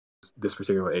this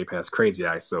particular ape has crazy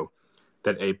eyes. So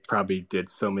that ape probably did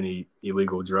so many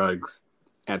illegal drugs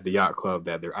at the yacht club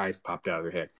that their eyes popped out of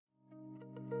their head.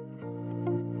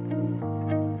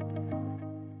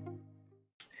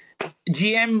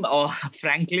 GM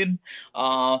Franklin,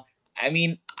 I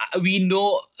mean, we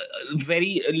know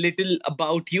very little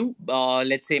about you.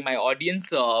 Let's say my audience,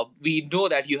 we know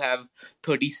that you have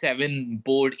 37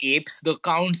 bored apes. The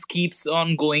counts keeps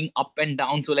on going up and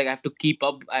down. So like I have to keep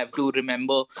up. I have to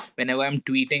remember whenever I'm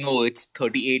tweeting, oh, it's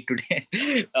 38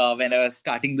 today when I was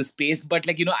starting the space. But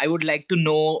like, I would like to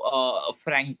know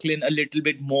Franklin a little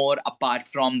bit more apart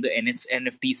from the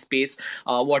NFT space.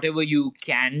 Whatever you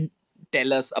can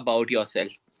tell us about yourself.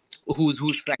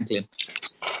 Who's Franklin?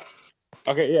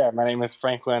 Okay, yeah, my name is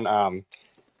Franklin. I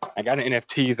got an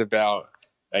NFTs about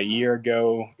a year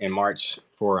ago in March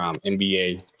for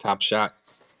NBA Top Shot.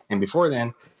 And before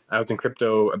then, I was in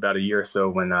crypto about a year or so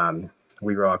when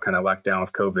we were all kind of locked down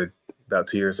with COVID about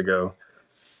 2 years ago.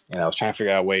 And I was trying to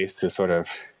figure out ways to sort of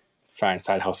find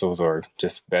side hustles or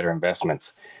just better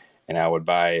investments. And I would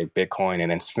buy Bitcoin and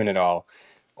then spend it all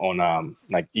on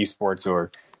like esports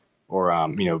or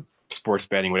sports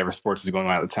betting, whatever sports is going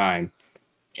on at the time.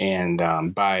 And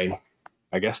by,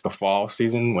 I guess, the fall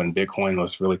season when Bitcoin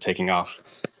was really taking off,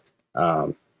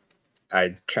 I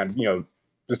tried,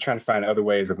 just trying to find other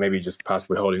ways of maybe just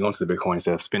possibly holding on to the Bitcoin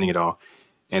instead of spending it all.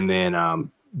 And then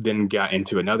got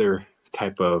into another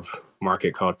type of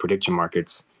market called prediction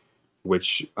markets,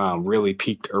 which really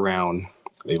peaked around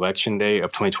election day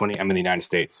of 2020. I'm in the United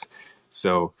States.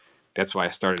 So that's why I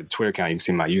started the Twitter account. You can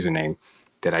see my username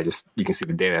that you can see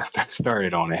the day that I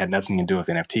started on. It had nothing to do with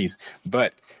NFTs.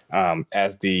 But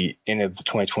as the end of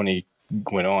 2020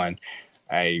 went on,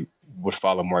 I would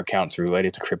follow more accounts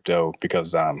related to crypto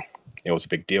because it was a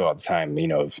big deal at the time.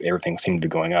 Everything seemed to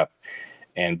be going up.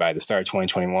 And by the start of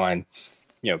 2021,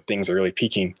 things are really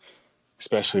peaking,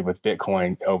 especially with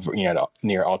Bitcoin over,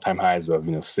 near all-time highs of,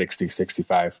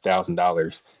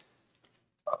 $65,000.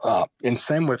 And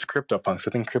same with CryptoPunks.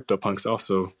 I think CryptoPunks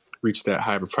also reached that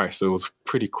high of a price. So it was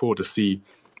pretty cool to see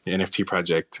the NFT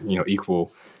project,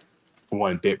 equal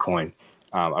 1 Bitcoin.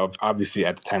 Obviously,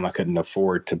 at the time, I couldn't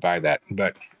afford to buy that.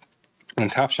 But when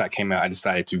Top Shot came out, I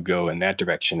decided to go in that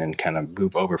direction and kind of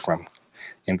move over from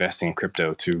investing in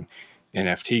crypto to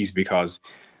NFTs because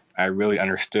I really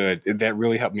understood. That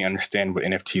really helped me understand what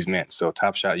NFTs meant. So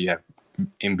Top Shot, you have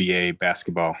NBA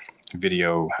basketball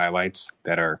video highlights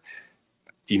that are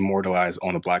immortalized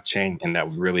on the blockchain, and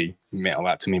that really meant a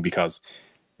lot to me because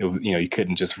you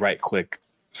couldn't just right click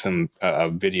a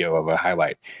video of a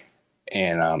highlight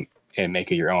and make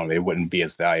it your own. It wouldn't be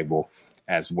as valuable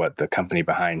as what the company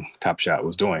behind Top Shot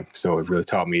was doing. So it really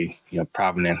taught me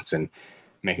provenance and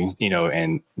making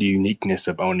and the uniqueness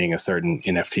of owning a certain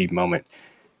NFT moment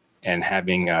and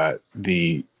having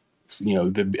the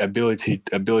ability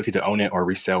to own it or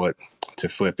resell it to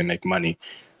flip and make money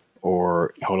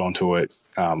or hold on to it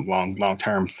long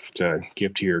term to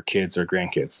give to your kids or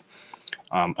grandkids.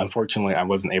 Unfortunately, I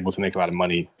wasn't able to make a lot of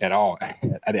money at all.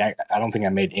 I don't think I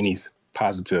made any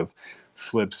positive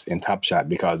flips in Top Shot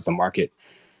because the market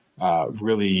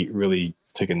really, really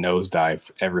took a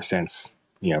nosedive ever since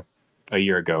a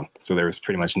year ago. So there was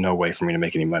pretty much no way for me to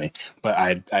make any money. But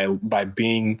I by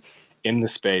being in the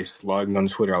space, logging on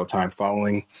Twitter all the time,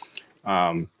 following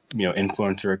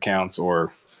influencer accounts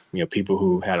or people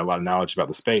who had a lot of knowledge about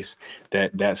the space,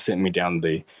 that sent me down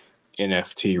the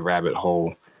NFT rabbit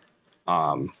hole.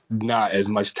 Not as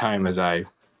much time as I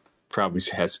probably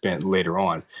had spent later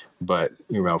on, but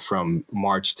from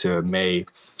March to May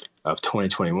of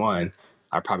 2021,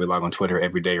 I probably log on Twitter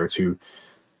every day or two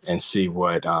and see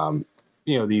what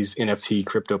these NFT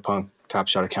CryptoPunk Top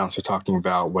Shot accounts are talking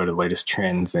about, what are the latest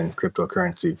trends in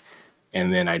cryptocurrency.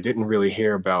 And then I didn't really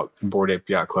hear about Bored Ape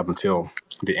Yacht Club until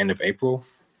the end of April,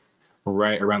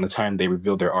 right around the time they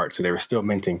revealed their art. So they were still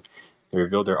minting. They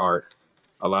revealed their art.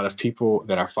 A lot of people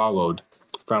that I followed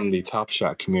from the Top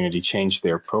Shot community changed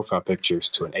their profile pictures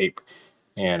to an ape.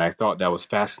 And I thought that was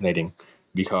fascinating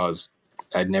because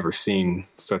I'd never seen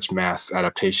such mass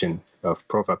adaptation of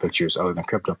profile pictures other than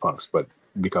CryptoPunks. But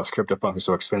because CryptoPunk is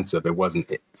so expensive, it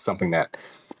wasn't something that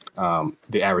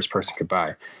the average person could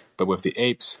buy. But with the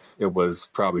apes, it was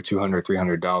probably $200,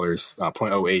 $300,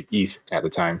 0.08 ETH at the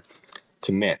time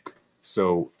to mint.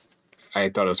 So I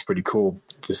thought it was pretty cool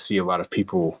to see a lot of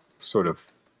people sort of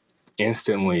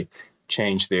instantly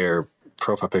change their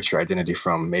profile picture identity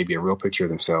from maybe a real picture of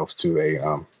themselves to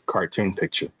a cartoon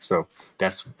picture. So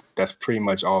that's pretty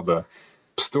much all the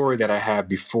story that I had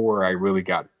before I really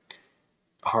got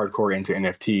hardcore into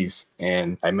NFTs.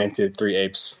 And I minted 3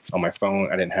 apes on my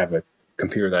phone. I didn't have a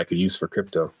computer that I could use for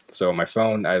crypto. So on my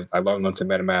phone, I logged onto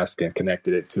MetaMask and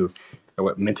connected it to a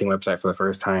minting website for the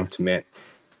first time to mint.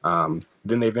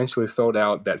 Then they eventually sold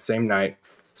out that same night.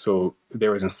 So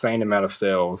there was an insane amount of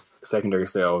sales, secondary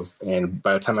sales. And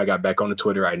by the time I got back onto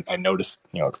Twitter, I noticed,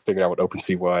 figured out what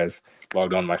OpenSea was,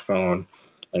 logged on my phone,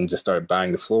 and just started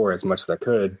buying the floor as much as I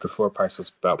could. The floor price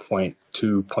was about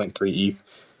 0.2, 0.3 ETH.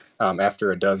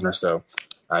 After a dozen or so,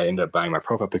 I ended up buying my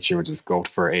profile picture, which is gold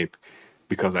fur ape,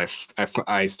 because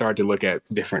I started to look at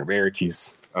different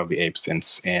rarities of the apes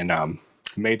and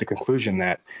made the conclusion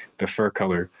that the fur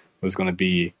color was going to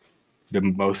be the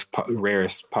most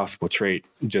rarest possible trait,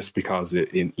 just because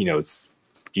it's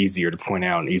easier to point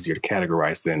out and easier to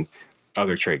categorize than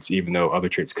other traits, even though other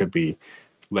traits could be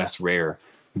less rare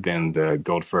than the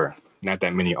gold fur. Not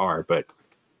that many are, but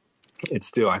it's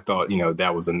still, I thought,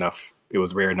 that was enough. It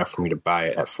was rare enough for me to buy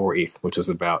it at 4 ETH, which is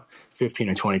about 15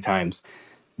 or 20 times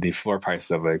the floor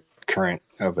price of an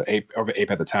ape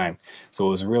at the time. So it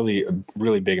was really a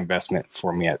really big investment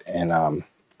for me.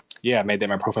 I made that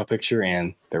my profile picture,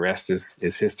 and the rest is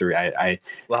history.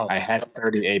 Wow. I had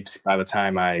 30 apes by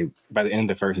the end of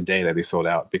the first day that they sold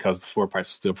out, because the floor price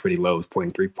was still pretty low. It was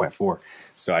 0.3, 0.4.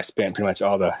 So I spent pretty much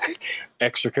all the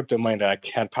extra crypto money that I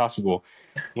had possible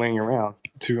laying around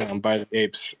to buy the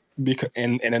apes.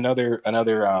 And another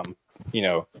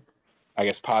I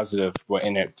guess positive,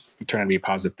 and it turned to be a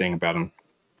positive thing about them,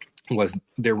 was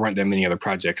there weren't that many other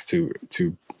projects to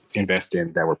invest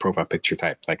in that were profile picture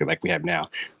type like we have now.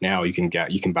 Now you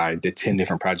can buy the 10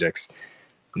 different projects,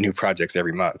 new projects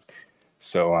every month.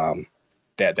 So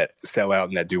that sell out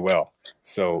and that do well.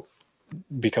 So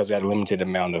because we had a limited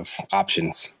amount of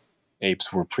options,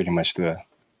 apes were pretty much the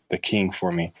king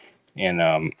for me.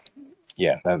 And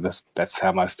that's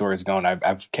how my story's gone.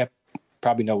 I've kept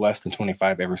probably no less than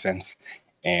 25 ever since.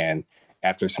 And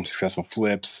after some successful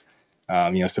flips,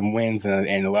 some wins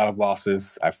and a lot of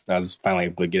losses, I was finally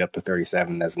able to get up to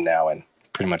 37 as of now, and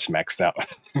pretty much maxed out.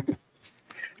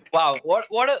 Wow, what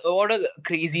a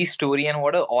crazy story, and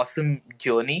what an awesome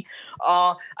journey.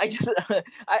 I just,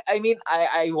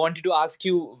 I wanted to ask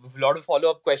you a lot of follow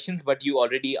up questions, but you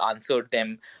already answered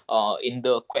them in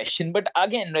the question. But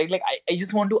again, right, like I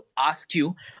just want to ask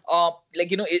you,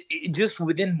 it just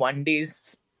within 1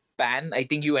 day's span, I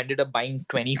think you ended up buying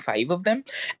 25 of them,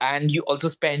 and you also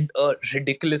spent a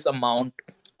ridiculous amount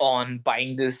on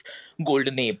buying this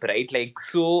golden ape, right? Like,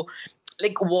 so,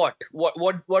 like what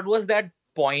was that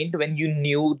point when you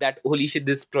knew that, holy shit,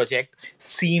 this project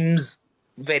seems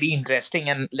very interesting,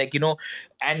 and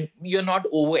and you're not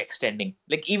overextending?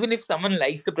 Like, even if someone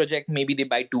likes the project, maybe they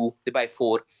buy two, they buy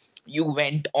four, you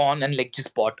went on and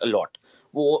just bought a lot.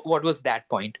 What was that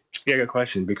point? Yeah, good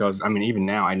question. Because even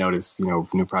now I notice,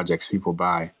 new projects people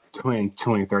buy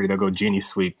 20, 30, they'll go genie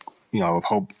sweep, a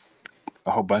whole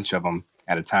bunch of them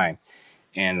at a time.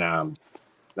 And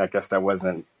I guess that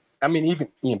wasn't. Even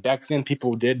back then,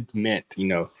 people did mint.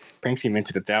 Pranksy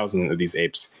minted 1,000 of these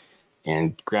apes,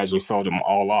 and gradually sold them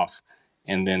all off.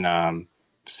 And then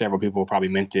several people probably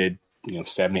minted,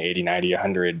 70, 80, 90,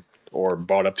 100, or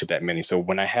bought up to that many. So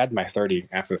when I had my 30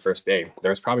 after the first day, there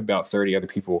was probably about 30 other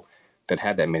people that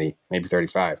had that many, maybe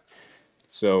 35.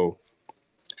 So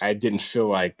I didn't feel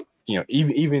like,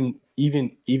 even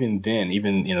then,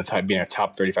 even being a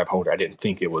top 35 holder, I didn't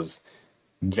think it was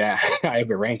that high of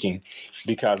a ranking,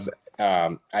 because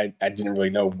I didn't really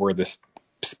know where this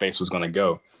space was going to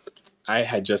go. I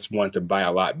had just wanted to buy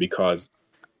a lot because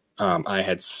I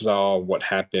had saw what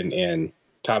happened in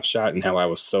Top Shot and how I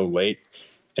was so late,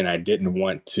 and I didn't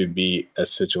want to be a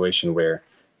situation where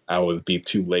I would be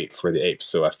too late for the apes.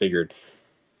 So I figured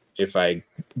if I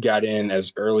got in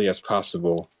as early as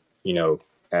possible, I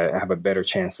have a better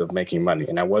chance of making money.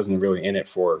 And I wasn't really in it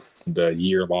for the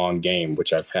year-long game,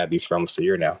 which I've had these for almost a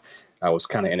year now. I was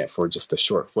kind of in it for just a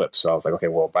short flip. So I was like, okay,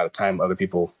 well, by the time other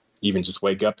people even just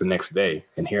wake up the next day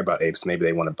and hear about apes, maybe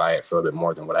they want to buy it for a little bit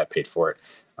more than what I paid for it.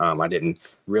 I didn't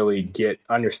really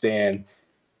understand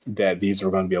that these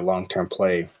were going to be a long-term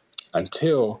play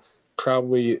until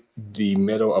probably the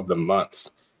middle of the month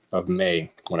of May,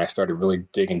 when I started really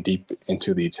digging deep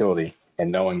into the utility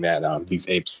and knowing that these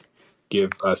apes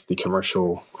give us the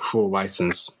commercial full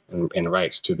license and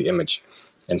rights to the image.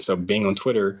 And so being on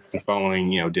Twitter and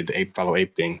following, did the ape follow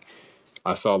ape thing,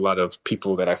 I saw a lot of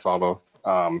people that I follow,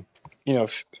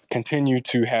 continue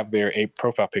to have their ape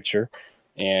profile picture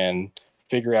and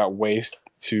figure out ways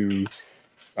to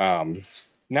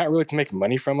not really to make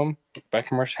money from them by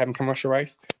having commercial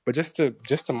rights, but just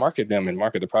to market them and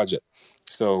market the project.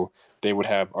 So they would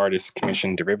have artists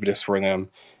commission derivatives for them,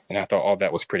 and I thought all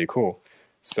that was pretty cool.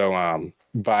 So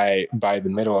by the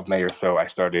middle of May or so, I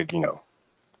started,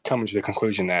 coming to the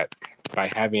conclusion that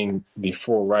by having the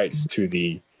full rights to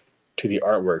the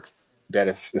artwork, that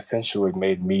has essentially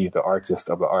made me the artist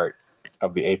of the art,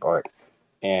 of the ape art.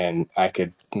 And I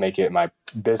could make it my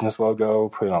business logo,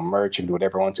 put it on merch, and do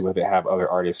whatever I want to with it. Have other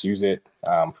artists use it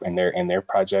in their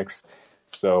projects.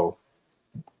 So,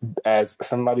 as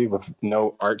somebody with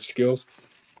no art skills,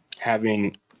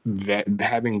 having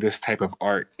this type of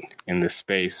art in this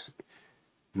space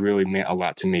really meant a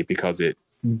lot to me, because it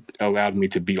allowed me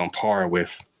to be on par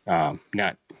with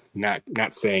not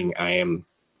saying I am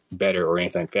better or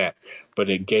anything like that, but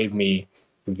it gave me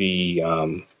the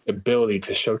ability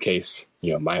to showcase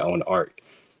my own art.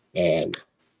 And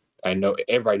I know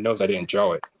everybody knows I didn't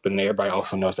draw it, but then everybody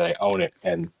also knows that I own it,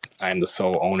 and I am the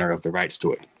sole owner of the rights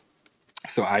to it.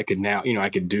 So I could now, I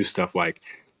could do stuff like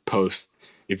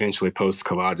eventually post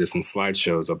collages and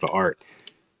slideshows of the art,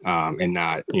 and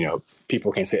not,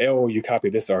 people can't say, oh, you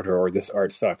copied this art, or this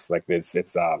art sucks. Like it's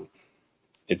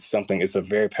something. It's a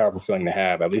very powerful feeling to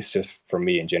have, at least just for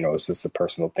me in general. It's just a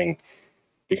personal thing,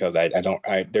 because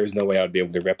there's no way I would be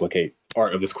able to replicate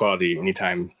art of this quality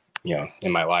anytime,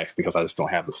 in my life, because I just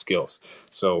don't have the skills.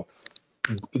 So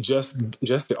just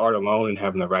the art alone and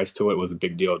having the rights to it was a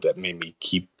big deal that made me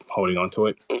keep holding on to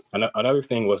it. Another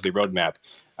thing was the roadmap.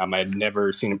 I'd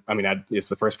never seen. It's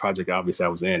the first project obviously I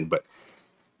was in, but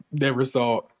never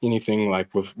saw anything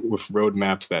like with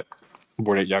roadmaps that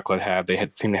Bored Ape Yacht Club had. They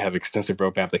seemed to have extensive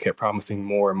roadmap. They kept promising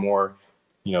more and more.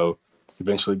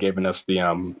 Eventually giving us the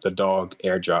dog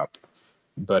airdrop,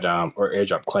 but or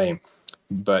airdrop claim.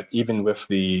 But even with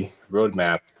the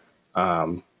roadmap,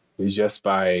 just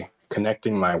by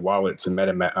connecting my wallet to my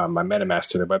MetaMask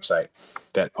to the website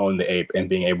that owned the ape, and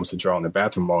being able to draw on the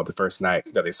bathroom wall the first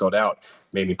night that they sold out,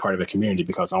 made me part of a community,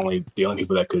 because the only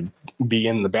people that could be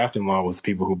in the bathroom wall was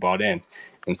people who bought in.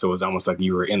 And so it was almost like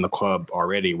you were in the club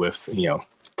already with, a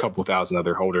couple thousand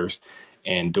other holders,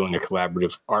 and doing a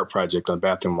collaborative art project on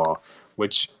bathroom wall,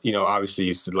 which, obviously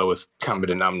is the lowest common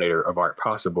denominator of art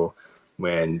possible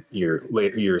when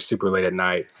you're super late at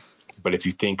night. But if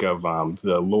you think of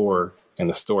the lore and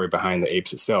the story behind the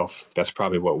apes itself, that's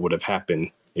probably what would have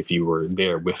happened if you were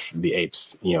there with the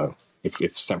apes,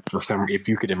 if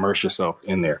you could immerse yourself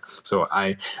in there. So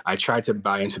I tried to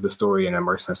buy into the story and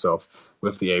immerse myself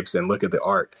with the apes, and look at the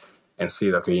art and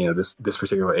see, okay, this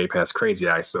particular ape has crazy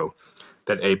eyes. So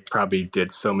that ape probably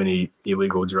did so many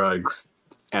illegal drugs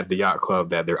at the yacht club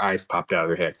that their eyes popped out of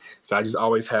their head. So I just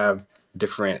always have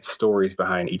different stories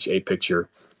behind each ape picture,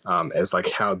 as like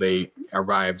how they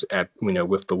arrived at,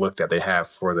 with the look that they have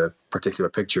for the particular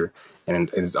picture. And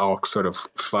it's all sort of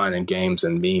fun and games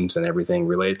and memes and everything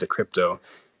related to crypto,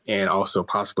 and also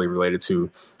possibly related to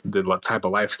the type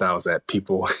of lifestyles that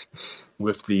people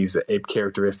with these ape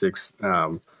characteristics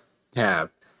have.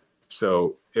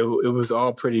 So it was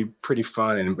all pretty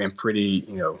fun and pretty,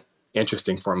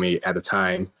 interesting for me at the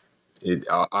time.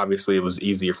 Obviously it was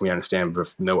easier for me to understand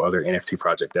with no other NFT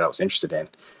project that I was interested in.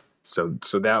 So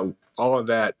that, all of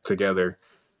that together,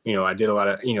 I did a lot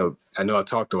of, I know I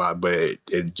talked a lot, but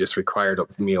it just required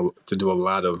me to do a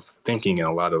lot of thinking and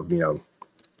a lot of,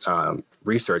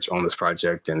 research on this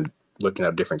project, and looking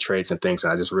at different traits and things.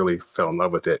 And I just really fell in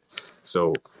love with it.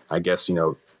 So I guess,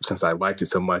 since I liked it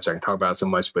so much, I can talk about it so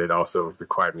much, but it also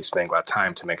required me spending a lot of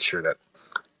time to make sure that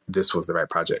this was the right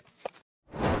project.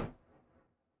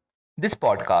 This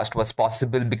podcast was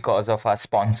possible because of our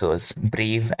sponsors,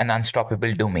 Brave and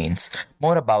Unstoppable Domains.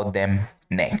 More about them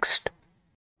next.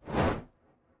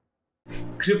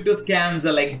 Crypto scams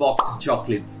are like box of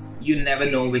chocolates. You never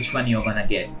know which one you're gonna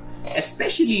get.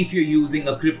 Especially if you're using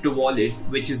a crypto wallet,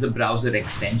 which is a browser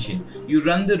extension. You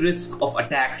run the risk of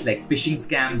attacks like phishing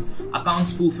scams, account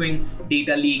spoofing,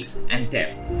 data leaks, and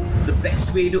theft. The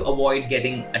best way to avoid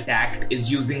getting attacked is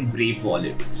using Brave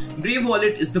Wallet. Brave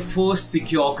Wallet is the first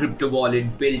secure crypto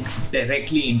wallet built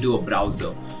directly into a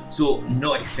browser, so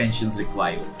no extensions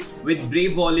required. With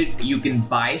Brave Wallet, you can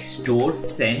buy, store,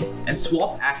 send, and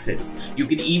swap assets. You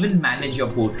can even manage your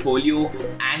portfolio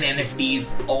and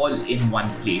NFTs all in one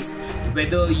place.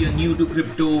 Whether you're new to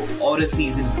crypto or a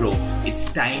seasoned pro, it's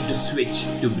time to switch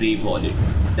to Brave Wallet.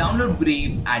 Download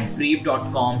Brave at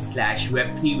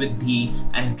brave.com/web3with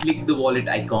and click the wallet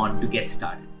icon to get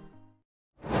started.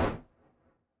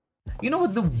 You know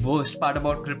what's the worst part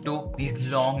about crypto? These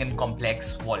long and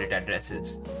complex wallet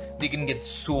addresses. They can get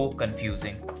so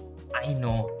confusing. I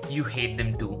know, you hate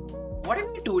them too. What if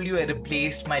I told you I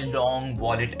replaced my long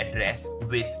wallet address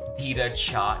with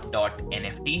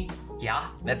dheerajshah.nft? Yeah,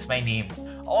 that's my name.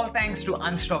 All thanks to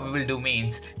Unstoppable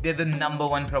Domains. They're the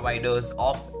 #1 providers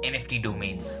of NFT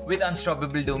domains. With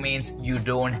Unstoppable Domains, you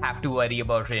don't have to worry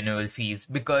about renewal fees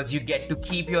because you get to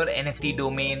keep your NFT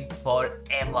domain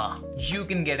forever. You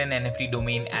can get an NFT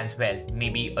domain as well,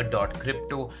 maybe a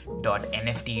 .crypto,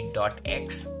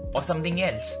 .nft.x, or something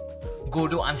else. Go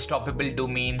to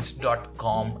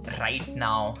unstoppabledomains.com right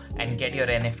now and get your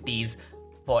NFTs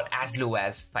for as low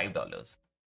as $5.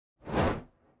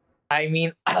 I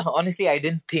mean, honestly, I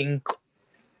didn't think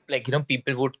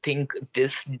people would think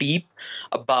this deep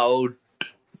about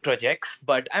projects,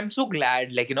 but I'm so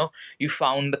glad you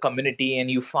found the community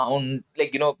and you found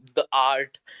the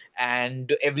art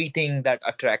and everything that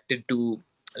attracted to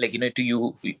to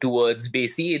you towards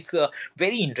BAYC. It's a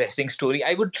very interesting story.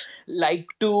 I would like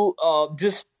to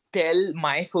just tell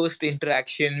my first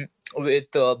interaction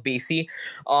with BAYC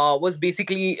was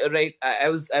basically right. I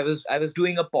was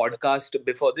doing a podcast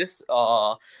before this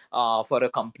for a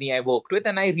company I worked with,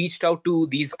 and I reached out to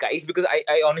these guys because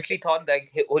I honestly thought that,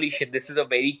 hey, holy shit, this is a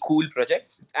very cool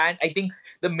project. And I think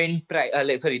the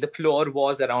the floor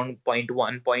was around zero point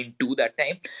 0.1, 0.2 that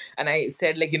time. And I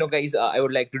said, guys, I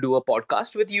would like to do a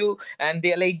podcast with you. And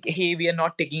they're like, hey, we are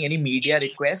not taking any media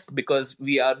requests because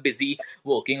we are busy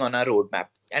working on our roadmap.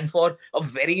 And for a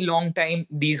very long time,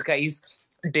 these guys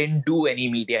didn't do any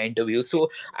media interviews. So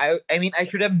I mean, I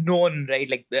should have known,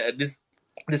 right?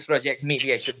 This project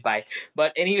maybe I should buy.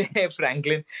 But anyway,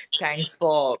 Franklin, thanks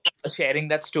for sharing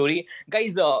that story.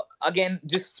 Guys, again,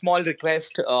 just small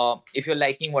request. If you're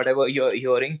liking whatever you're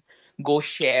hearing, go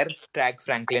share, tag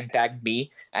Franklin, tag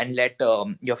me, and let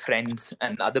your friends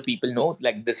and other people know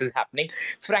like this is happening.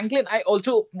 Franklin, I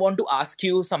also want to ask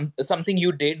you something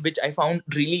you did which I found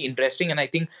really interesting, and I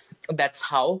think that's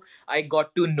how I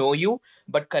got to know you.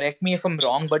 But correct me if I'm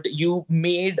wrong, but you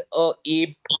made a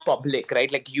ape public,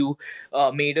 right? Like you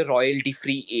made a royalty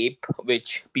free ape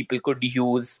which people could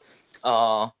use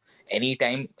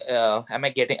anytime. Am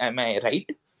I right?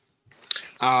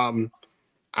 Um,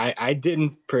 I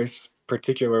didn't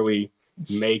particularly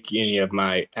make any of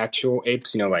my actual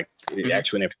apes, like the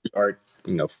actual NFT art,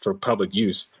 for public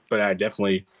use. But I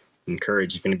definitely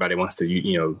encourage if anybody wants to,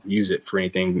 use it for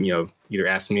anything, either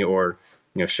ask me or,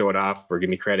 show it off or give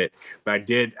me credit. But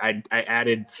I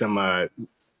added some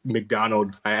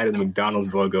McDonald's. I added the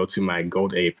McDonald's logo to my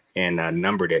gold ape and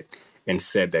numbered it and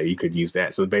said that you could use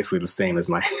that. So basically the same as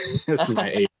my as my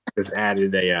ape. Just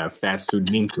added a fast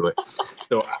food meme to it.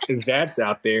 So that's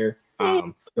out there.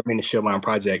 I mean, to show my own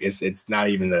project, it's not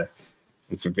even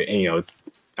it's a bit, it's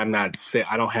I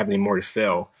don't have any more to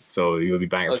sell, so you'll be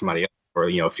buying it from somebody else for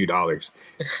a few dollars.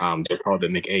 They're called the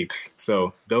McApes.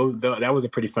 So that was a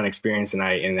pretty fun experience,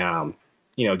 and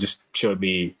just showed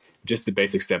me just the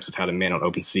basic steps of how to mint on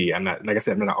OpenSea. I'm not, like I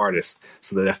said, I'm not an artist,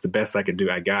 so that's the best I could do.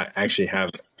 I actually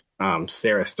have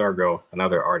Sarah Stargirl,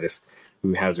 another artist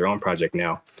who has her own project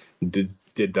now, did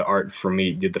the art for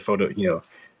me, did the photo,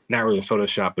 not really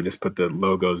Photoshop, but just put the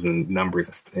logos and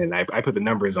numbers, and I put the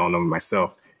numbers on them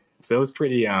myself. So it was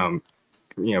pretty,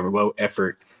 low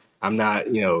effort. I'm not,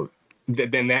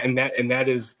 then that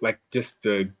is like, just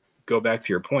to go back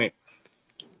to your point.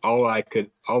 All I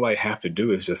have to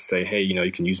do is just say, hey,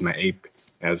 you can use my ape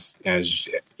as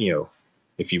if you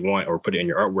want, or put it in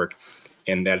your artwork,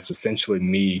 and that's essentially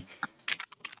me,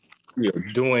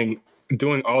 doing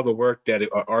all the work that an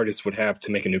artist would have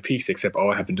to make a new piece, except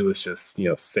all I have to do is just,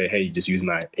 say, hey, just use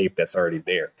my ape that's already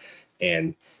there.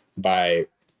 And by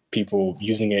people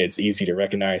using it, it's easy to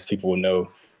recognize. People will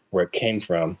know where it came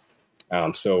from.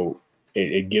 So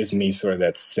it gives me sort of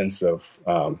that sense of,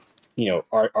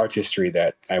 artistry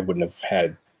that I wouldn't have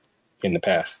had in the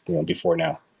past, before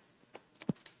now.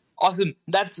 Awesome.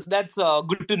 That's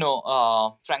good to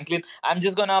know, Franklin. I'm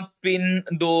just gonna pin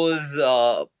those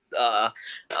uh,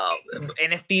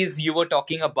 NFTs you were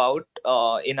talking about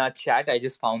in our chat. I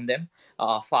just found them.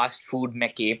 Fast food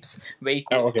McApes. Very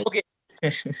cool. Oh, okay.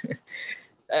 Okay.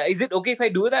 Is it okay if I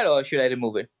do that, or should I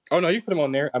remove it? Oh no, you put them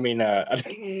on there. I mean,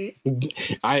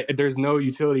 there's no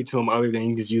utility to them other than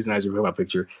you just use them as your profile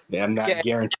picture. I'm not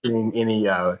guaranteeing any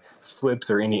flips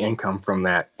or any income from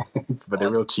that, but they're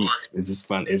real cheap. It's just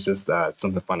fun. It's just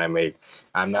something fun I made.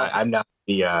 I'm not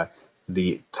the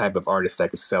type of artist that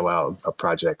could sell out a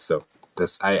project. So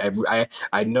this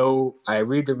I know, I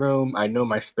read the room. I know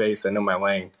my space. I know my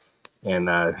lane, and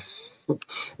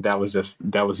that was just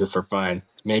for fun.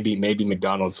 Maybe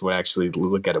McDonald's would actually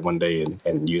look at it one day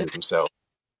and use it themselves.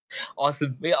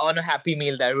 Awesome. We're on a happy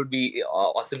meal. That would be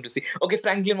awesome to see. Okay,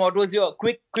 Franklin, what was your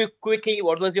quickly?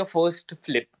 What was your first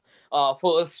flip?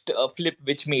 First flip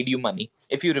which made you money,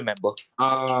 if you remember.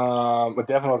 But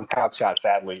definitely wasn't Top Shot.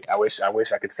 Sadly, I wish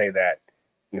I could say that.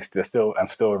 I'm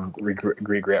still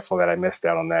regretful that I missed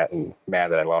out on that and mad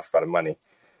that I lost a lot of money.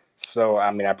 So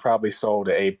I mean, I probably sold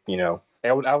an ape.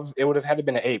 It would have had to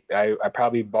been an ape. I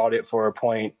probably bought it for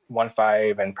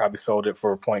 0.15 and probably sold it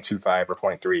for 0.25 or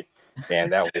 0.3,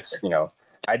 and that was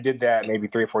I did that maybe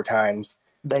 3 or 4 times.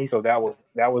 Nice. So that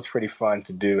was pretty fun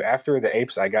to do. After the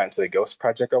apes, I got into the ghost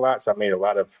project a lot, so I made a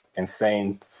lot of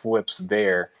insane flips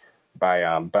there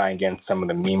by buying in some of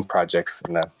the meme projects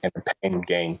in the Pain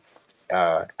Game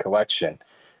collection.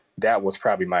 That was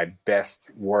probably my best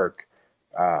work.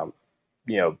 Um,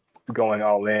 you know, going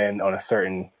all in on a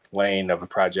certain lane of a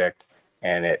project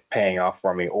and it paying off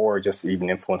for me, or just even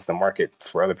influence the market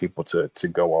for other people to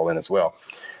go all in as well.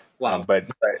 Wow. But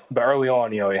early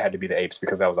on, it had to be the apes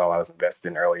because that was all I was invested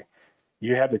in early.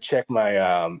 You have to check my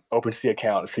OpenSea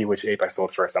account to see which ape I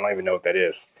sold first. I don't even know what that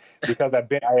is because I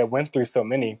went through so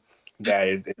many that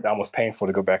it's almost painful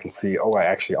to go back and see. Oh, I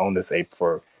actually own this ape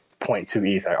for zero point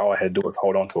 0.2 ETH. All I had to do was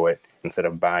hold on to it instead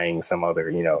of buying some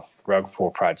other rug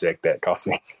pull project that cost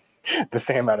me the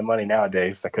same amount of money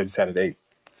nowadays. I could just had an ape.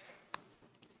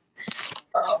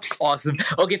 Awesome.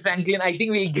 Okay, Franklin, I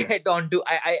think we'll get on to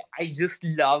I just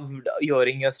loved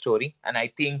hearing your story, and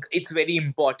I think it's very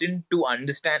important to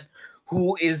understand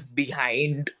who is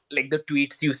behind like the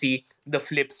tweets you see, the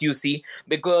flips you see,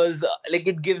 because like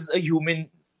it gives a human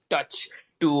touch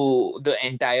to the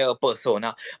entire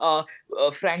persona.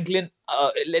 Franklin,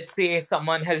 let's say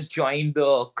someone has joined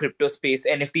the crypto space,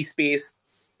 NFT space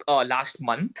last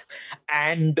month,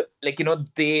 and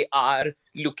they are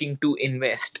looking to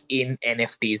invest in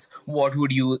NFTs. What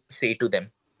would you say to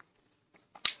them?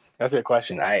 That's a good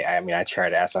question. I mean, I try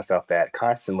to ask myself that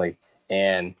constantly,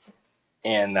 and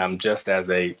just as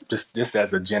a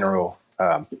general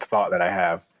thought that I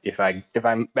have, if I'm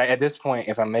at this point,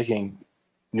 if I'm making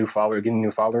getting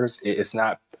new followers,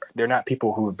 they're not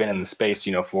people who have been in the space,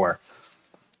 for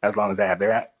as long as I have.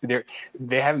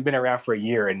 They haven't been around for a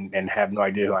year and have no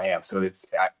idea who I am. So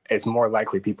it's more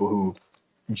likely people who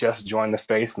just joined the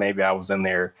space. Maybe I was in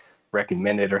there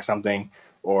recommended or something,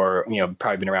 or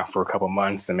probably been around for a couple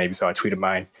months and maybe saw a tweet of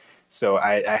mine. So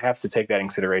I have to take that in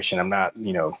consideration. I'm not,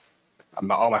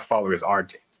 all my followers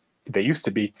aren't. They used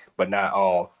to be, but not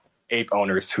all ape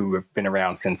owners who have been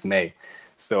around since May.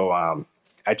 So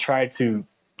I try to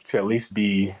at least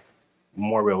be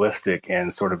more realistic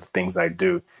in sort of the things I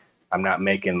do. I'm not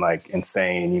making like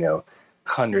insane,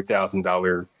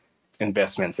 $100,000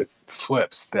 investments at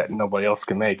flips that nobody else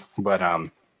can make. But I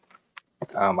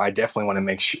definitely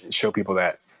want to show people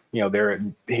that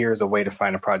here's a way to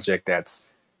find a project that's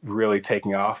really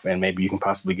taking off, and maybe you can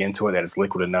possibly get into it that is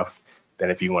liquid enough that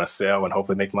if you want to sell and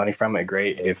hopefully make money from it,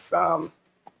 great. If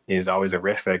is always a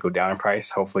risk that it go down in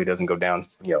price. Hopefully, it doesn't go down,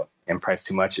 in price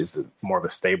too much. It's more of a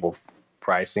stable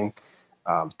pricing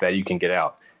that you can get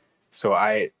out. So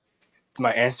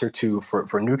my answer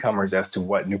for newcomers as to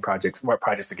what projects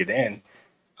to get in,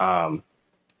 I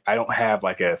don't have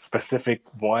like a specific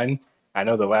one. I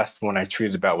know the last one I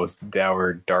tweeted about was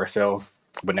Dower Darcells,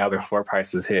 but now their floor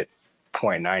prices hit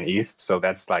 0.9 ETH. So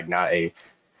that's not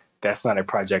a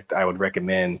project I would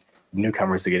recommend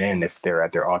newcomers to get in if they're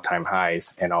at their all-time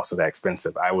highs and also that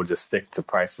expensive. I would just stick to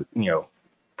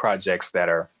projects that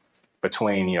are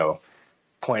between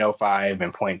 0.05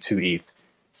 and 0.2 ETH.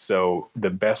 So the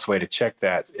best way to check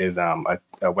that is a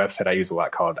website I use a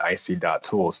lot called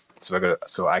ic.tools.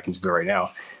 So I can just do it right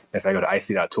now. If I go to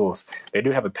ic.tools, they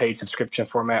do have a paid subscription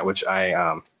format, which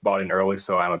I bought in early,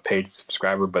 so I'm a paid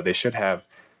subscriber, but they should have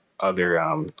other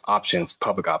options,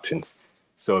 public options.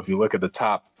 So if you look at the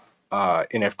top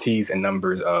NFTs and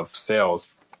numbers of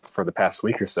sales for the past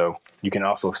week or so, you can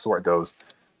also sort those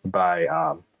by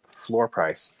floor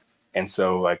price. And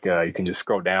so you can just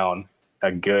scroll down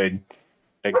a good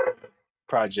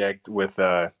project with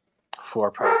a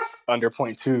floor price under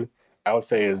 0.2, I would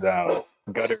say is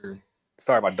Gutter.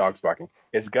 Sorry about dogs barking.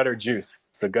 It's Gutter Juice.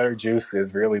 So Gutter Juice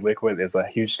is really liquid. It's a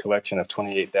huge collection of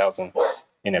 28,000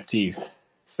 NFTs.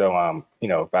 So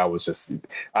if I was just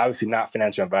obviously not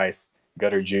financial advice,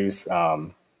 Gutter Juice,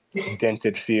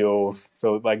 Dented Feels.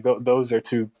 So like those are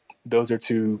two. The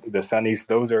Sunnies.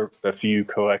 Those are a few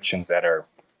collections that are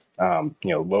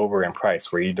lower in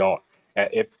price, where you don't.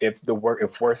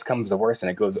 If worse comes to worse and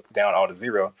it goes down all to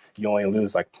zero, you only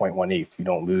lose like 0.1 ETH. You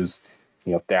don't lose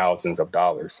thousands of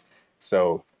dollars.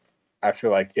 So I feel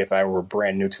like if I were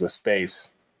brand new to the space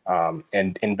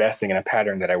and investing in a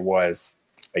pattern that I was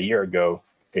a year ago,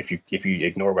 if you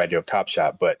ignore what I do of Top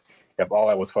Shot, but if all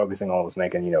I was focusing on was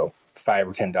making $5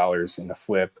 or $10 in a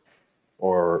flip,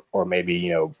 or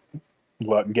maybe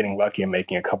getting lucky and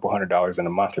making a couple $100s in a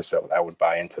month or so, I would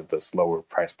buy into those lower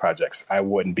price projects. I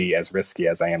wouldn't be as risky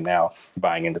as I am now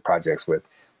buying into projects with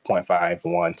 0.5,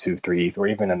 1, 2, 3 ETH, or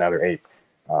even another ape.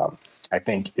 I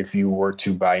think if you were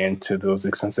to buy into those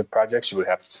expensive projects, you would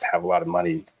have to just have a lot of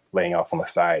money laying off on the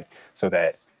side so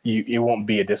that it won't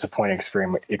be a disappointing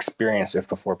experience if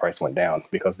the floor price went down,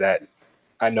 because that,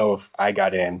 I know if I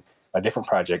got in a different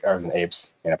project other than apes,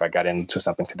 and if I got into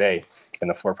something today and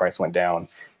the floor price went down,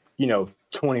 20,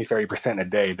 30% a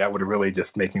day, that would really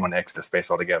just make me want to exit the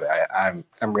space altogether. I'm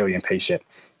really impatient.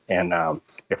 And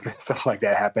if something like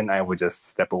that happened, I would just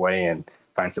step away and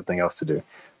find something else to do.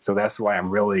 So that's why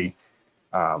I'm really,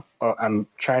 I'm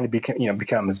trying to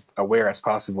become as aware as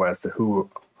possible as to who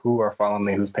are following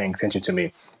me, who's paying attention to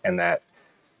me, and that,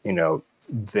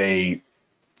 they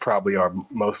probably are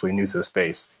mostly new to the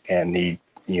space and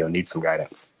need some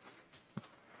guidance.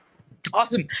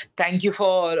 Awesome. Thank you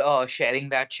for sharing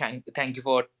that, Shank. Thank you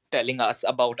for telling us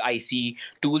about IC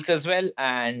tools as well.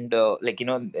 And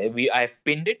I've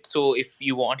pinned it, so if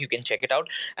you want, you can check it out.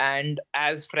 And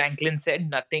as Franklin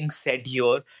said, nothing said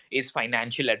here is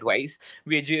financial advice.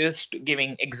 We're just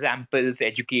giving examples,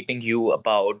 educating you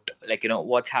about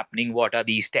what's happening, what are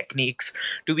these techniques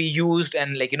to be used,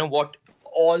 and what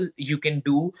all you can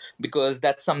do, because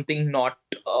that's something not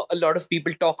a lot of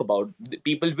people talk about.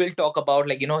 People will talk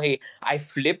about hey, I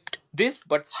flipped this,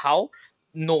 but how?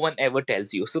 No one ever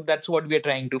tells you. So that's what we're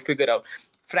trying to figure out.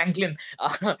 Franklin,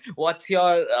 what's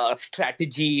your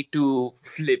strategy to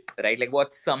flip, right? Like,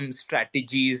 what's some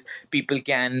strategies people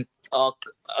can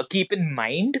keep in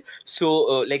mind,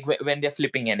 so when they're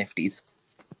flipping NFTs?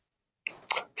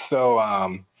 So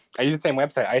I use the same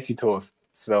website, IC Tools.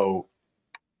 So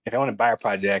if I want to buy a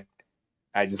project,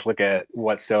 I just look at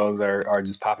what sales are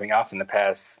just popping off in the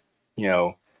past,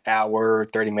 hour,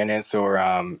 30 minutes, or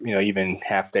even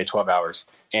half day, 12 hours.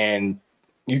 And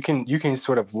you can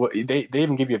sort of look, they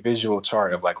even give you a visual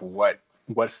chart of like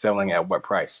what's selling at what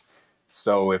price.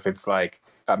 So if it's like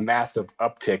a massive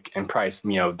uptick in price,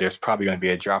 there's probably going to be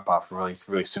a drop off really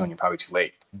really soon. You're probably too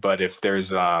late. But if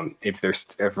there's a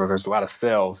lot of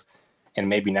sales and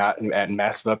maybe not at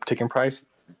massive uptick in price,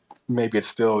 maybe you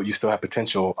still have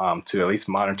potential to at least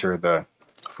monitor the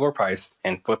floor price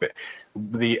and flip it.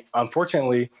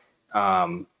 Unfortunately,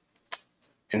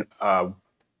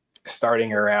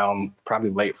 starting around probably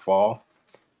late fall,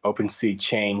 OpenSea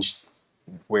changed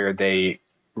where they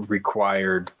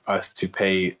required us to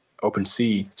pay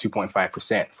OpenSea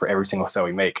 2.5% for every single sale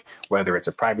we make, whether it's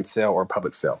a private sale or a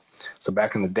public sale. So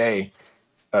back in the day,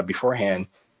 beforehand,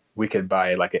 we could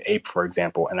buy like an ape, for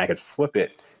example, and I could flip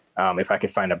it if I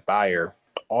could find a buyer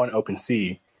on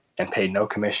OpenSea and pay no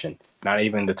commission, not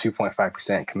even the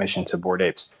 2.5% commission to Bored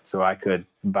Apes. So I could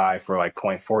buy for like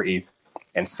 0.4 ETH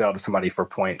and sell to somebody for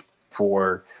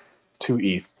 0.42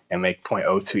 ETH and make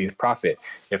 0.02 ETH profit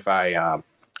if I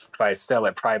sell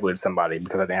it privately to somebody,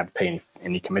 because I didn't have to pay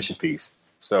any commission fees.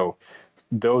 So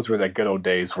those were the good old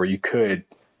days where you could,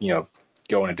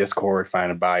 go in a Discord,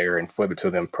 find a buyer, and flip it to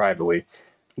them privately.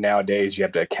 Nowadays, you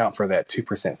have to account for that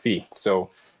 2% fee. So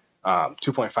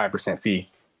 2.5% fee,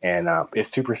 and it's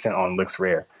 2% on Looks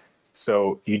Rare.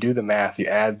 So you do the math, you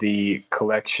add the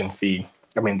collection fee,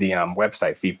 the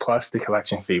website fee plus the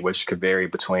collection fee, which could vary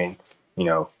between,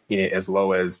 as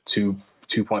low as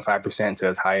 2.5% to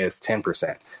as high as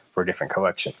 10% for different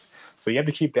collections. So you have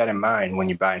to keep that in mind when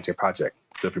you buy into a project.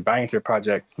 So if you're buying into a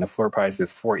project and the floor price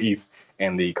is 4 ETH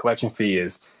and the collection fee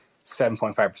is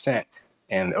 7.5%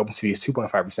 and the open fee is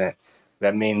 2.5%,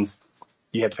 that means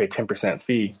you have to pay 10%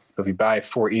 fee. So if you buy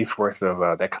 4 ETH worth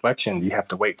of that collection, you have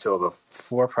to wait till the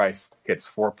floor price hits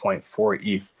 4.4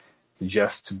 ETH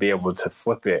just to be able to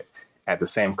flip it at the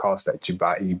same cost that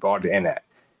you bought it in at.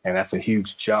 And that's a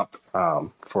huge jump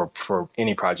for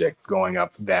any project going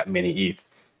up that many ETH.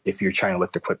 If you're trying to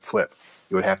lift a quick flip,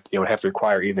 it would have to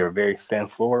require either a very thin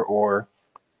floor or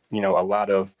a lot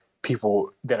of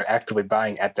people that are actively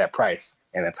buying at that price,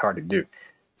 and that's hard to do.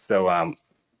 So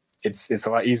it's a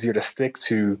lot easier to stick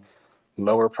to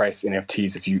lower price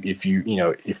NFTs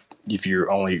if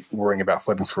you're only worrying about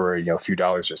flipping for a few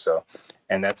dollars or so.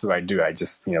 And that's what I do. I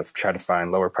just try to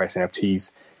find lower price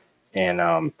NFTs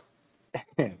and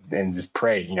and just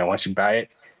pray. Once you buy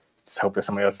it, just hope that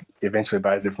somebody else eventually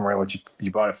buys it from where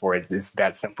you bought it for. It's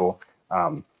that simple.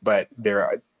 But there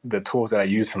are the tools that I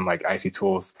use from like IC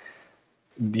Tools.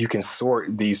 You can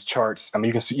sort these charts.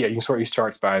 You can sort these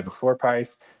charts by the floor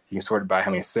price. You can sort it by how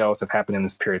many sales have happened in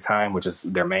this period of time, which is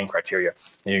their main criteria.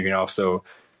 And you can also,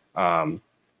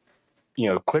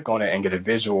 click on it and get a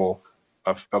visual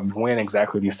of when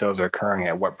exactly these sales are occurring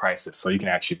at what prices. So you can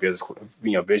actually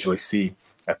visually see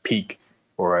a peak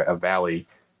or a valley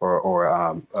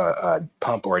a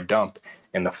pump or a dump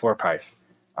in the floor price.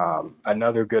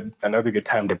 Another good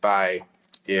time to buy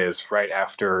is right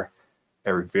after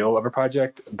a reveal of a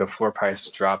project. The floor price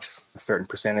drops a certain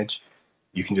percentage.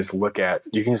 You can just look at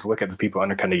the people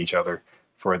undercutting each other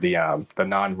for the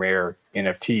non-rare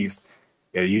NFTs.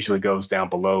 It usually goes down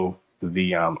below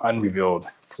the unrevealed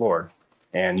floor,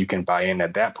 and you can buy in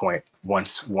at that point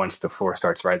once the floor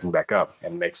starts rising back up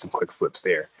and make some quick flips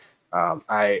there.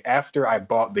 After I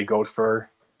bought the gold fur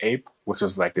ape, which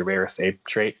was like the rarest ape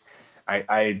trait,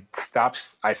 I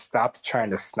stopped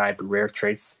trying to snipe rare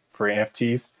traits for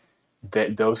NFTs.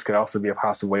 That those could also be a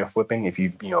possible way of flipping. If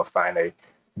you find a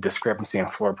discrepancy in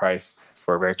floor price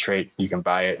for a rare trait, you can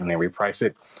buy it and then reprice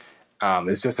it.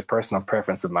 It's just a personal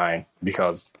preference of mine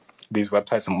because these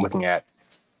websites I'm looking at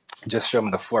just show me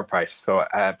the floor price. So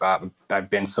I've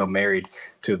been so married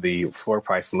to the floor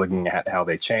price and looking at how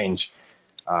they change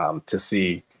to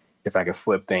see if I can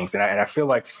flip things. And I feel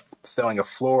like selling a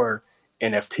floor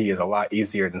NFT is a lot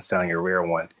easier than selling a rare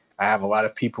one. I have a lot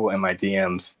of people in my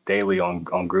DMs daily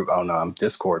on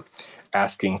Discord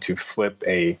asking to flip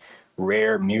a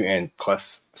rare mutant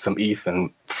plus some ETH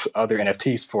and other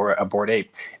NFTs for a Bored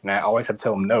Ape, and I always have to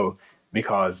tell them no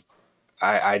because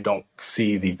I don't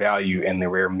see the value in the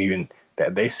rare mutant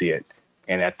that they see it,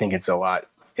 and I think it's a lot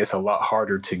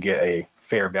harder to get a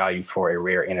fair value for a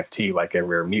rare NFT like a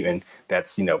rare mutant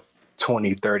that's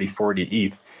 20, 30, 40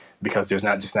 ETH because there's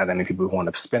not that many people who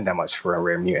want to spend that much for a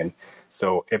rare mutant.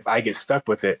 So if I get stuck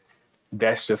with it,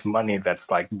 that's just money that's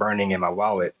like burning in my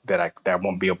wallet that I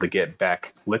won't be able to get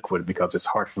back liquid because it's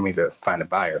hard for me to find a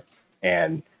buyer.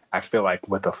 And I feel like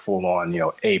with a full on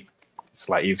ape, it's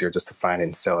a lot easier just to find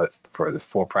and sell it for the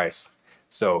full price.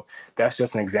 So that's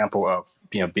just an example of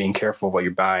being careful what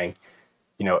you're buying.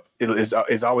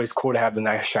 It's always cool to have the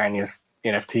nice shiniest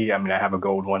NFT. I mean, I have a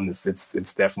gold one.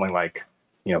 It's definitely like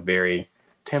very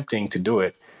tempting to do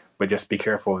it, but just be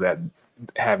careful that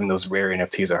having those rare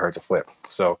NFTs are hard to flip.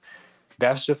 So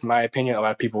that's just my opinion. A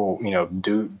lot of people,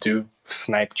 do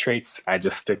snipe traits. I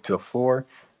just stick to the floor.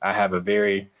 I have a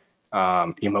very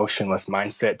emotionless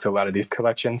mindset to a lot of these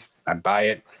collections. I buy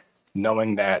it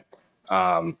knowing that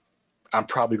I'm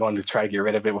probably going to try to get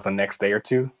rid of it within the next day or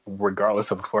two,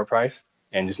 regardless of the floor price,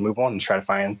 and just move on and try to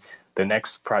find the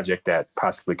next project that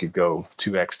possibly could go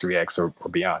 2x, 3x, or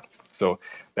beyond. So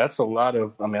that's a lot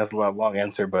of long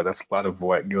answer, but that's a lot of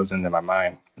what goes into my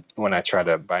mind when I try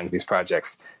to buy into these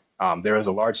projects. There was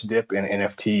a large dip in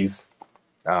NFTs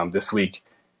this week,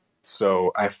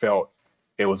 so I felt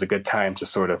it was a good time to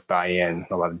sort of buy in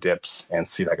a lot of dips and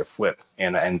see if I could flip.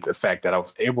 And the fact that I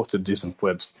was able to do some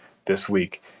flips this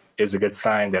week is a good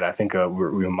sign that I think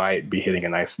we might be hitting a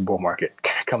nice bull market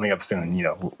coming up soon.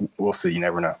 We'll see. You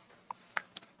never know.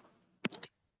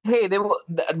 Hey, there were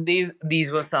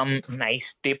these were some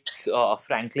nice tips,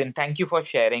 Franklin. Thank you for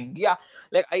sharing. Yeah,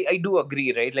 like I do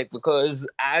agree, right? Like because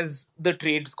as the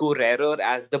trades go rarer,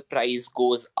 as the price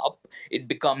goes up, it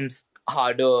becomes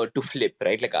harder to flip,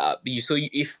 right? Like so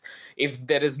if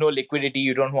there is no liquidity,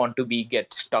 you don't want to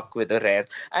get stuck with a rare.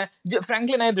 And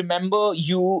Franklin, I remember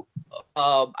you.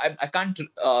 I can't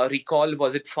recall,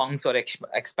 was it funks or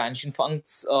expansion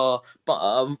funks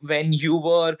when you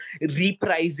were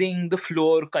repricing the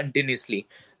floor continuously,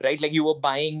 right? Like you were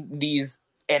buying these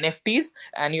NFTs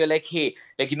and you're like, hey,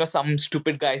 like, some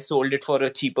stupid guy sold it for a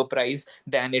cheaper price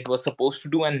than it was supposed to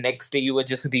do. And next day you were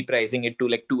just repricing it to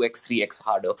like 2x, 3x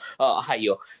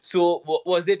higher. So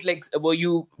was it like, were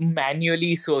you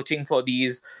manually searching for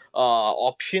these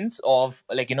options of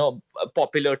like,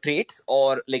 popular traits,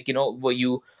 or like, were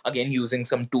you again using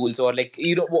some tools, or like,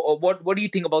 what do you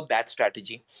think about that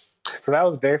strategy? So that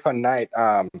was a very fun night.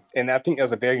 And I think it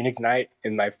was a very unique night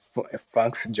in my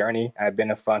funks journey. I've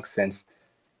been a funk since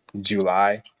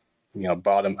July.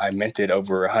 Bought them. I minted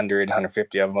over 100,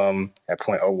 150 of them at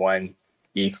 0.01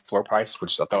 ETH floor price,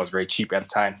 which I thought was very cheap at the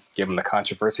time, given the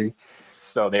controversy.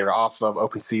 So they were off of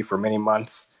OpenSea for many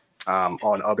months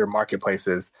on other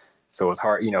marketplaces. So it was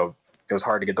hard, it was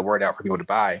hard to get the word out for people to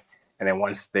buy. And then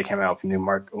once they came out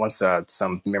with once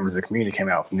some members of the community came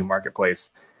out with a new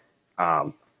marketplace,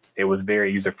 it was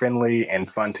very user friendly and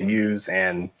fun to use.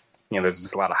 And, there's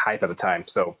just a lot of hype at the time.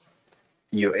 So,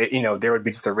 there would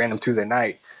be just a random Tuesday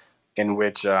night in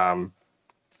which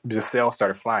the sales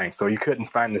started flying. So you couldn't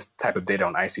find this type of data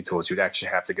on IC tools. You'd actually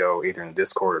have to go either in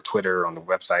Discord or Twitter or on the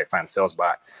website, find sales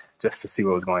bot just to see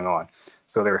what was going on.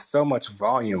 So there was so much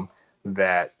volume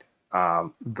that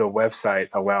the website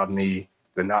allowed me,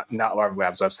 the Not Larva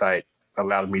Labs website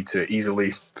allowed me to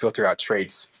easily filter out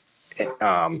traits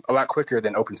a lot quicker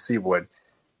than OpenSea would.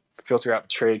 Filter out the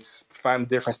traits, find the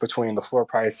difference between the floor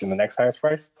price and the next highest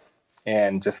price,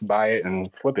 and just buy it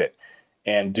and flip it.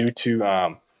 And due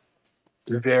to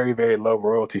very, very low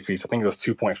royalty fees, I think it was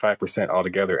 2.5%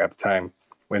 altogether at the time,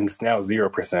 when it's now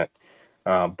 0%.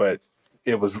 But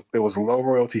it was low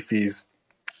royalty fees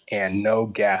and no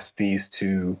gas fees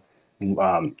to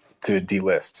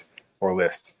delist or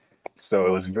list. So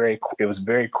it was very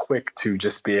quick to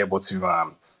just be able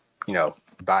to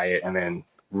buy it and then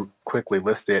quickly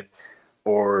list it,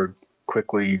 or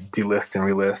quickly delist and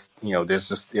relist.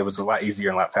 It was a lot easier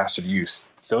and a lot faster to use.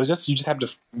 So it's just, you just have to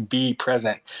be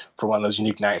present for one of those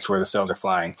unique nights where the sales are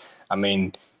flying. I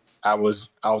mean, I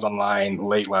was online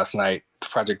late last night. The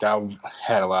project I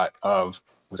had a lot of,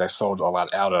 which I sold a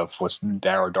lot out of, was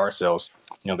Dar sales.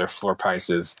 Their floor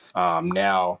prices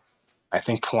now, I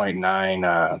think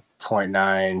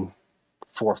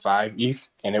 0.945 ETH,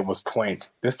 and it was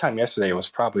this time yesterday it was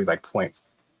probably like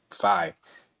 0.5.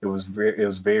 It was very,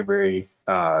 very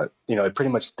it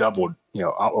pretty much doubled,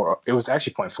 or it was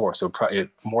actually 0.4, so it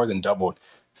more than doubled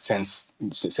since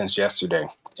yesterday.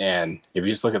 And if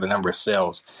you just look at the number of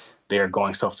sales, they are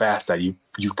going so fast that you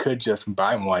could just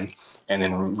buy one and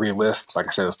then relist. Like I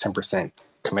said, it was 10%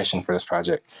 commission for this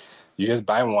project. You just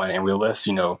buy one and relist,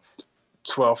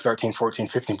 12, 13, 14,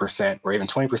 15%, or even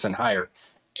 20% higher,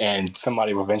 and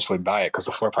somebody will eventually buy it because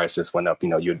the floor price just went up.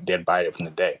 You did buy it from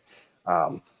the day.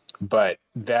 But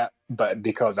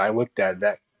because I looked at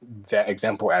that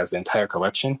example as the entire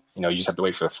collection, you just have to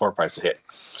wait for the floor price to hit.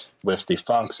 With the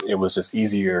funks, it was just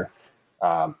easier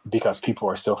because people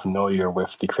are so familiar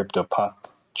with the CryptoPunk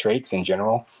traits in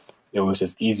general. It was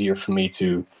just easier for me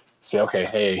to say, okay,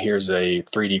 hey, here's a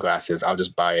 3D glasses. I'll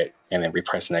just buy it and then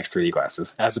reprice the next 3D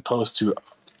glasses. As opposed to,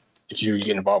 if you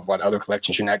get involved with other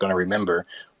collections, you're not going to remember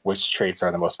which traits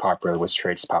are the most popular, which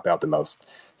traits pop out the most.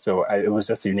 So it was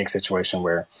just a unique situation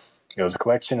where it was a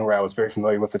collection where I was very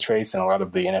familiar with the traits, and a lot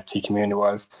of the NFT community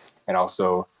was, and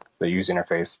also the user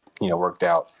interface, worked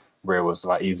out where it was a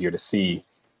lot easier to see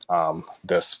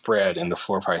the spread and the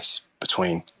floor price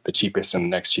between the cheapest and the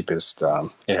next cheapest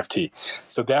NFT.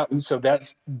 So that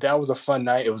was a fun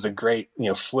night. It was a great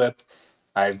flip.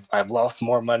 I've lost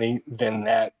more money than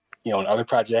that in other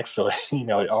projects, so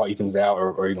it all evens out,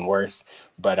 or even worse.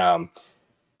 But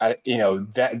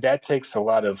that takes a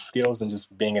lot of skills and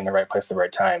just being in the right place at the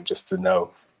right time, just to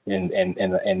know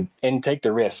and take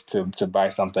the risk to buy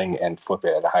something and flip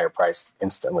it at a higher price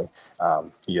instantly.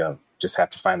 You just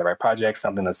have to find the right project,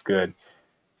 something that's good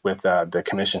with the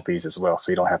commission fees as well,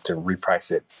 so you don't have to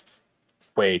reprice it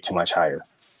way too much higher.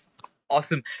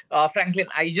 Awesome. Franklin,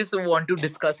 I just want to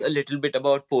discuss a little bit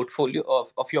about portfolio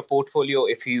of your portfolio,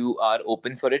 if you are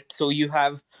open for it. So you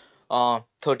have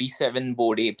 37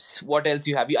 Bored Apes. What else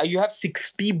you have? You have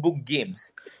 60 book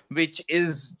games, which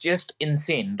is just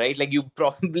insane, right? Like, you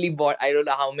probably bought, I don't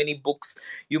know how many books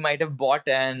you might have bought,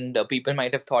 and people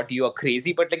might have thought you are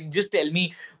crazy. But like, just tell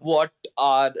me what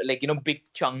are, like, big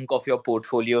chunk of your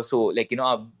portfolio, so like,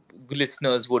 our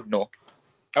listeners would know.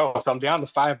 Oh, so I'm down to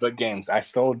 5 book games. I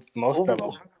sold most of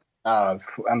them. I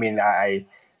mean,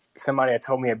 somebody had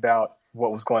told me about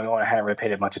what was going on. I hadn't really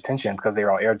paid much attention because they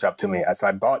were all airdropped to me. So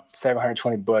I bought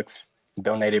 720 books,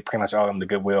 donated pretty much all of them to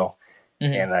Goodwill,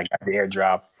 and I got the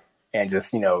airdrop. And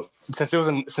just since it was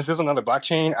another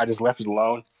blockchain, I just left it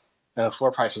alone. And the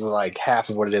floor price was like half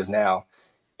of what it is now.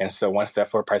 And so once that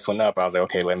floor price went up, I was like,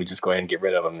 okay, let me just go ahead and get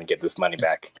rid of them and get this money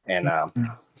back. And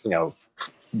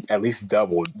at least got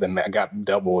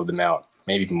double the amount,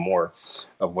 maybe even more,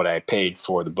 of what I paid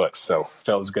for the books. So it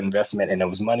felt it was a good investment, and it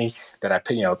was money that I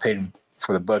paid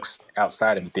for the books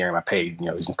outside of Ethereum. I paid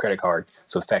using credit card.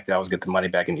 So the fact that I was getting the money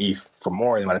back in ETH for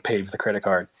more than what I paid for the credit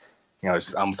card,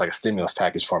 it's almost like a stimulus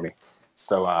package for me.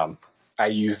 So I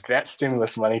used that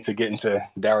stimulus money to get into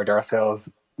Dar sales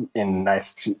in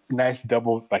nice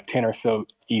double, like 10 or so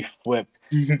ETH flip,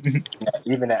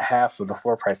 even at half of the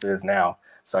floor price it is now.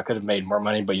 So I could have made more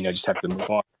money, but just have to move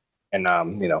on, and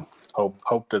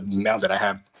hope the amount that I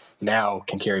have now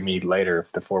can carry me later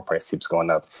if the floor price keeps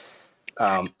going up.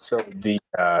 So the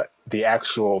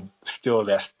actual still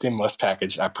that stimulus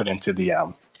package I put into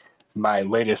the my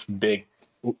latest big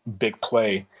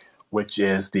play, which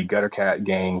is the Gutter Cat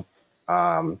gang,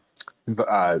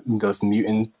 those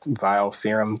mutant vial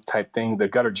serum type thing, the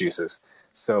gutter juices.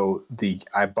 So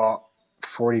I bought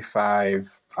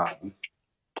 45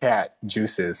 cat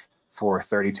juices for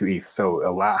 32 ETH, so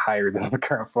a lot higher than the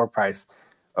current floor price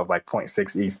of like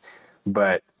 0.6 ETH.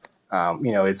 But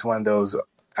it's one of those.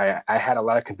 I had a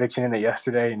lot of conviction in it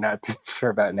yesterday, not too sure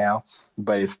about it now,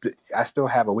 but I still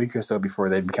have a week or so before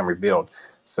they become revealed.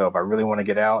 So if I really want to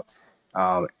get out,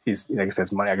 it's, like I said,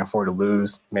 it's money I can afford to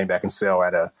lose. Maybe I can sell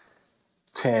at a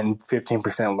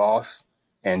 10-15% loss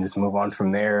and just move on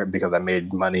from there because I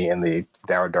made money in the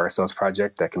Dour Sales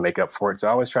project that can make up for it. So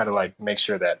I always try to like make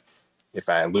sure that if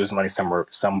I lose money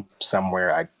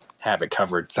somewhere, I have it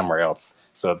covered somewhere else.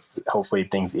 So hopefully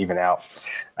things even out.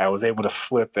 I was able to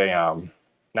flip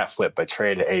not flip, but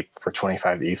trade an ape for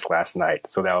 25 ETH last night.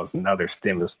 So that was another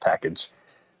stimulus package.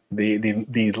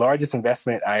 The largest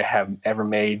investment I have ever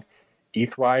made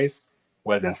ETH-wise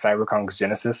was in Cyberconk's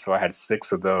Genesis. So I had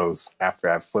 6 of those after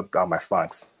I flipped all my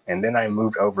funks. And then I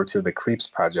moved over to the Creeps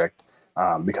project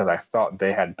because I thought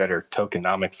they had better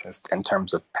tokenomics in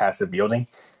terms of passive yielding.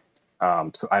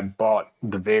 So I bought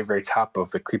the very, very top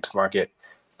of the Creeps market.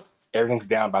 Everything's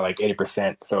down by like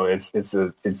 80%. So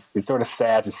it's sort of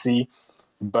sad to see,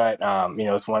 but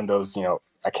it's one of those,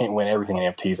 I can't win everything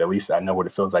in NFTs. At least I know what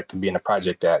it feels like to be in a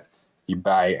project that you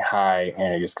buy high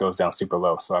and it just goes down super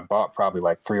low. So I bought probably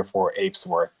like 3 or 4 apes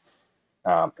worth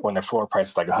when their floor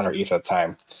price is like 100 ETH at a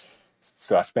time.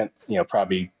 So I spent,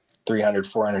 probably 300,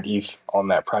 400 ETH on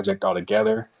that project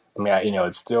altogether. I mean,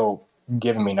 it's still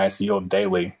giving me nice yield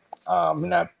daily.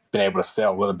 And I've been able to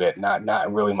sell a little bit,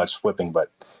 not really much flipping, but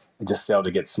just sell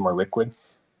to get some more liquid.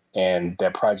 And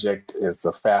that project is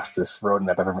the fastest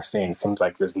roadmap I've ever seen. It seems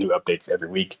like there's new updates every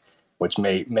week, which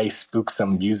may spook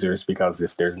some users because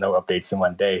if there's no updates in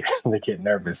one day, they get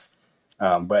nervous.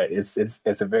 But it's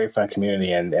a very fun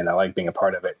community, and I like being a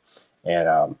part of it.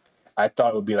 And I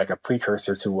thought it would be like a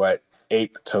precursor to what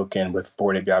Ape token with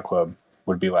Bored Ape Yacht Club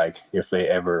would be like if they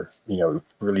ever,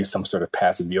 release some sort of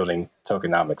passive yielding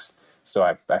tokenomics. So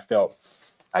I felt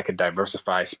I could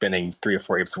diversify spending 3 or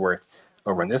 4 apes worth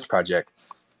over in this project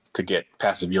to get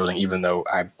passive yielding, even though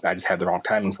I just had the wrong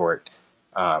timing for it.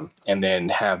 And then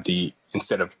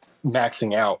instead of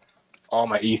maxing out all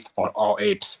my ETH on all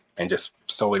apes and just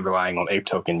solely relying on ape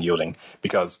token yielding,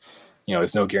 because,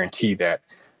 there's no guarantee that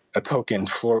a token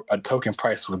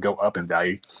price would go up in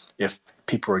value if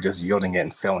people are just yielding it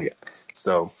and selling it.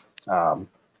 So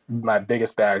my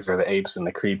biggest bags are the apes and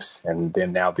the creeps, and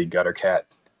then now the gutter cat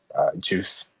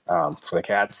juice for the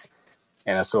cats.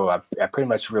 And so I pretty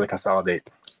much really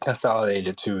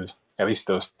consolidated to at least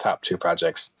those top 2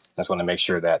 projects. I just want to make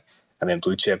sure that I'm in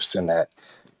blue chips and that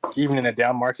even in a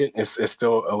down market, it's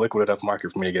still a liquid enough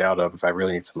market for me to get out of if I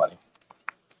really need some money.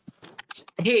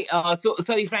 Hey, so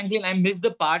sorry, Franklin, I missed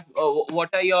the part. What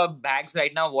are your bags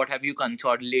right now? What have you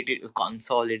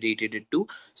consolidated it to?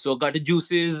 So, gutter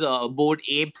juices, bored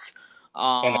apes,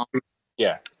 And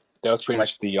yeah, that was pretty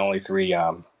much the only 3.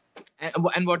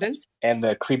 and what else? And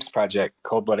the Creeps project,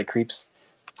 Cold Blooded Creeps.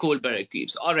 Cold-blooded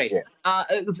creeps. All right. Yeah.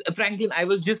 Franklin, I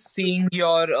was just seeing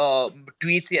your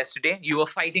tweets yesterday. You were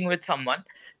fighting with someone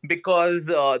because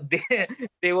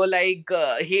they were like,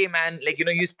 "Hey, man, like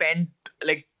you spent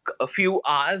like a few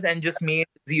hours and just made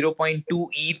 0.2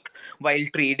 ETH while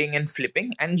trading and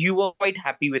flipping, and you were quite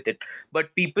happy with it.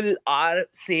 But people are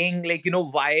saying like,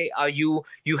 why are you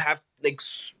have like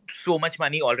so much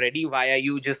money already? Why are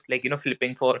you just like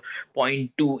flipping for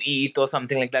 0.2 ETH or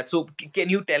something like that? So can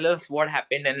you tell us what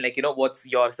happened and like what's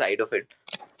your side of it?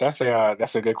 That's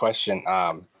a good question.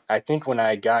 I think when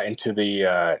I got into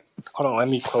the hold on, let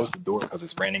me close the door because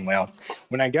it's raining loud.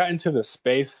 When I got into the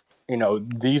space,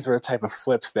 these were the type of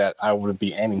flips that I would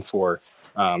be aiming for.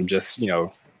 Just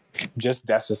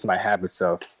that's just my habits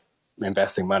of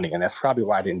investing money, and that's probably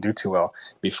why I didn't do too well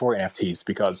before NFTs,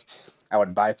 because I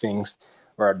would buy things,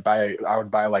 or I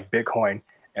would buy like Bitcoin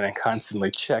and then constantly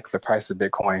check the price of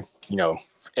Bitcoin,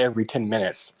 every 10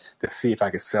 minutes to see if I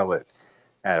could sell it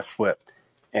at a flip.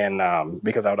 And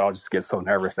because I would all just get so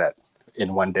nervous that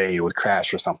in one day it would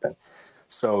crash or something.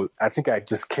 So I think I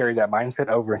just carried that mindset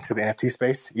over into the NFT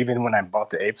space. Even when I bought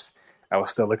the apes, I was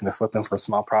still looking to flip them for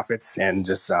small profits, and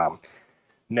just it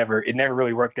never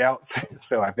really worked out.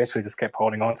 So I eventually just kept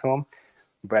holding on to them.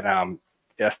 But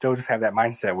I still just have that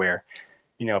mindset where,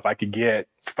 if I could get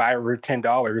 $5 or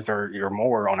 $10 or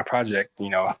more on a project,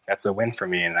 that's a win for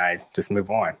me, and I just move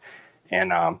on,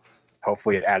 and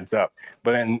hopefully it adds up.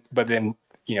 But then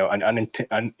an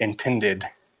unintended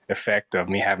effect of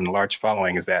me having a large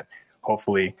following is that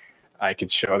hopefully I could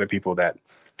show other people that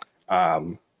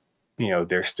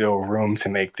there's still room to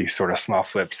make these sort of small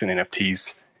flips in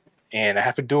NFTs, and I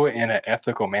have to do it in an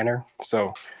ethical manner.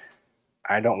 So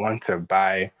I don't want to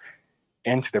buy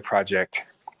into the project,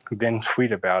 then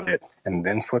tweet about it, and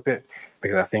then flip it,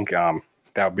 because I think that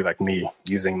would be like me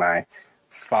using my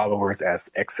followers as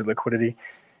exit liquidity.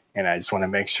 And I just want to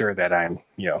make sure that I'm,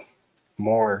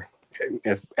 more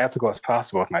as ethical as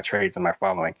possible with my trades and my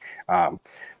following.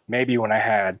 Maybe when I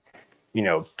had,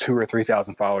 2,000 or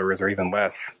 3,000 followers or even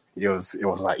less, it was a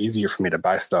lot easier for me to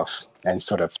buy stuff and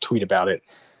sort of tweet about it,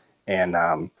 and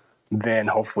then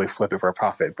hopefully flip it for a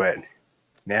profit. But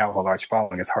now a large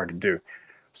following is hard to do.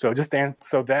 So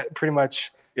so that pretty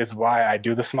much is why I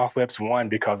do the small flips. One,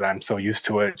 because I'm so used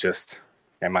to it just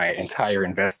in my entire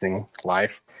investing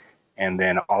life. And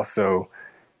then also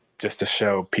just to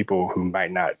show people who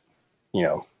might not,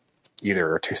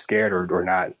 either are too scared or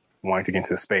not wanting to get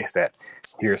into the space that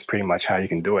here's pretty much how you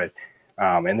can do it.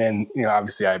 And then,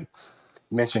 obviously I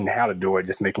mentioned how to do it,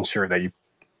 just making sure that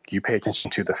you pay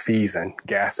attention to the fees and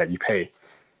gas that you pay.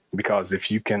 Because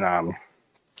if you can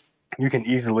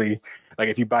easily, like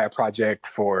if you buy a project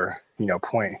for,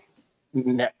 OpenSea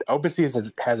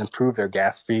has improved their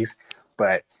gas fees,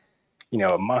 but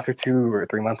a month or 2 or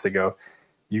 3 months ago,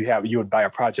 you would buy a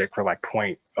project for like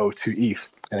 0.02 ETH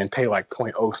and then pay like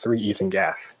 0.03 ETH in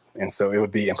gas. And so it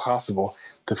would be impossible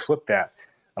to flip that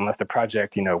unless the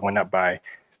project, went up by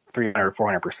 300 or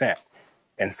 400%.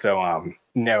 And so,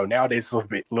 nowadays it's a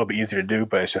little bit easier to do,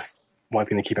 but it's just one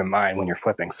thing to keep in mind when you're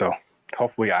flipping. So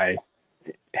hopefully I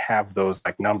have those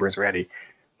like numbers ready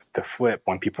to flip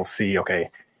when people see, okay,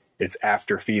 it's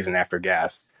after fees and after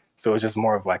gas. So it's just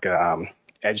more of like a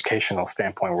educational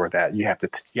standpoint where that you have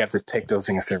to take those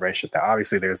into consideration. Now,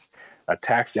 obviously, there's a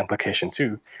tax implication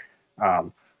too,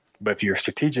 but if you're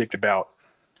strategic about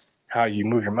how you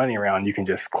move your money around, you can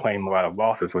just claim a lot of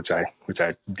losses, which I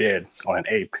did on an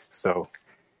ape. So,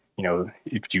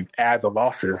 if you add the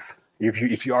losses,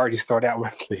 if you already start out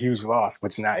with a huge loss,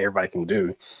 which not everybody can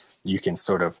do, you can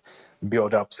sort of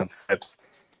build up some flips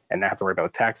and not have to worry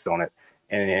about taxes on it.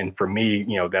 And for me,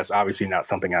 that's obviously not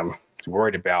something I'm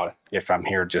worried about if I'm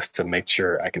here just to make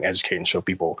sure I can educate and show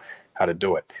people how to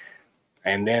do it.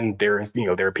 And then there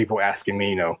are people asking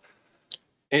me,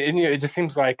 it just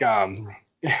seems like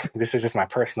this is just my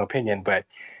personal opinion, but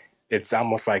it's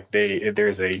almost like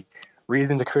there's a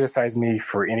reason to criticize me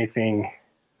for anything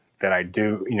that I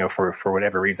do, for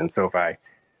whatever reason. So if I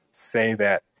say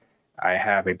that I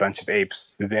have a bunch of apes,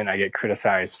 then I get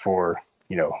criticized for,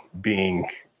 being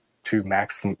too have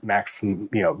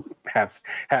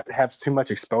too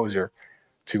much exposure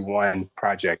to one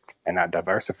project and not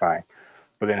diversifying.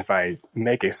 But then if I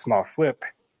make a small flip,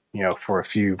 for a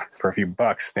few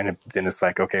bucks, then it's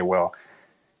like, okay, well,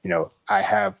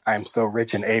 I'm so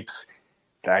rich in apes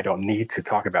that I don't need to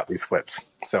talk about these flips.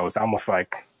 So it's almost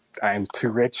like I'm too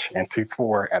rich and too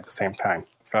poor at the same time.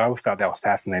 So I always thought that was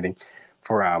fascinating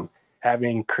for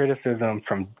having criticism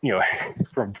from,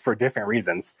 for different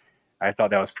reasons. I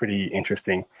thought that was pretty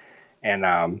interesting.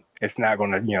 And it's not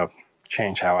going to,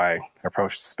 change how I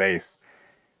approach the space.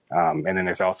 And then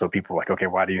there's also people like, okay,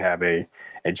 why do you have a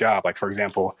job? Like, for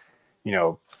example,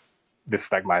 this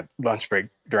is like my lunch break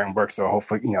during work. So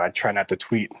hopefully, I try not to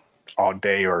tweet all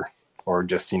day or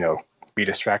just, be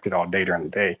distracted all day during the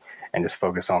day and just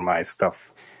focus on my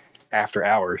stuff after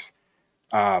hours.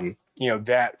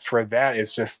 That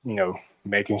is just,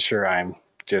 making sure I'm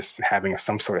just having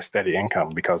some sort of steady income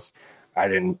because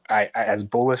I as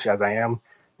bullish as I am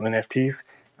on NFTs,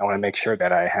 I want to make sure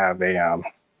that I have a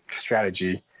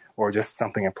strategy or just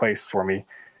something in place for me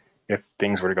if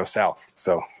things were to go south.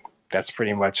 So that's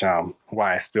pretty much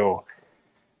why I still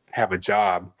have a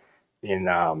job in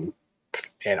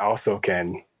and also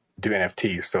can do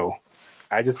NFTs. So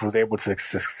I just was able to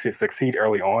succeed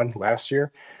early on last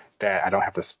year that I don't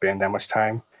have to spend that much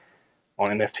time on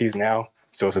NFTs now.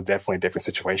 So it's a definitely different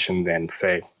situation than,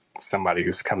 say, somebody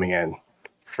who's coming in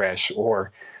fresh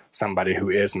or somebody who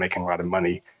is making a lot of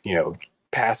money,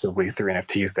 passively through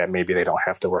NFTs that maybe they don't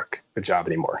have to work a job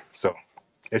anymore. So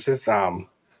it's just, I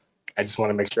just want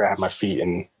to make sure I have my feet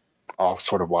in all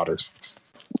sort of waters.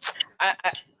 I,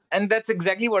 and that's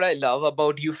exactly what I love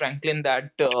about you, Franklin,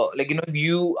 that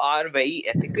you are very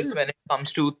ethical when it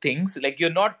comes to things. Like, you're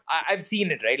not, I've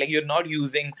seen it, right? Like, you're not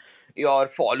using your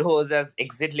followers as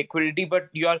exit liquidity, but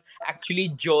you're actually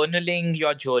journaling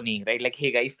your journey, right? Like,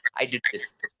 hey guys, I did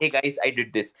this. Hey guys, I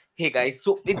did this. Hey guys.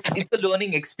 So it's a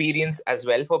learning experience as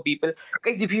well for people.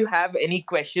 Guys, if you have any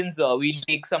questions, we'll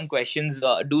take some questions.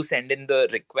 Do send in the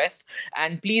request,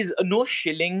 and please, no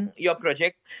shilling your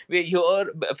project. We're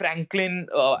here, Franklin.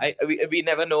 We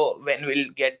never know when we'll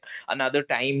get another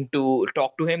time to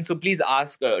talk to him. So please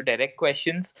ask direct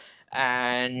questions.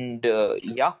 And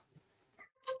yeah.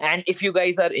 And if you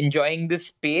guys are enjoying this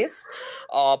space,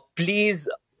 please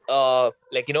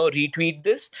retweet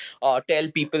this, tell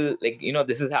people,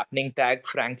 this is happening, tag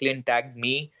Franklin, tag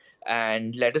me,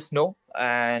 and let us know.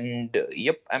 And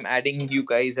yep, I'm adding you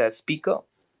guys as speaker,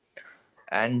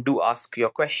 and do ask your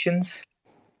questions.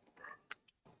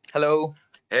 Hello.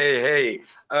 Hey.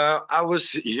 I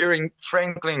was hearing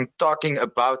Franklin talking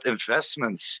about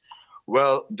investments.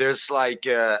 Well, there's like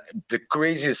the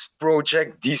craziest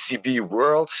project, DCB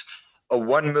World, a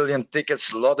 1 million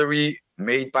tickets lottery,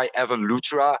 made by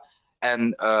Evolutra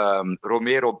and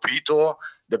Romero Brito,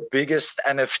 the biggest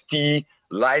NFT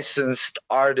licensed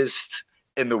artist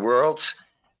in the world,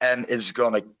 and it's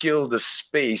gonna kill the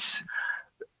space.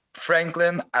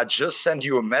 Franklin, I just sent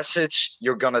you a message.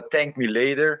 You're gonna thank me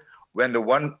later. When the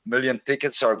 1 million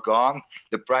tickets are gone,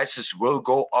 the prices will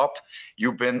go up.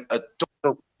 You've been a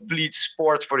total complete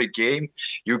sport for the game.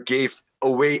 You gave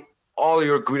away all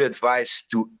your good advice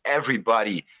to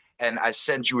everybody. And I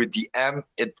sent you a DM.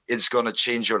 It's gonna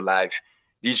change your life.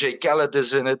 DJ Khaled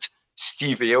is in it.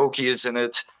 Steve Aoki is in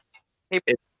it. Hey,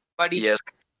 buddy, Yes.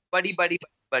 buddy.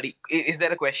 Is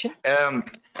there a question?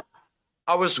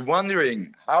 I was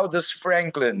wondering, how does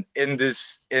Franklin in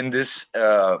this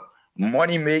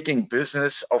money making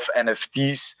business of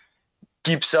NFTs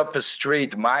keeps up a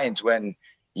straight mind when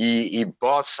he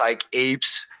bought like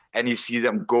apes and he see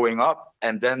them going up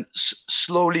and then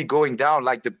slowly going down,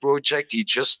 like the project he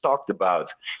just talked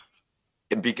about.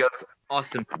 Because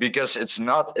Awesome. it's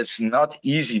not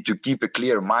easy to keep a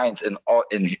clear mind in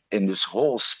this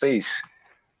whole space.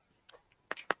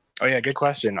 Oh yeah, good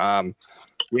question.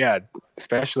 Yeah,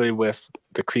 especially with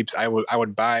the creeps, I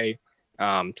would buy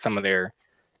some of their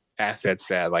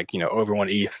assets at like, over 1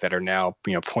 ETH that are now,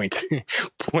 0.2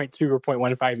 or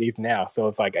 0.15 ETH now. So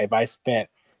it's like if I spent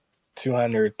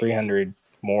 200, 300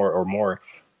 more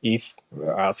ETH,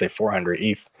 I'll say 400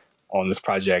 ETH on this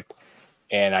project,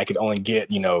 and I could only get,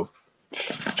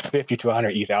 50 to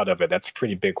 100 ETH out of it, that's a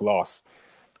pretty big loss.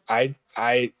 That's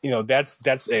an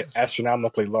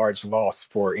astronomically large loss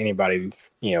for anybody,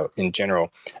 in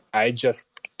general. I just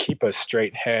keep a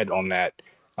straight head on that.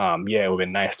 Yeah, it would have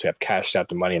been nice to have cashed out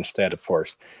the money instead, of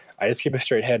course. I just keep a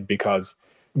straight head because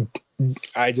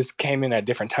I just came in at a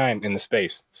different time in the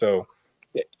space. So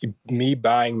me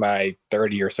buying my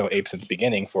 30 or so apes at the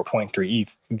beginning for 0.3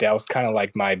 ETH, that was kind of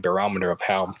like my barometer of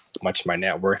how much my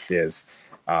net worth is.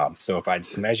 So if I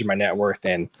just measure my net worth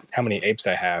and how many apes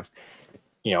I have,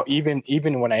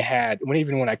 even when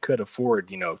I could afford,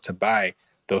 to buy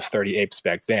those 30 apes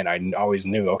back then, I always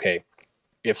knew, okay,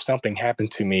 if something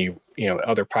happened to me,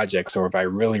 other projects, or if I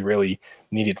really, really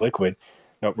needed liquid,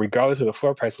 regardless of the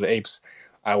floor price of the apes,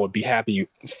 I would be happy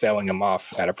selling them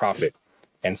off at a profit.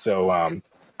 And so I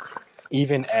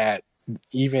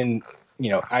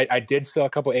did sell a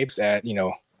couple apes at,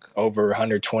 over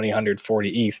 120,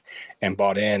 140 ETH and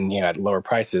bought in, at lower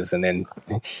prices, and then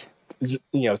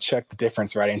check the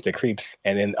difference right into creeps,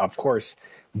 and then of course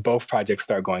both projects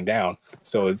start going down.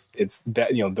 So it's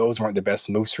that, those weren't the best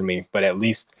moves for me, but at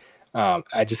least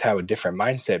I just have a different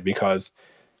mindset because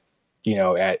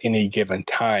at any given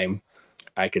time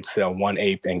I could sell 1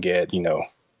 ape and get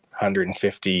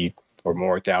 150 or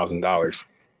more $1,000,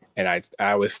 and I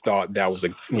always thought that was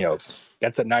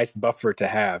that's a nice buffer to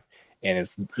have, and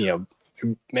it's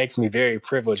makes me very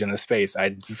privileged in the space. I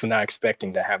just was not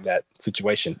expecting to have that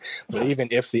situation. But even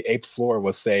if the ape floor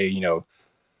was, say,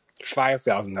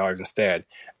 $5,000 instead,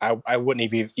 I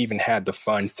wouldn't have even had the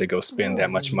funds to go spend that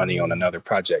much money on another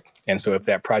project. And so if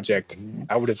that project,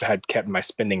 I would have had kept my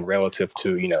spending relative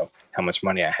to, how much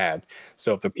money I had.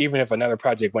 So even if another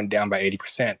project went down by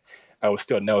 80%, I would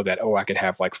still know that, I could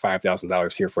have like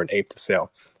 $5,000 here for an ape to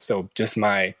sell. So just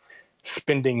my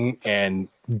spending and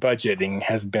budgeting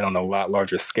has been on a lot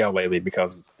larger scale lately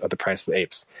because of the price of the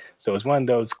apes. So it's one of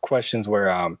those questions where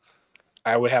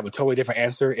I would have a totally different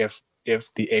answer if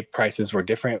the ape prices were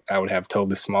different. I would have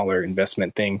totally smaller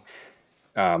investment thing.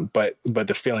 But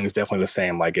the feeling is definitely the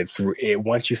same. Like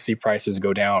once you see prices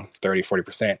go down 30,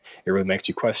 40%, it really makes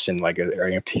you question, like, are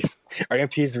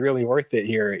NFTs really worth it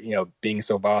here? Being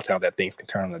so volatile that things can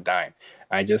turn on a dime.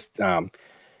 I just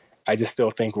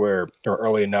still think we're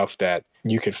early enough that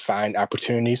you could find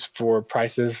opportunities for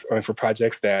prices or for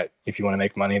projects that, if you want to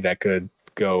make money, that could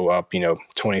go up,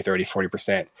 20, 30,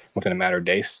 40% within a matter of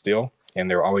days still. And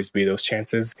there will always be those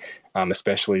chances,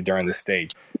 especially during this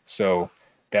stage. So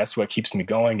that's what keeps me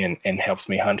going and helps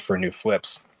me hunt for new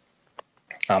flips.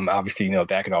 Obviously,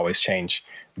 that could always change,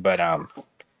 but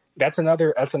that's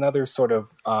another sort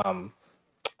of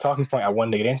talking point I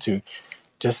wanted to get into.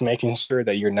 Just making sure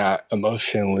that you're not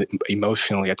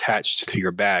emotionally attached to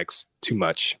your bags too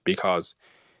much, because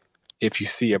if you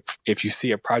see a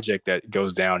project that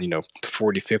goes down,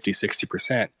 40, 50,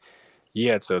 60%,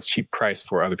 yeah, it's a cheap price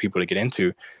for other people to get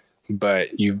into,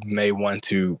 but you may want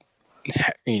to,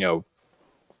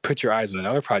 put your eyes on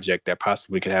another project that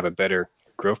possibly could have a better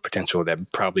growth potential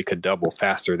that probably could double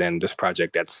faster than this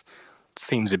project that's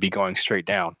seems to be going straight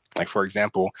down. Like, for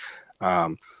example,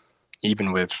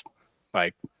 even with,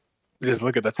 like, just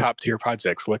look at the top tier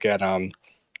projects. Look at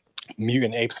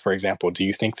Mutant Apes, for example. Do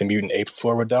you think the Mutant Ape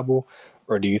floor would double,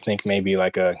 or do you think maybe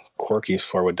like a Quirky's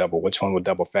floor would double? Which one would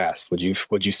double fast? Would you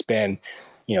spend,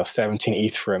 17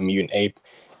 ETH for a mutant ape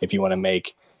if you want to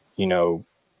make,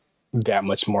 that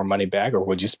much more money back, or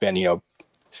would you spend,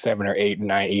 7 or 8,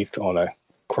 9 ETH on a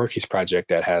Quirky's project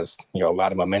that has, a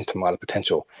lot of momentum, a lot of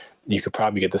potential? You could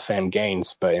probably get the same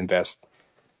gains, but invest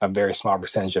a very small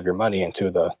percentage of your money into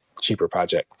the cheaper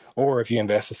project. Or if you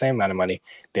invest the same amount of money,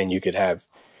 then you could have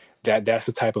that's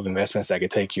the type of investments that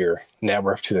could take your net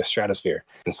worth to the stratosphere.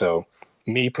 And so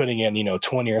me putting in,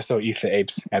 20 or so ETH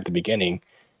apes at the beginning,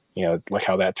 look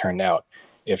how that turned out.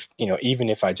 If, even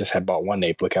if I just had bought one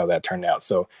ape, look how that turned out.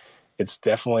 So it's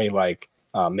definitely like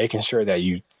making sure that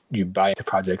you buy into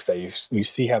projects that you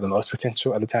see have the most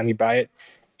potential at the time you buy it.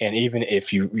 And even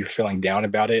if you're feeling down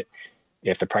about it,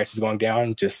 if the price is going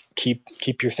down, just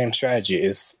keep your same strategy.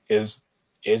 Is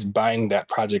buying that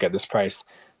project at this price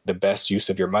the best use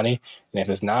of your money? And if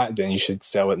it's not, then you should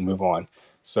sell it and move on.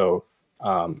 So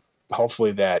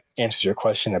hopefully that answers your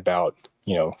question about,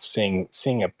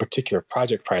 seeing a particular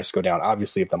project price go down.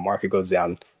 Obviously, if the market goes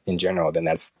down in general, then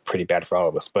that's pretty bad for all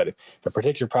of us. But if a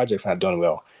particular project's not doing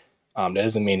well, that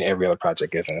doesn't mean every other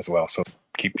project isn't as well. So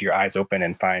keep your eyes open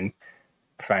and find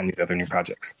these other new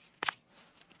projects.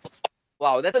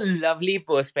 Wow, that's a lovely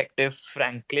perspective,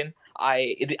 Franklin.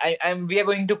 We are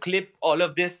going to clip all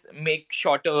of this, make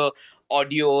shorter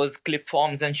audios, clip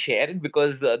forms, and share it,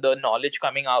 because the knowledge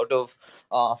coming out of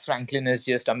Franklin is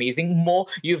just amazing. Mo,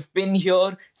 you've been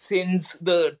here since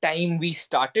the time we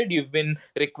started. You've been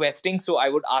requesting, so I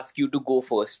would ask you to go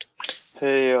first.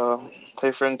 Hey,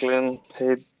 hey Franklin.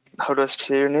 Hey, how do I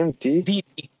say your name? D? D.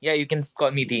 Yeah, you can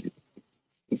call me D.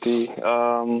 D.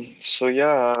 So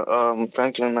yeah,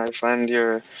 Franklin, I find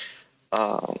your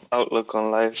outlook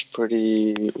on life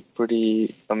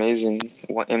pretty amazing.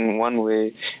 In one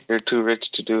way, you're too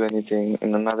rich to do anything.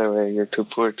 In another way, you're too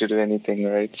poor to do anything,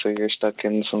 right? So you're stuck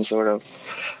in some sort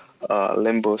of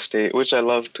limbo state, which I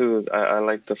love too. I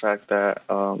like the fact that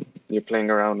you're playing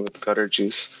around with gutter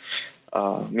juice.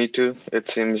 Me too. It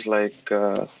seems like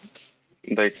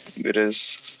it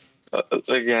is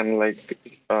again like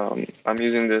I'm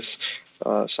using this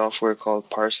software called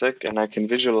Parsec, and I can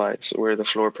visualize where the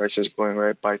floor price is going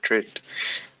right by trade.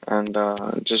 And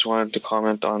just wanted to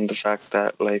comment on the fact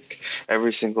that like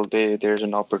every single day there's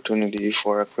an opportunity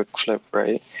for a quick flip,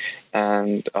 right?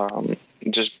 And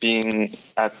just being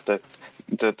at the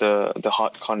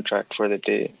hot contract for the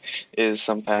day is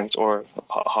sometimes, or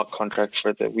hot contract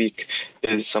for the week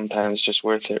is sometimes just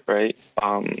worth it, right?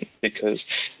 Because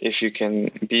if you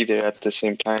can be there at the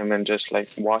same time and just like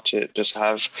watch it, just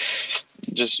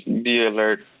be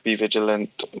alert, be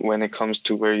vigilant when it comes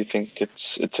to where you think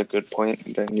it's a good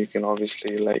point, then you can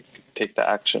obviously like take the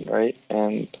action, right?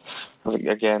 And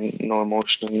again, no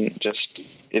emotion, just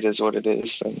it is what it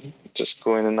is, and just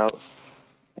go in and out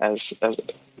as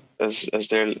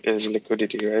there is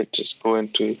liquidity, right? Just go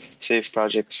into safe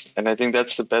projects. And I think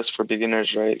that's the best for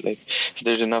beginners, right? Like if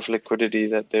there's enough liquidity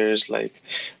that there's like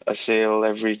a sale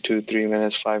every 2-3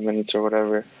 minutes, 5 minutes or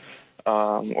whatever,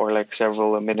 or like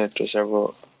several a minute or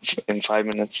several in 5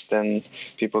 minutes, then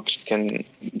people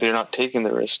they're not taking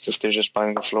the risk if they're just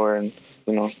buying the floor and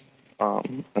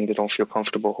and they don't feel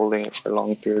comfortable holding it for a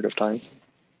long period of time.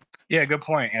 Yeah, good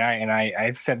point. And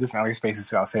I've said this in other spaces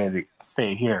too. I'll say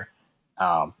it here.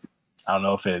 I don't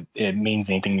know if it means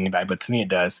anything to anybody, but to me it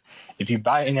does. If you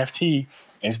buy NFT,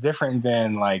 it's different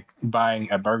than like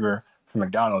buying a burger from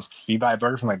McDonald's. If you buy a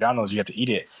burger from McDonald's, you have to eat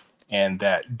it, and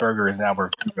that burger is now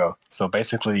worth $2. So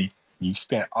basically, you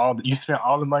spent all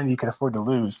the money you could afford to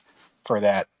lose for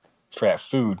that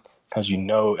food, because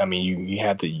you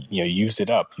had to use it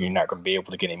up. You're not going to be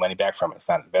able to get any money back from it. It's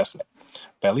not an investment.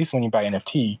 But at least when you buy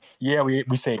NFT, yeah, we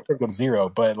say it could go to zero.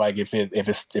 But like if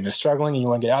it's struggling and you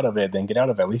want to get out of it, then get out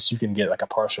of it. At least you can get like a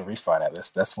partial refund at this.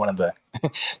 That's one of the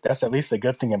that's at least the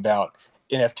good thing about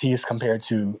NFTs compared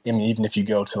to, even if you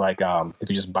go to like if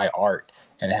you just buy art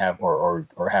and have or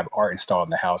have art installed in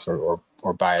the house or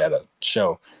buy it at a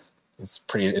show, it's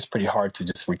pretty hard to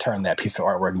just return that piece of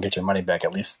artwork and get your money back.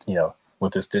 At least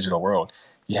with this digital world,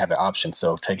 you have an option.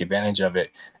 So take advantage of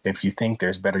it. If you think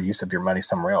there's better use of your money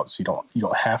somewhere else, you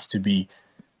don't have to be.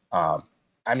 I'm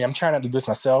trying not to do this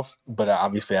myself, but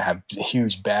obviously I have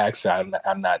huge bags, so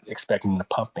I'm not expecting to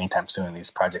pump anytime soon in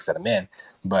these projects that I'm in.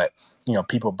 But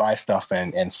people buy stuff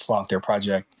and flaunt their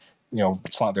project,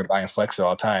 flaunt their buy and flex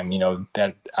all the time.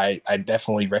 That I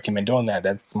definitely recommend doing that.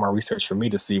 That's more research for me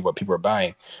to see what people are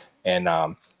buying, and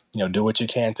do what you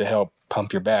can to help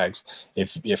pump your bags.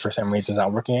 If for some reason it's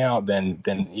not working out, then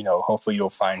hopefully you'll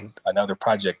find another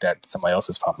project that somebody else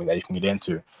is pumping that you can get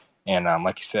into. And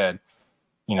like you said,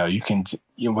 you can,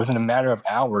 within a matter of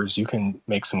hours, you can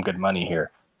make some good money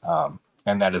here.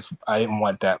 And that is, I didn't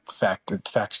want that fact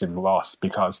to be lost,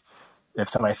 because if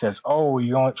somebody says, "Oh,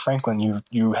 Franklin,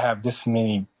 you have this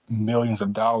many millions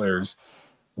of dollars,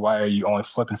 why are you only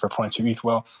flipping for 0.2 ETH?"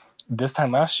 Well, this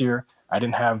time last year, I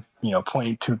didn't have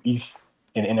 0.2 ETH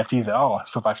in NFTs at all.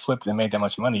 So if I flipped and made that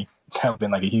much money, that would have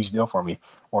been like a huge deal for me.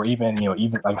 Or even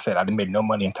like I said, I made no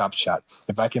money in Top Shot.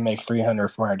 If I can make $300 or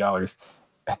 $400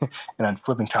 and I'm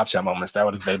flipping Top Shot moments, that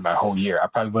would have made my whole year. I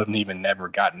probably wouldn't even never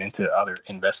gotten into other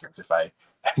investments if I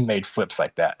made flips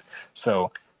like that.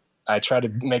 So I try to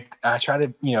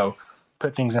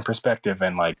put things in perspective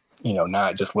and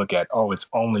not just look at, oh, it's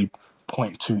only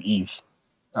 0.2 ETH.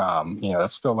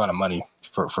 That's still a lot of money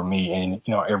for me, and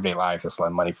everyday lives. That's a lot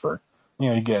of money for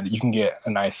you can get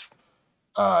a nice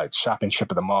shopping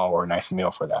trip at the mall or a nice meal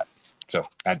for that. So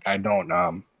I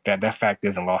don't that fact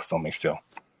isn't lost on me still.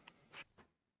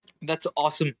 That's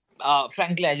awesome.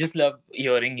 Frankly, I just love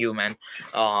hearing you, man.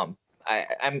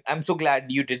 I'm so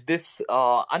glad you did this.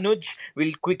 Anuj,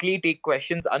 we'll quickly take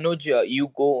questions. Anuj,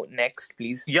 you go next,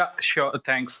 please. Yeah, sure.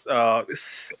 Thanks.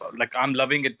 I'm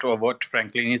loving it what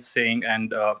Franklin is saying,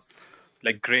 and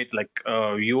great.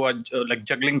 You are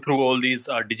juggling through all these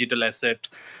digital asset,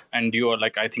 and you are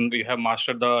I think you have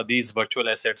mastered these virtual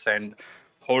assets, and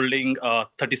holding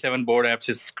 37 board apps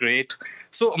is great.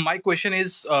 So my question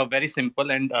is very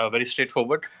simple and very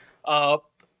straightforward.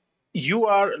 You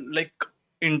are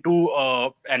into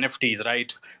NFTs,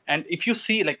 right? And if you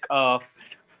see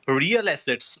real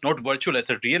assets, not virtual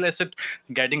asset, real asset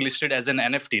getting listed as an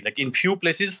NFT, in few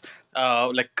places,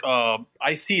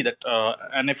 I see that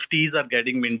NFTs are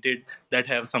getting minted that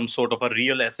have some sort of a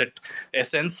real asset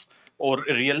essence or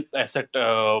a real asset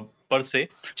per se.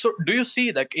 So do you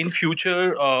see in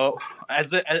future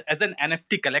as an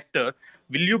NFT collector,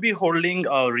 will you be holding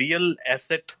a real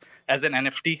asset as an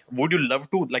NFT? Would you love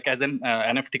to as an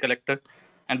NFT collector?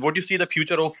 And what do you see the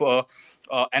future of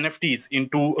NFTs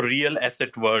into real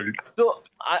asset world? So,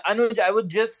 Anuj, I would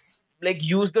just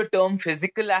use the term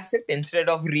physical asset instead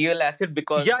of real asset,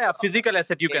 because physical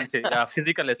asset, you can say. Yeah,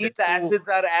 physical asset. These assets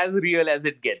are as real as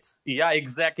it gets. Yeah,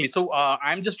 exactly. So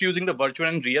I'm just using the virtual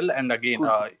and real, and again,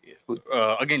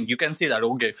 again, you can say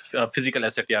that physical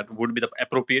asset, would be the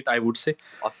appropriate, I would say.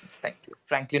 Awesome, thank you.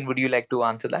 Franklin, would you like to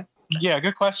answer that? Yeah,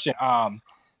 good question.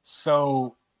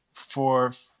 So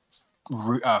for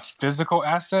physical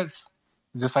assets,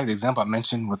 just like the example I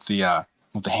mentioned with the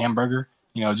hamburger,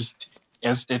 just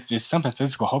as if it's something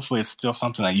physical, hopefully it's still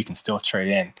something that you can still trade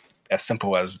in as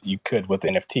simple as you could with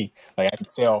NFT.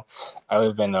 I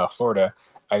live in Florida,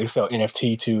 I could sell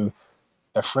NFT to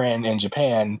a friend in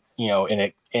Japan, and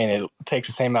it takes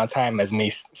the same amount of time as me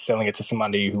selling it to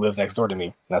somebody who lives next door to me.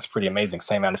 And that's pretty amazing.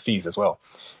 Same amount of fees as well.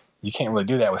 You can't really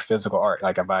do that with physical art,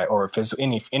 like I buy, or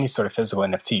any sort of physical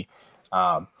NFT.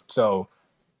 So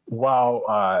while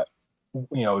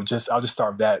I'll just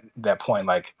start with that point.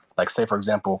 Like say for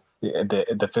example,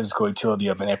 the physical utility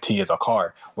of an NFT is a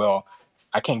car. Well,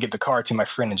 I can't get the car to my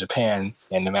friend in Japan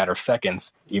in a matter of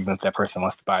seconds, even if that person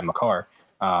wants to buy my car.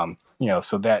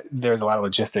 So that there's a lot of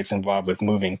logistics involved with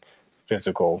moving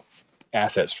physical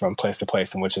assets from place to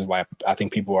place, and which is why I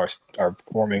think people are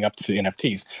warming up to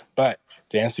NFTs. But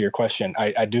to answer your question,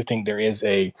 I do think there's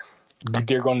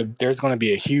going to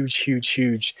be a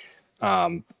huge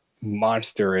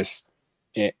monstrous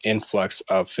influx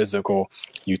of physical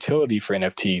utility for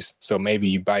NFTs. So maybe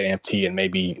you buy an NFT and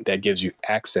maybe that gives you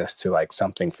access to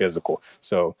something physical.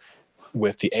 So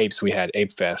with the Apes, we had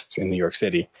Ape Fest in New York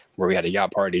City, where we had a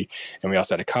yacht party, and we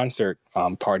also had a concert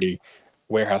party,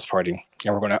 warehouse party,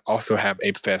 and we're going to also have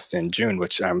Ape Fest in June,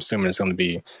 which I'm assuming is going to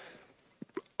be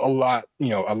a lot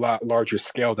larger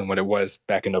scale than what it was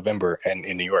back in November and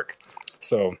in New York.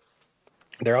 So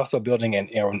they're also building an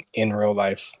in real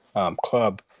life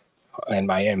club in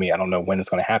Miami. I don't know when it's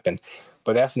going to happen,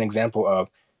 but that's an example of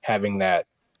having that.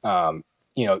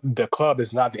 The club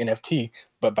is not the NFT,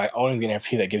 but by owning the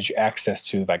NFT, that gives you access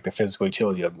to the physical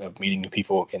utility of meeting new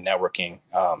people and networking.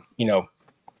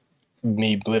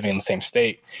 Me living in the same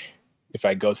state, if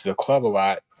I go to the club a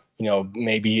lot,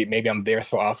 maybe I'm there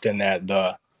so often that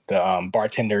the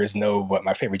bartenders know what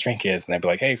my favorite drink is, and they'd be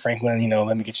like, "Hey, Franklin,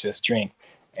 let me get you this drink."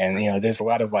 And there's a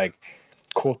lot of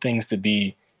cool things to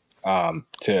be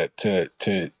to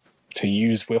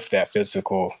use with that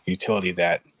physical utility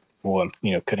that will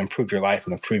could improve your life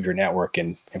and improve your network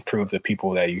and improve the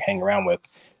people that you hang around with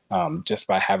just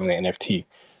by having the NFT.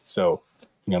 So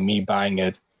me buying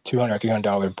a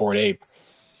 $200-$300 Bored Ape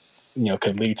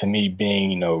could lead to me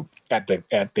being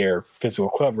at their physical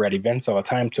club or at events all the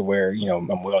time, to where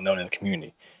I'm well known in the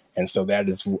community. And so that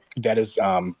is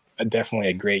definitely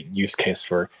a great use case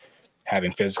for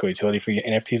having physical utility for your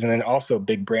NFTs. And then also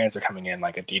big brands are coming in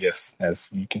like Adidas. As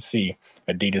you can see,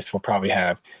 Adidas will probably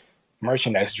have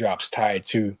merchandise drops tied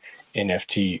to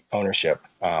NFT ownership.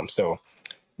 So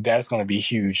that's going to be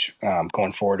huge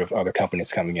going forward with other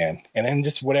companies coming in. And then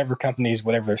just whatever companies,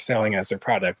 whatever they're selling as their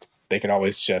product, they could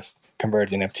always just convert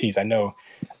to NFTs. I know,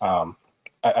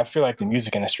 I feel like the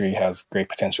music industry has great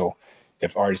potential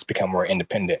if artists become more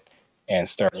independent and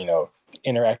start,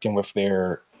 interacting with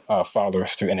their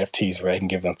followers through NFTs where they can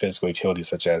give them physical utilities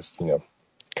such as,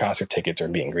 concert tickets or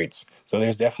meet and greets. So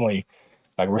there's definitely,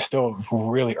 we're still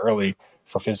really early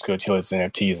for physical utilities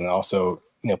and NFTs. And also,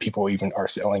 people even are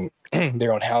selling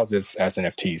their own houses as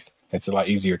NFTs. It's a lot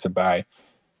easier to buy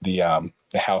the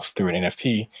house through an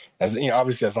NFT, as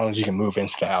obviously as long as you can move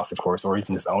into the house, of course, or you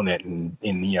can just own it and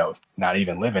not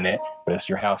even live in it. But it's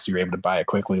your house; you're able to buy it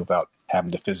quickly without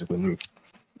having to physically move.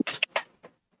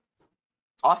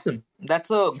 Awesome. That's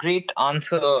a great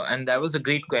answer, and that was a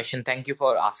great question. Thank you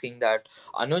for asking that,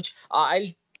 Anuj.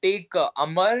 I'll take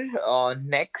Amar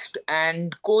next,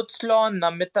 and Coach Law,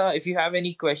 Namita. If you have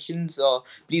any questions,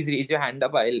 please raise your hand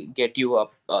up. I'll get you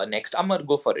up next. Amar,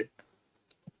 go for it.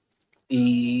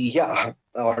 Yeah,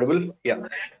 audible. Yeah.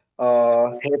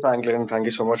 Hey, Franklin. Thank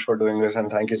you so much for doing this,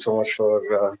 and thank you so much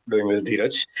for doing this,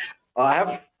 Dheeraj. I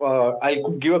have.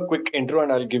 I'll give a quick intro,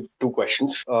 and I'll give two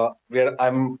questions. Where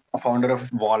I'm a founder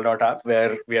of Wall.app,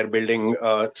 where we are building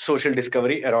social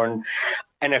discovery around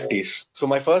NFTs. So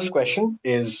my first question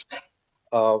is,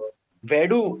 uh, where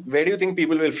do you think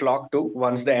people will flock to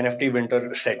once the NFT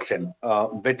winter sets in?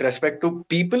 With respect to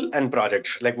people and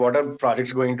projects, like what are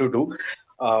projects going to do,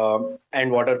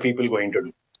 and what are people going to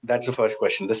do? That's the first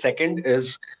question. The second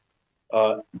is,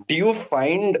 uh, do you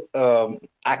find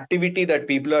activity that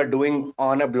people are doing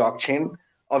on a blockchain?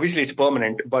 Obviously, it's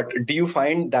permanent, but do you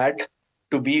find that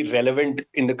to be relevant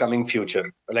in the coming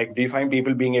future? Like, do you find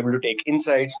people being able to take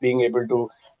insights, being able to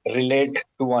relate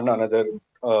to one another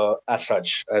as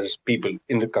such as people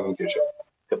in the coming future?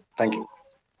 Yep, thank you.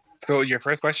 So your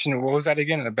first question, what was that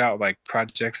again about, like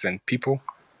projects and people?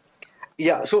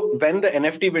 Yeah. So when the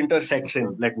NFT winter sets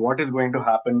in, like, what is going to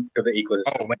happen to the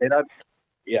ecosystem? There are,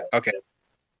 yeah. Okay.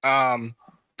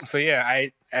 So yeah,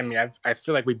 I mean, I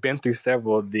feel like we've been through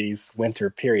several of these winter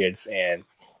periods, and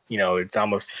it's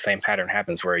almost the same pattern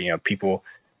happens where people,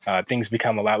 things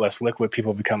become a lot less liquid.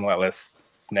 People become a lot less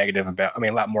negative about. I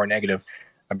mean, a lot more negative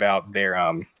about their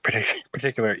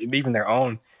particular, even their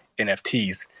own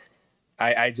NFTs.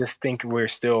 I just think we're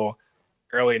still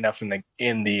early enough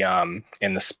in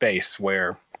the space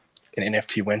where an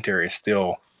NFT winter is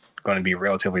still going to be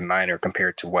relatively minor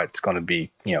compared to what's going to be,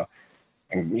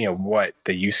 and what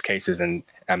the use cases and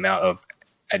amount of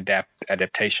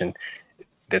adaptation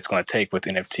that's going to take with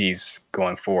NFTs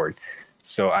going forward.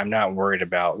 So I'm not worried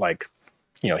about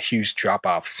huge drop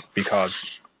offs,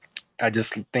 because I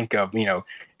just think of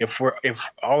if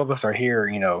all of us are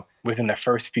here within the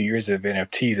first few years of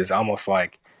NFTs, is almost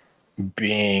like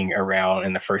being around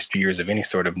in the first few years of any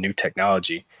sort of new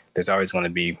technology. There's always going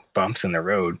to be bumps in the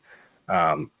road.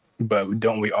 But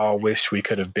don't we all wish we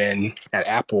could have been at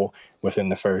Apple within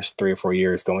the first 3 or 4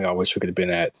 years? Don't we all wish we could have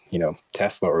been at,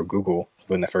 Tesla or Google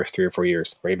within the first 3 or 4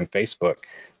 years, or even Facebook?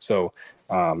 So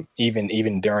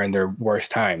even during their worst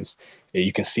times,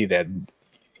 you can see that,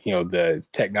 the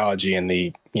technology and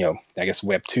the, I guess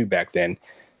Web 2 back then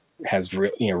has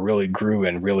really grew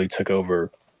and really took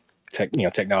over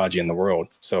technology in the world.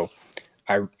 So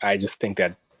I just think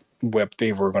that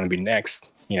Web3, we're going to be next.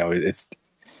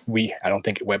 I don't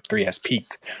think Web3 has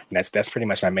peaked. And that's pretty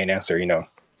much my main answer.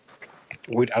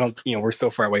 We're so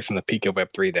far away from the peak of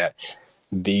Web3 that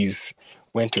these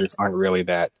winters aren't really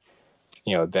that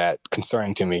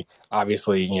concerning to me.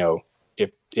 Obviously,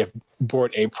 if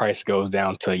Bored Ape price goes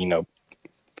down to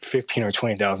 $15,000 or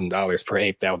 $20,000 per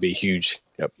ape, that would be a huge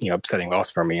upsetting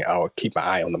loss for me. I'll keep my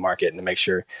eye on the market and make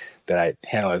sure that I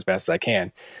handle it as best as I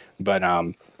can. But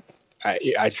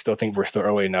I still think we're still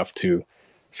early enough to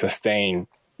sustain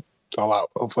a lot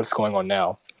of what's going on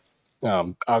now.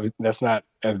 That's not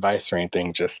advice or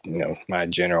anything, just my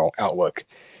general outlook.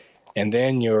 And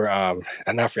then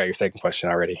and I forgot your second question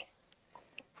already.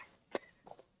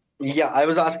 Yeah, I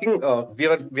was asking. We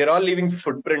are all leaving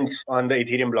footprints on the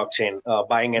Ethereum blockchain,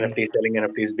 buying NFTs, selling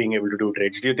NFTs, being able to do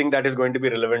trades. Do you think that is going to be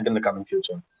relevant in the coming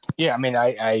future? Yeah, I mean,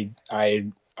 I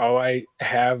all I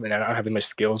have, and I don't have that much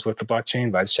skills with the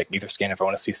blockchain, but I just check Etherscan if I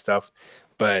want to see stuff.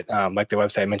 But like the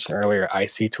website I mentioned earlier,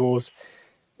 IC Tools,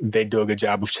 they do a good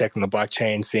job of checking the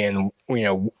blockchain, seeing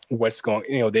what's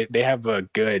going. They have a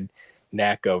good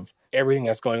knack of everything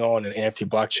that's going on in the NFT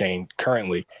blockchain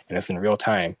currently, and it's in real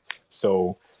time.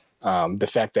 So the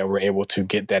fact that we're able to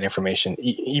get that information,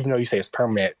 even though you say it's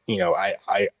permanent,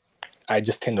 I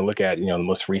just tend to look at, the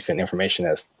most recent information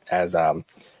as an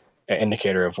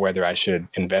indicator of whether I should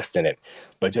invest in it.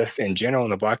 But just in general, in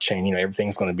the blockchain,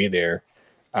 everything's going to be there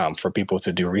for people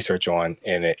to do research on,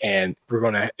 and we're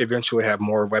going to eventually have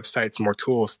more websites, more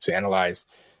tools to analyze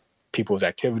people's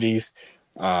activities.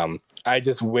 I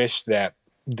just wish that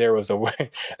there was an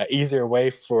easier way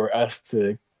for us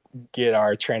to get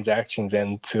our transactions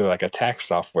into like a tax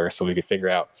software so we could figure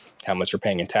out how much we're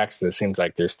paying in taxes. It seems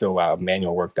like there's still a lot of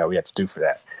manual work that we have to do for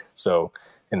that. So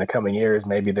in the coming years,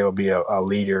 maybe there will be a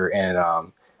leader in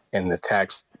the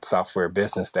tax software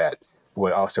business that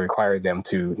would also require them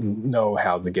to know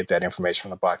how to get that information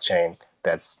from the blockchain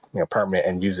that's permanent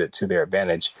and use it to their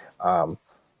advantage.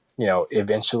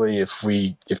 Eventually,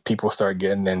 if people start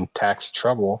getting in tax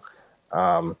trouble,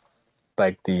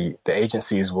 like the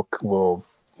agencies will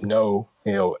know,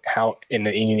 how, and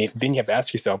then you have to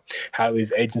ask yourself, how do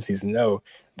these agencies know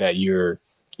that you're,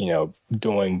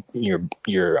 doing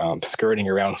you're skirting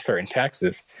around certain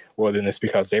taxes? Well, then it's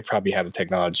because they probably have the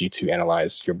technology to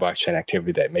analyze your blockchain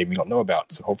activity that maybe you don't know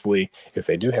about. So hopefully, if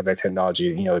they do have that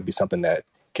technology, it'd be something that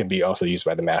can be also used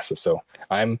by the masses. So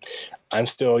I'm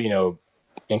still,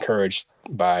 encouraged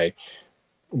by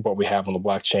what we have on the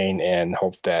blockchain, and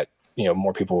hope that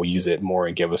more people will use it more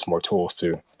and give us more tools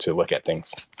to look at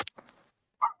things.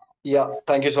 Yeah,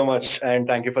 thank you so much, and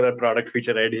thank you for that product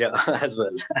feature idea as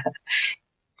well.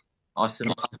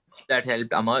 Awesome. That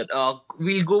helped, Amar.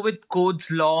 We'll go with Code's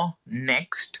Law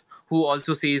next, who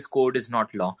also says code is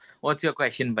not law. What's your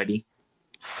question, buddy?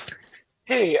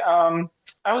 Hey, I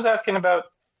was asking about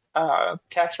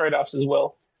tax write-offs as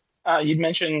well. You'd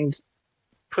mentioned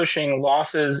pushing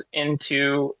losses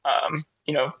into,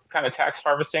 kind of tax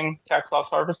loss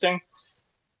harvesting.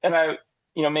 And I,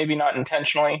 maybe not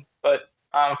intentionally, but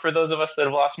for those of us that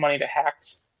have lost money to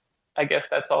hacks, I guess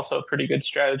that's also a pretty good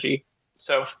strategy.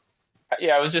 So,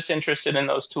 yeah, I was just interested in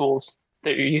those tools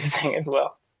that you're using as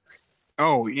well.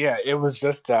 Oh, yeah, it was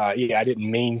just, I didn't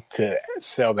mean to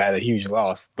sell that at a huge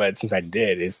loss, but since I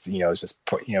did, it's just,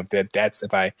 that's,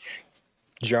 if I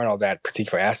journal that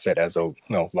particular asset as a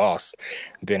loss,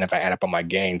 then if I add up all my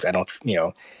gains, I don't,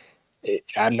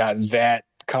 I'm not that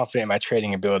confident in my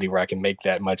trading ability where I can make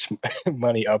that much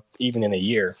money up even in a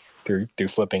year through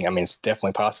flipping. I mean, it's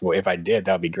definitely possible. If I did,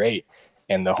 that would be great.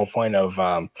 And the whole point of,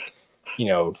 I'm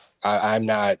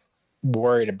not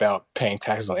worried about paying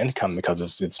taxes on income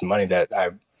because it's money that I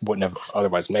wouldn't have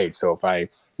otherwise made. So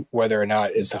whether or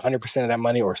not it's 100% of that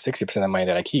money or 60% of the money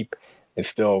that I keep, it's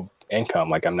still income.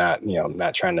 Like I'm not,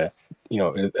 not trying to,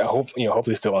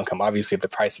 hopefully still income. Obviously, if the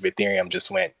price of Ethereum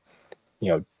just went,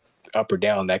 up or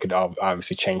down, that could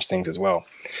obviously change things as well.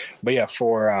 But yeah,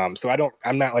 so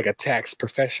I'm not like a tax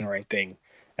professional or anything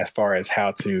as far as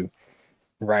how to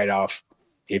write off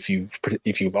if you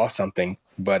lost something.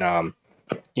 But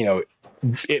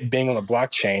it being on the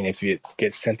blockchain, if it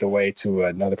gets sent away to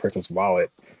another person's wallet,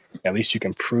 at least you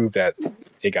can prove that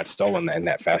it got stolen in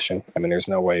that fashion. I mean, there's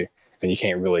no way, and you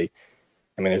can't really.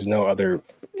 I mean, there's no other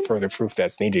further proof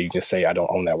that's needed. You just say, I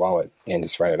don't own that wallet, and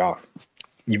just write it off.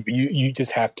 You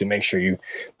just have to make sure you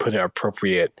put an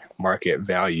appropriate market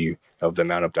value of the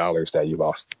amount of dollars that you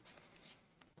lost.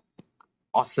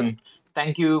 Awesome.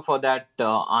 Thank you for that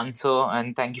answer,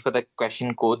 and thank you for the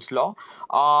question, Code's Law.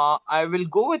 I will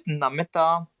go with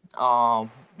Namita.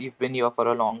 You've been here for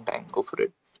a long time. Go for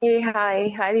it. Hey,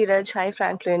 hi Dheeraj, hi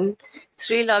Franklin. It's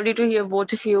really lovely to hear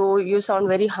both of you. You sound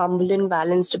very humble and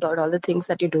balanced about all the things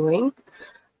that you're doing.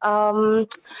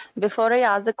 Before I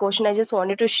ask the question, I just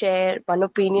wanted to share one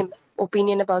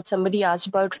opinion about somebody asked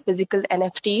about physical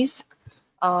NFTs.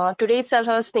 Today itself,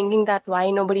 I was thinking that why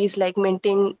nobody's like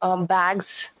minting bag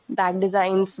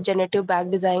designs, generative bag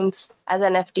designs as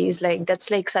NFTs. Like that's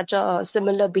like such a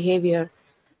similar behavior.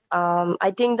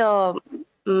 I think the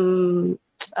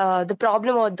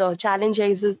problem or the challenge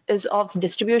is of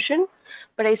distribution,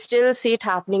 but I still see it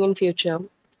happening in future.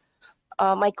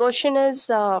 My question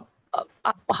is,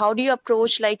 how do you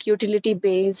approach like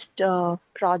utility-based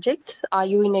projects? Are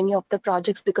you in any of the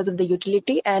projects because of the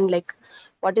utility? And like,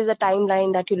 what is the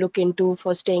timeline that you look into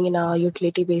for staying in a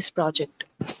utility-based project?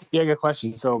 Yeah, good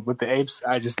question. So with the apes,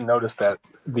 I just noticed that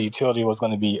the utility was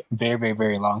going to be very, very,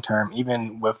 very long-term.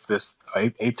 Even with this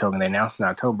ape token they announced in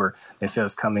October, they said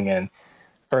it's coming in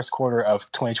first quarter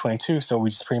of 2022. So we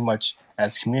just pretty much,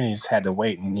 as communities, had to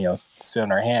wait and sit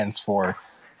on our hands for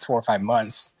 4 or 5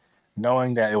 months,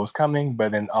 knowing that it was coming,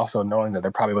 but then also knowing that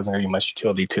there probably wasn't going to be much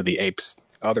utility to the apes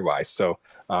otherwise. So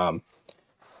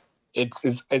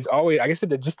it's always, I guess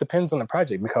it just depends on the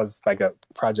project, because like a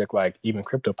project like even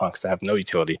CryptoPunks that have no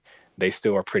utility, they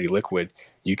still are pretty liquid.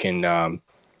 You can,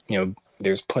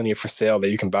 there's plenty for sale that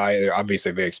you can buy. They're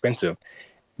obviously very expensive,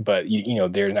 but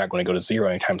they're not going to go to zero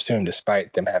anytime soon,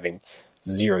 despite them having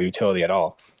zero utility at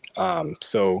all.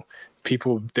 So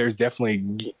there's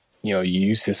definitely,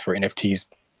 uses for NFTs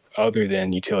other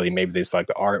than utility. Maybe there's like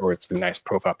the art, or it's a nice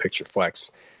profile picture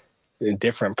flex.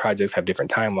 Different projects have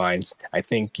different timelines. I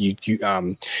think you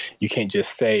can't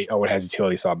just say, oh, it has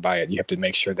utility, so I'll buy it. You have to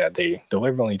make sure that they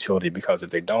deliver on utility, because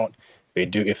if they don't,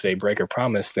 if they break a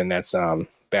promise, then that's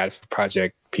bad for the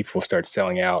project. People will start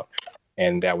selling out,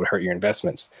 and that would hurt your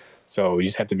investments. So you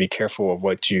just have to be careful of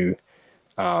what you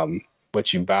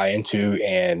buy into,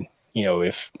 and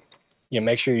if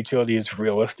make sure utility is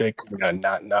realistic,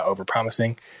 not over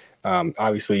promising.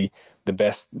 Obviously, the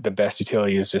best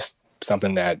utility is just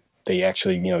something that they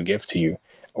actually give to you,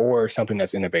 or something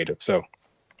that's innovative. So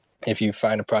if you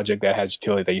find a project that has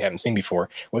utility that you haven't seen before,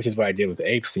 which is what I did with the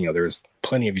apes, there's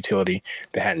plenty of utility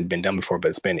that hadn't been done before, but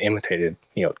it's been imitated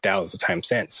thousands of times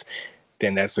since,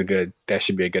 then that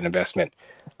should be a good investment.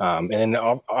 And then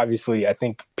obviously I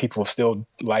think people still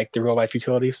like the real life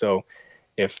utility. So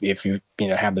if you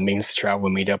have the means to travel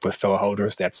and meet up with fellow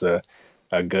holders, that's a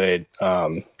good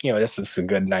that's just a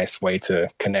good, nice way to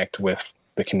connect with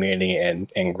the community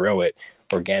and grow it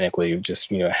organically,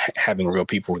 just having real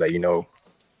people that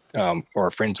or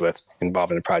are friends with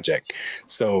involved in the project.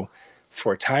 So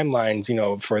for timelines,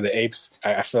 for the apes,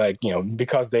 I feel like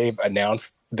because they've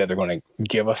announced that they're going to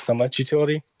give us so much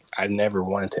utility, I never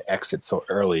wanted to exit so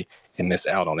early and miss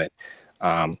out on it.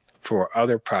 For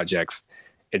other projects,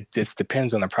 it just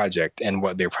depends on the project and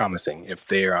what they're promising. If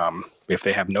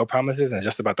they have no promises and it's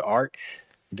just about the art,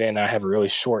 then I have a really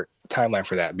short timeline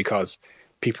for that, because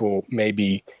people may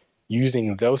be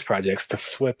using those projects to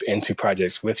flip into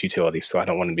projects with utility. So I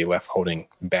don't want to be left holding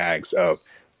bags of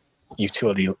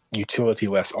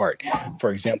utility-less art.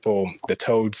 For example, the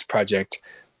Toads project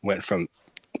went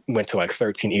to like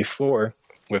 13 ETH floor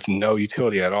with no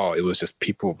utility at all. It was just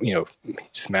people,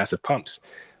 just massive pumps.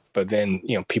 But then,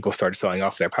 people started selling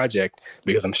off that project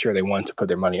because I'm sure they wanted to put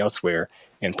their money elsewhere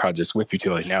in projects with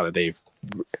utility now that they've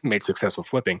made successful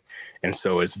flipping. And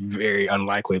so it's very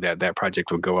unlikely that that project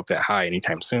will go up that high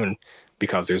anytime soon,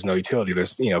 because there's no utility.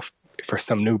 There's, for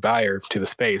some new buyer to the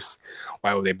space,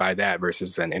 why would they buy that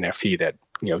versus an NFT that,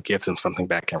 gives them something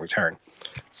back in return?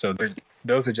 So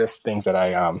those are just things that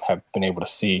I have been able to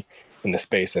see in the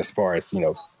space, as far as,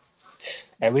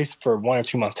 at least for 1 or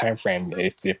 2 month time frame.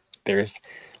 If there's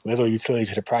little utility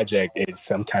to the project, it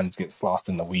sometimes gets lost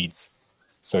in the weeds.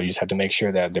 So you just have to make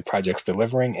sure that the project's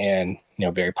delivering and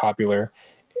very popular,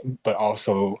 but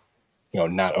also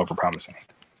not over promising.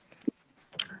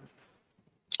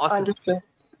 Awesome. Understood.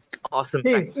 Awesome.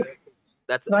 Hey, Thank you.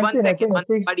 That's Franklin, 1 second. I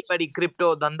think- Buddy,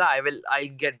 crypto Danda. I'll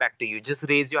get back to you. Just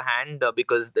raise your hand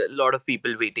because there are a lot of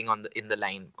people waiting in the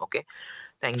line. Okay.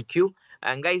 Thank you.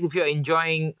 And guys, if you're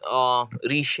enjoying,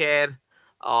 reshare,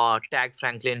 tag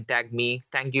Franklin, tag me.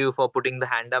 Thank you for putting the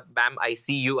hand up. Bam, I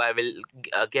see you. I will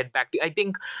get back to you. I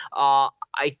think I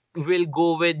will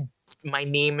go with, my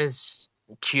name is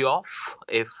Chioff,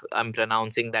 if I'm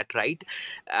pronouncing that right.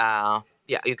 Yeah,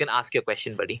 you can ask your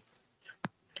question, buddy.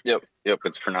 Yep,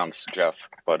 it's pronounced Jeff.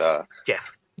 But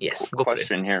Jeff, yes. Go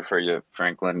question here for you,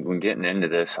 Franklin. When getting into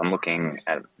this, I'm looking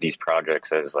at these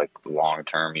projects as like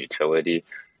long-term utility.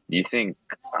 Do you think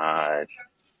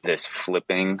this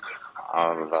flipping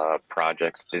of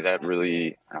projects, is that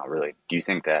really, not really, do you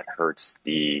think that hurts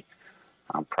the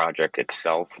project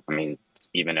itself? I mean,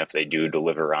 even if they do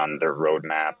deliver on their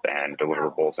roadmap and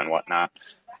deliverables and whatnot?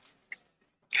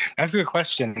 That's a good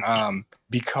question,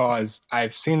 because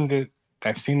I've seen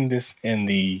this in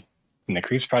the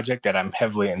Creeps project that I'm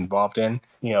heavily involved in.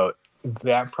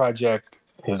 That project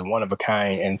is one of a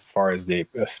kind as far as the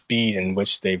speed in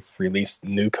which they've released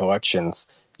new collections.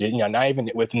 Not even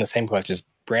within the same collections,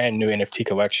 brand new NFT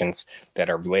collections that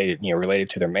are related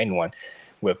to their main one,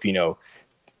 with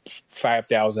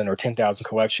 5,000 or 10,000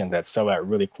 collections that sell out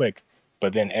really quick.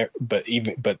 But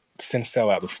since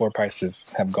sellout, the floor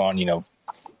prices have gone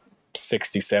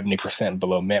 60-70%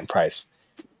 below mint price,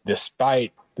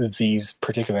 despite these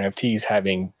particular NFTs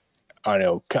having,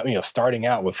 starting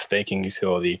out with staking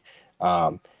utility,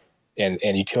 and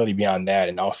utility beyond that,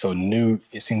 and also new.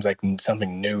 It seems like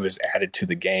something new is added to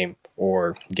the game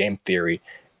or game theory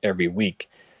every week,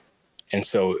 and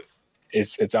so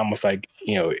it's almost like,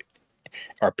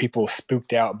 are people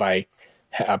spooked out by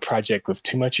a project with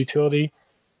too much utility?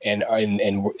 And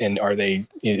are they?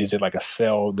 Is it like a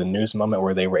sell the news moment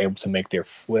where they were able to make their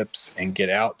flips and get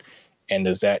out? And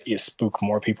does that spook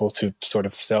more people to sort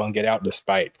of sell and get out,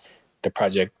 despite the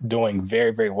project doing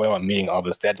very, very well and meeting all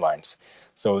those deadlines.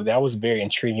 So that was a very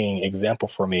intriguing example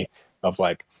for me of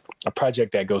like a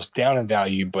project that goes down in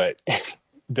value, but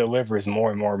delivers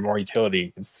more and more and more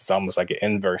utility. It's almost like an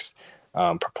inverse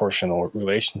proportional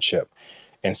relationship.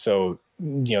 And so,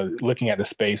 looking at the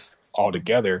space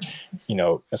altogether,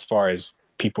 as far as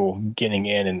people getting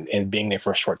in and being there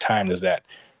for a short time, does that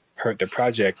hurt the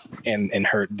project and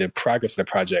hurt the progress of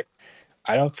the project?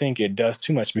 I don't think it does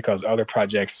too much, because other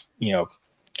projects,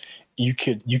 you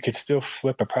could still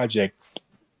flip a project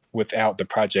without the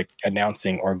project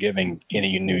announcing or giving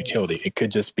any new utility. It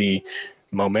could just be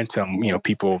momentum,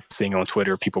 people seeing on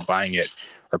Twitter, people buying it,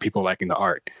 or people liking the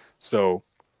art. So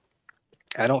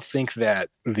I don't think that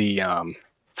the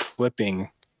flipping,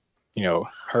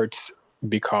 hurts,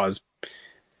 because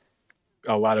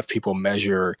a lot of people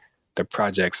measure the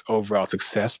project's overall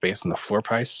success based on the floor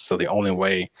price. So the only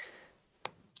way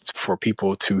for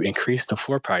people to increase the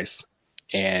floor price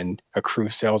and accrue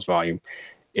sales volume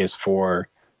is for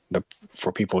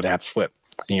people to have flip.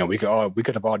 We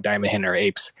could have all diamond hand our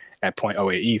apes at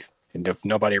 0.08 ETH, and if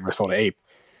nobody ever sold an ape,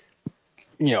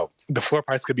 the floor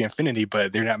price could be infinity,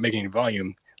 but they're not making any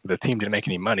volume. The team didn't make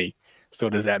any money. So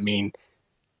does that mean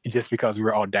just because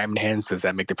we're all diamond hands, does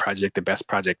that make the project the best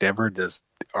project ever?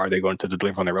 Are they going to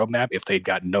deliver on their roadmap if they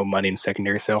got no money in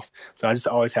secondary sales? So I just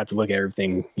always have to look at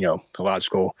everything, the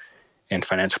logical and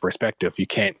financial perspective.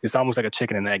 It's almost like a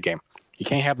chicken and egg game. You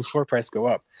can't have the floor price go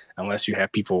up unless you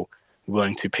have people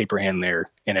willing to paper hand their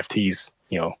NFTs,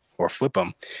 or flip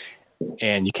them.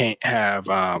 And you can't have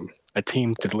a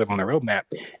team to deliver on the roadmap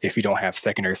if you don't have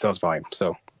secondary sales volume.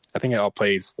 So I think it all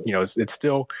plays, it's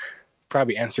still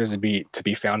probably answers to be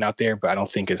found out there, but I don't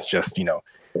think it's just,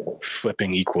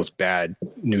 flipping equals bad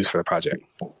news for the project.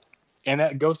 And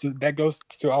that goes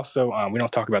to also, we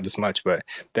don't talk about this much, but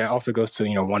that also goes to,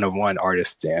 one-on-one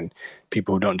artists and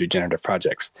people who don't do generative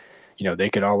projects. They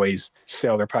could always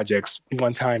sell their projects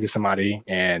one time to somebody,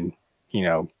 and,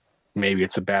 maybe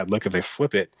it's a bad look if they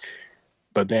flip it,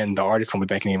 but then the artist won't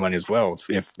be making any money as well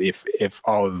if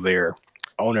all of their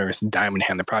owners diamond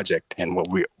hand the project. And what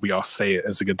we all say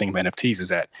is a good thing about NFTs is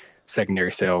that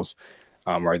secondary sales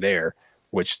are there,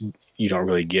 which you don't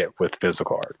really get with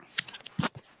physical art.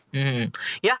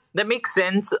 Yeah, that makes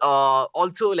sense.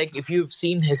 Also, like, if you've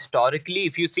seen historically,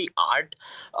 if you see art,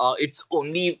 it's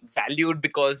only valued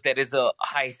because there is a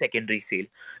high secondary sale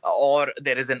or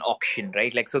there is an auction,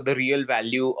 right? Like, so the real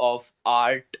value of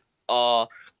art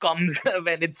comes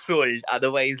when it's sold.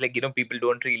 Otherwise, like, people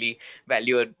don't really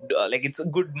value it. Like, it's a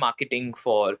good marketing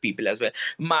for people as well.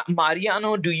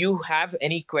 Mariano, do you have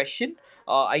any question?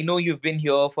 I know you've been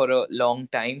here for a long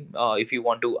time. If you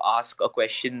want to ask a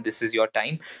question, this is your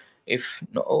time. If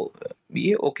no,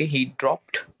 yeah, okay, he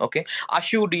dropped. Okay,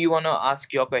 Ashu, do you want to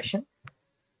ask your question?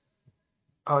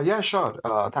 Yeah, sure.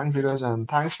 Thanks, Dheeraj, and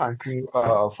thanks, Franklin,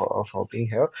 for being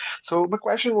here. So my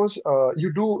question was,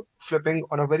 you do flipping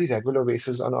on a very regular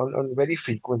basis, on very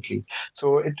frequently.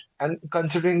 So and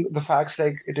considering the facts,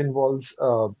 like it involves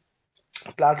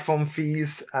platform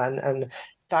fees and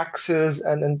taxes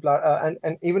and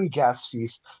even gas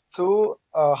fees. So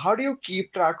how do you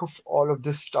keep track of all of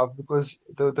this stuff? Because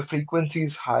the frequency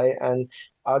is high, and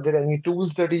are there any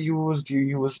tools that you use? Do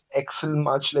you use Excel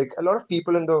much? Like a lot of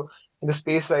people in the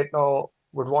space right now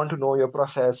would want to know your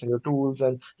process and your tools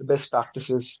and the best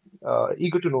practices.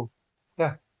 Eager to know.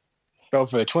 Yeah. So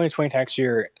for the 2020 tax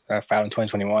year, filed in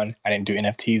 2021, I didn't do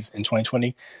NFTs in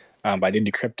 2020, but I did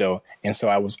do crypto. And so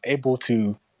I was able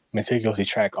to meticulously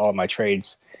track all of my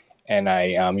trades. And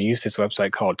I used this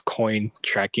website called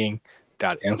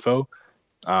cointracking.info.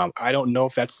 I don't know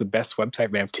if that's the best website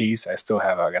for NFTs. I still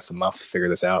have, I guess, a month to figure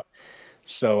this out.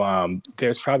 So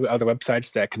there's probably other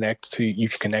websites that you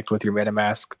can connect with your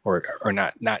MetaMask or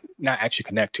not actually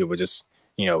connect to, but just,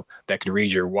 that could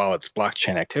read your wallet's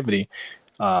blockchain activity.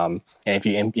 And if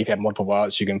you have multiple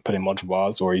wallets, you can put in multiple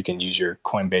wallets, or you can use your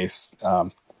Coinbase,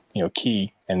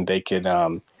 key, and they could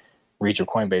read your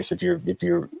Coinbase if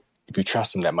you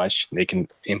trust them that much. They can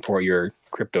import your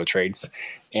crypto trades,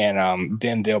 and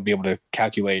then they'll be able to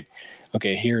calculate,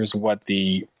 okay, here's what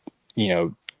the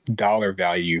dollar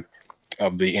value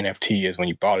of the NFT is when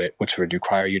you bought it, which would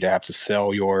require you to have to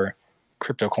sell your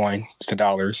crypto coin to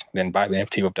dollars, then buy the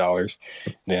NFT with dollars.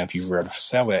 Then if you were to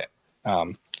sell it,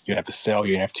 you have to sell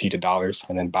your NFT to dollars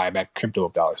and then buy back crypto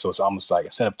with dollars. So it's almost like,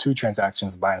 instead of 2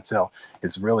 transactions, buy and sell,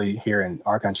 it's really, here in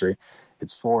our country,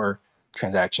 it's 4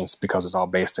 transactions because it's all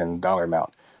based in dollar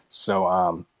amount.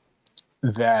 So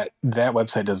that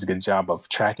website does a good job of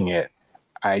tracking it.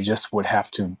 I just would have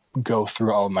to go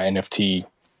through all of my NFT,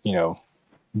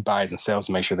 buys and sales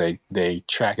to make sure they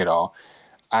track it all.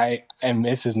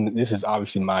 This is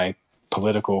obviously my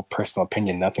political, personal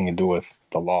opinion, nothing to do with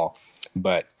the law.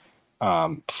 But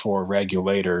for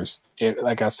regulators,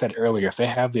 like I said earlier, if they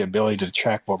have the ability to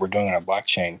track what we're doing on a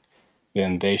blockchain,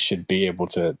 then they should be able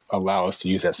to allow us to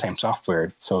use that same software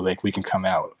so like we can come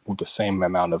out with the same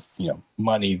amount of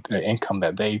money, income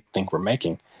that they think we're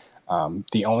making.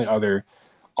 The only other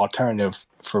alternative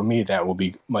for me that will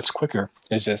be much quicker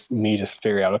is just me just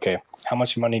figure out, okay, how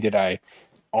much money did I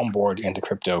onboard into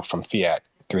crypto from fiat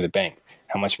through the bank?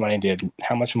 How much money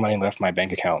left my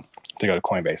bank account to go to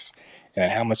Coinbase? And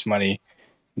then how much money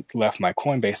left my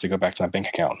Coinbase to go back to my bank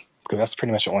account? Because that's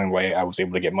pretty much the only way I was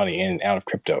able to get money in and out of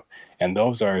crypto. And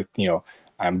those are,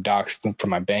 I'm doxed from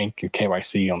my bank,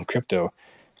 KYC on crypto.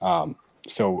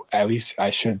 So at least I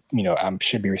should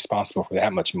be responsible for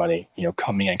that much money,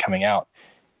 coming in, coming out.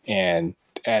 And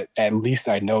at least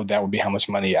I know that would be how much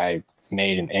money I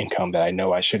made in income that I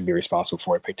know I should be responsible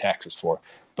for to pay taxes for.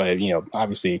 But,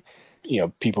 obviously,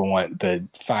 people want the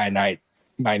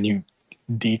minute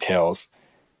details.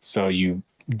 So you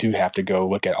do have to go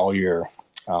look at all your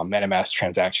MetaMask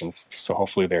transactions. So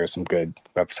hopefully there are some good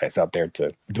websites out there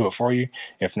to do it for you.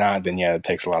 If not, then it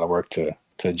takes a lot of work to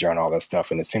journal all that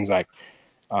stuff. And it seems like,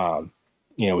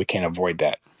 we can't avoid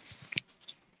that.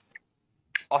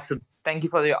 Awesome. Thank you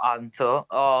for your answer.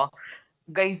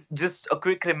 Guys, just a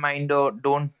quick reminder,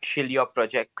 don't shill your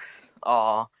projects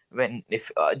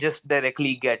just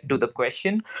directly get to the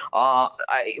question.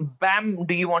 Bam,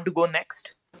 do you want to go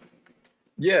next?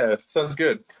 Yeah, sounds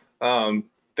good.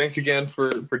 Thanks again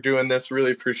for doing this.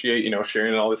 Really appreciate,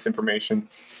 sharing all this information.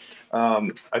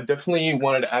 I definitely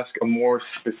wanted to ask a more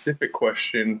specific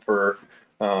question for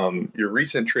your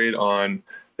recent trade on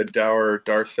the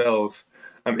DAR cells.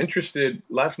 I'm interested,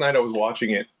 last night I was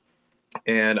watching it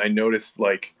and I noticed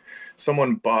like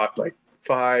someone bought like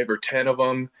 5 or 10 of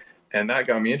them, and that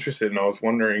got me interested, and I was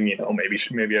wondering,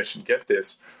 maybe I should get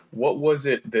this. What was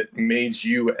it that made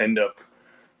you end up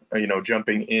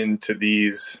jumping into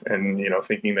these and,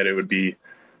 thinking that it would be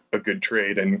a good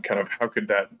trade, and kind of how could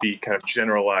that be kind of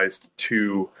generalized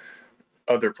to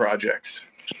other projects?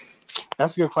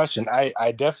 That's a good question.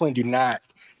 I definitely do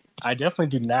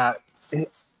not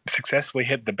successfully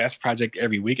hit the best project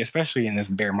every week, especially in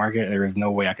this bear market. There is no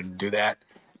way I could do that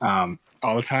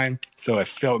all the time. So it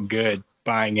felt good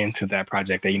buying into that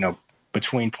project that,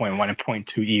 between 0.1 and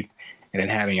 0.2 ETH, and then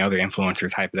having other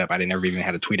influencers hype it up. I never even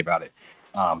had a tweet about it.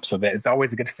 So that it's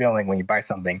always a good feeling when you buy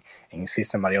something and you see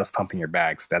somebody else pumping your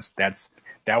bags. That's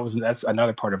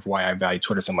another part of why I value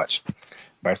Twitter so much.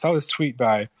 But I saw this tweet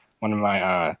by one of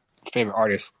my favorite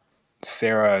artists,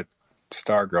 Sarah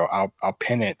Stargirl. I'll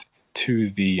pin it to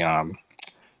the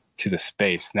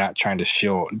space. Not trying to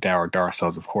shield DAR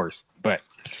cells, of course, but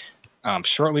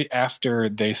shortly after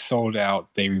they sold out,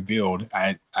 they revealed.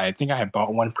 I think I had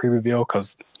bought one pre-reveal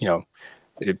because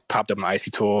it popped up on IC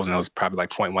Tools, and it was probably like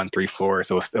 0.13 floor,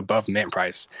 so it's above mint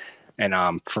price. And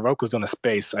Farouk was on a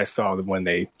space I saw when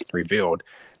they revealed.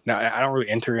 Now, I don't really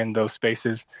enter in those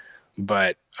spaces,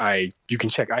 but you can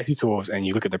check IC Tools and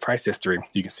you look at the price history,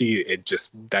 you can see it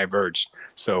just diverged.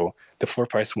 So the floor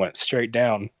price went straight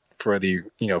down for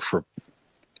for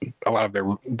a lot of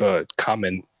the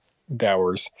common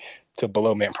DAOs to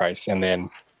below mint price, and then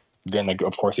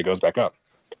of course it goes back up.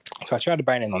 So I tried to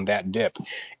buy in on that dip,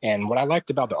 and what I liked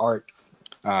about the art,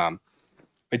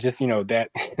 it just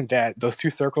that those 2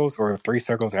 circles or 3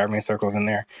 circles, however many circles in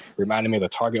there, reminded me of the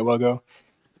Target logo,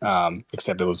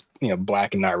 except it was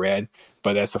black and not red.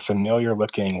 But that's a familiar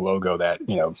looking logo that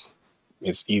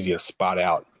it's easy to spot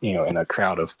out in a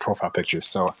crowd of profile pictures.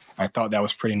 So I thought that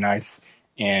was pretty nice,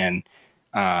 and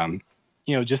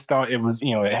just thought it was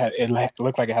it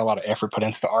looked like it had a lot of effort put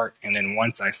into the art. And then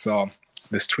once I saw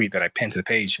this tweet that I pinned to the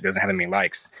page, it doesn't have any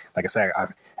likes. Like I said,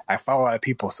 I follow a lot of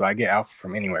people, so I get alpha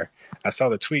from anywhere. I saw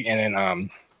the tweet, and then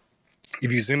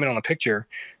if you zoom in on the picture,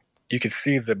 you can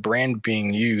see the brand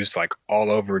being used like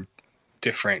all over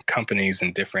different companies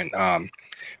and different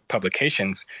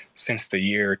publications since the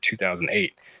year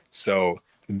 2008. So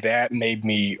that made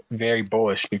me very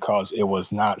bullish, because it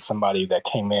was not somebody that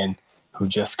came in who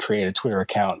just created a Twitter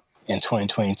account in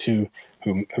 2022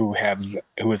 who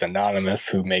is anonymous,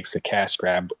 who makes a cash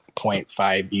grab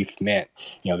 0.5 ETH mint.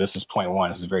 This is 0.1.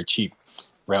 This is very cheap,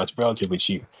 relatively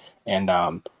cheap. And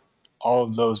all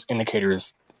of those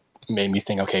indicators made me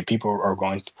think, okay, people are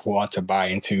going to want to buy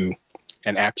into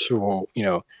an actual,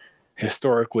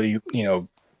 historically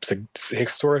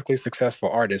successful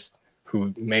artist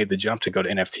who made the jump to go to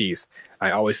NFTs.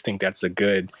 I always think that's a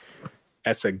good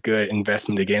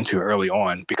investment to get into early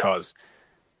on, because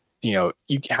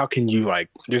how can you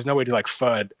there's no way to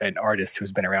FUD an artist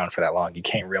who's been around for that long. You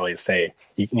can't really say,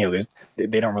 they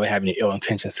don't really have any ill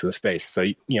intentions to the space. So,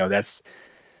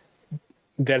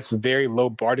 that's very low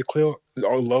bar to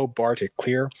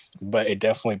clear, but it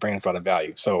definitely brings a lot of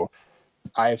value. So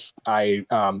I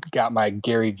got my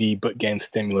Gary V book game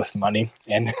stimulus money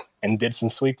and did some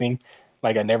sweeping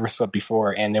like I never swept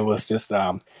before. And it was just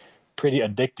pretty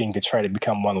addicting to try to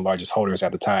become one of the largest holders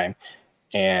at the time.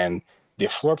 And the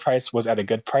floor price was at a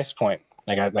good price point.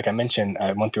 Like I mentioned,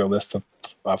 I went through a list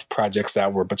of projects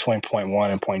that were between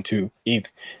 0.1 and 0.2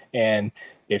 ETH. And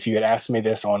if you had asked me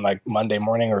this on Monday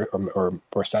morning or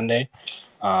Sunday,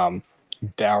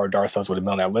 Dow or Darcells would have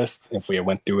been on that list. If we had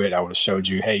went through it, I would have showed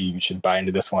you, hey, you should buy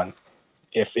into this one.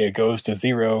 If it goes to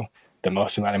zero, the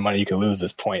most amount of money you could lose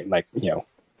is 0.15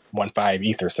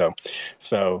 ETH or so.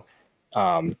 So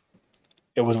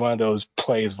it was one of those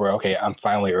plays where, okay, I'm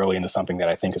finally early into something that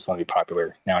I think is going to be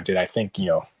popular. Now, did I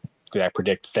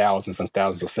predict thousands and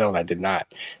thousands of sales? I did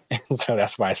not. So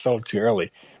that's why I sold too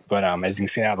early. But as you can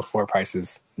see now, the floor price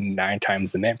is 9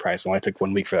 times the net price. It only took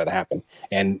 1 week for that to happen.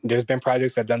 And there's been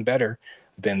projects that have done better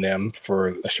than them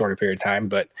for a shorter period of time.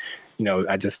 But,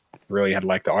 I just really had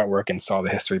liked the artwork and saw the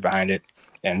history behind it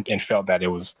and felt that it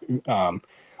was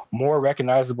more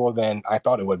recognizable than I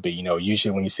thought it would be.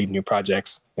 Usually when you see new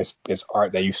projects, it's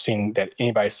art that you've seen, that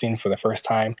anybody's seen for the first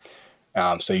time.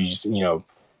 So you just,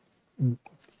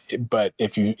 but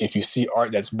if you see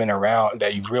art that's been around,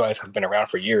 that you realize has been around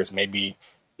for years, maybe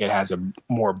it has a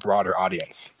more broader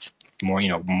audience, more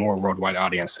worldwide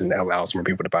audience, and that allows more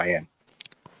people to buy in.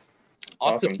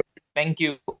 Awesome. Thank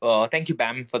you,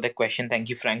 Bam, for the question. Thank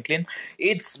you, Franklin.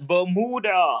 It's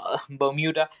Bermuda.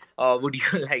 Would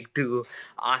you like to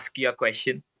ask your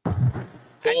question?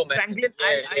 Cool, man. Franklin,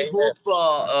 I hope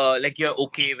you're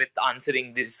okay with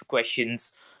answering these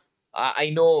questions.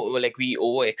 I know we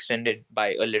overextended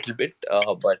by a little bit,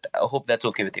 but I hope that's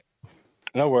okay with you.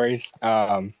 No worries.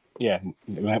 Yeah,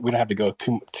 we don't have to go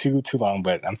too long,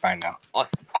 but I'm fine now.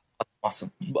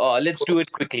 Awesome. Let's do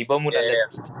it quickly. Bermuda,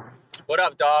 What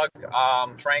up, dog?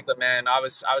 Franklin, man, I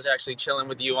was actually chilling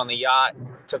with you on the yacht.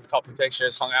 Took a couple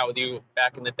pictures, hung out with you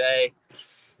back in the day,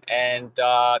 and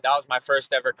that was my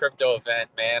first ever crypto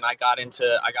event, man. I got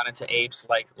into apes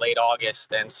late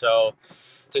August, and so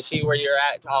to see where you're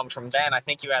at from then, I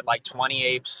think you had 20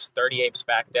 apes, 30 apes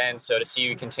back then. So to see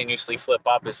you continuously flip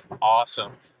up is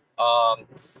awesome.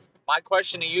 My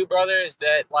question to you, brother, is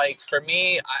that for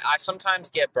me, I sometimes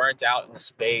get burnt out in the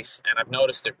space, and I've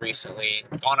noticed it recently.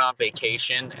 Gone on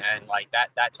vacation, and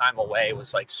that time away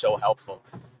was so helpful.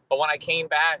 But when I came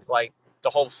back, the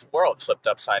whole world flipped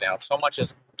upside down. So much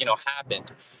has happened.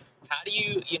 How do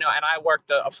you And I worked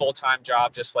a full-time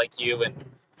job just like you, and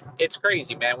it's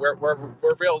crazy, man. We're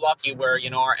real lucky where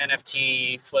our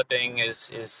NFT flipping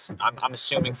is I'm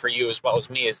assuming for you as well as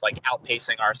me is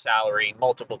outpacing our salary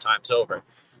multiple times over.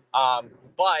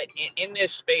 But in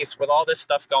this space with all this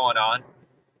stuff going on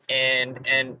and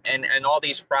all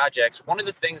these projects, one of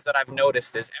the things that I've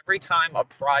noticed is every time a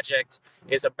project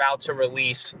is about to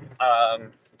release,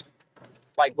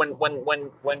 when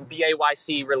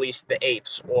BAYC released the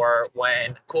apes, or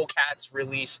when Cool Cats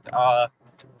released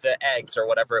the eggs or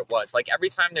whatever it was, every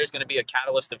time there's going to be a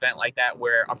catalyst event like that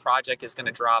where a project is going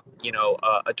to drop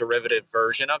a derivative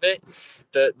version of it,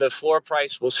 the floor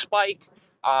price will spike.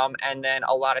 And then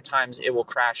a lot of times it will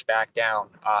crash back down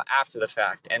after the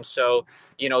fact. And so,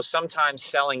 sometimes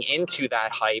selling into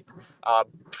that hype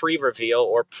pre-reveal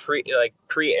or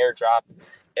pre-airdrop,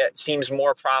 it seems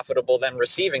more profitable than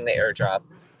receiving the airdrop.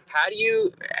 How do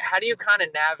you kind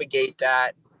of navigate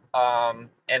that?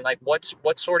 And what's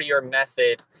sort of your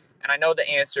method? And I know the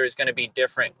answer is going to be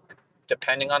different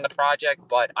depending on the project,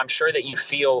 but I'm sure that you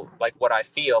feel what I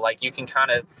feel. You can kind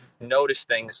of notice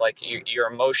things your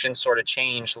emotions sort of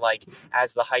change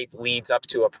as the hype leads up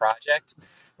to a project.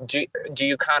 Do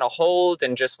you kind of hold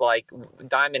and just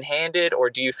diamond handed, or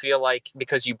do you feel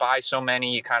because you buy so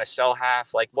many you kind of sell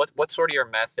half? What's sort of your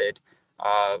method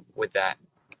with that?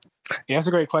 Yeah, that's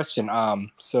a great question.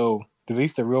 So at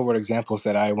least the real world examples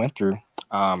that I went through,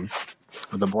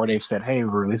 the Bored Apes said, hey,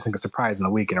 we're releasing a surprise in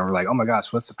a week, and we're like, oh my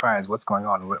gosh, what surprise? What's going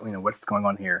on? What's going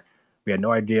on here? We had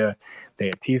no idea. They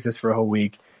had teased us for a whole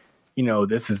week.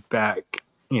 This is back,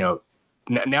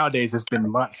 nowadays it's been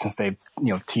months since they've,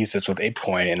 teased us with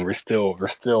ApeCoin, and we're still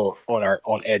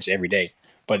on edge every day.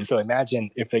 But so imagine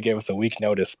if they gave us a week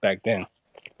notice back then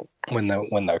when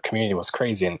the community was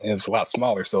crazy, and it was a lot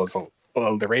smaller. So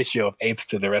the ratio of apes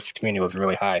to the rest of the community was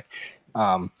really high.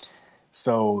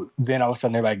 So then all of a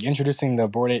sudden they're introducing the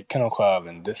Bored Ape Kennel Club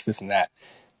and this and that.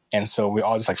 And so we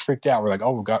all just freaked out. We're like,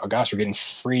 oh gosh, we're getting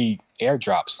free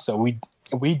airdrops. So we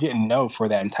we didn't know for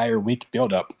that entire week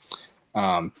buildup,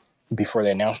 before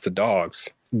they announced the dogs,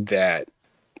 that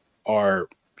our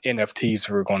NFTs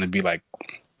were going to be like,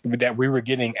 that we were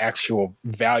getting actual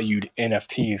valued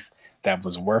NFTs that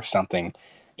was worth something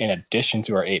in addition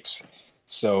to our apes.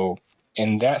 So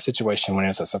in that situation, when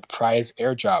it's a surprise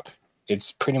airdrop,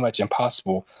 it's pretty much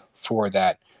impossible for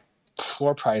that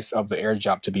floor price of the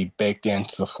airdrop to be baked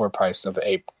into the floor price of the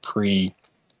ape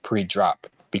pre-drop,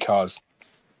 because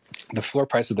the floor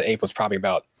price of the ape was probably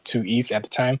about 2 ETH at the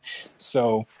time.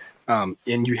 So,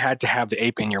 and you had to have the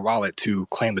ape in your wallet to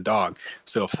claim the dog.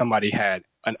 So if somebody had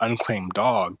an unclaimed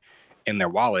dog in their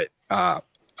wallet,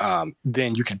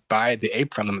 then you could buy the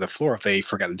ape from them at the floor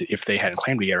if they hadn't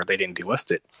claimed it yet or they didn't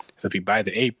delist it. So if you buy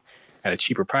the ape at a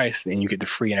cheaper price, then you get the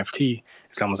free NFT.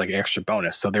 It's almost like an extra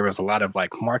bonus. So there was a lot of like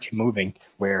market moving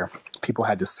where people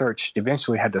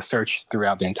eventually had to search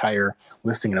throughout the entire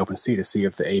listing in OpenSea to see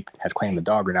if the ape had claimed the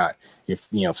dog or not,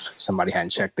 if somebody hadn't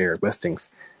checked their listings.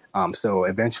 So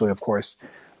eventually, of course,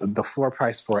 the floor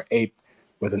price for an ape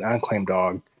with an unclaimed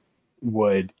dog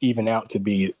would even out to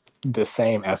be the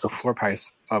same as the floor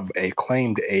price of a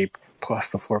claimed ape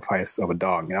plus the floor price of a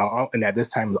dog. And at this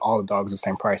time, all the dogs were the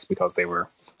same price because they were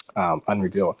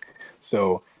unrevealed.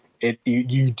 So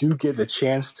you do get the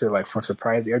chance to, like, for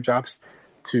surprise airdrops,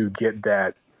 to get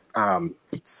that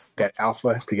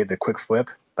alpha, to get the quick flip.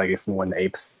 Like when the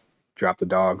apes drop the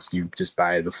dogs, you just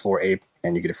buy the floor ape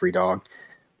and you get a free dog.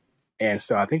 And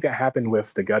so I think that happened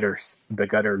with the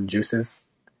gutter juices,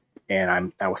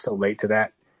 and I was so late to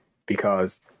that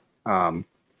because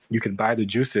you could buy the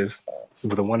juices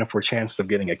with a 1 in 4 chance of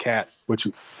getting a cat, which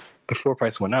the floor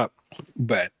price went up.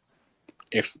 But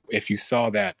if you saw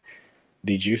that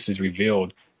the juices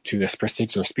revealed to this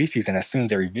particular species, and as soon as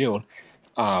they're revealed,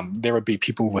 there would be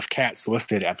people with cats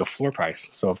listed at the floor price.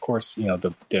 So of course,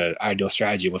 the ideal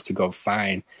strategy was to go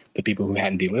find the people who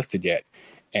hadn't delisted yet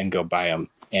and go buy them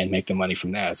and make the money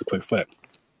from that as a quick flip.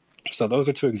 So those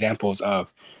are 2 examples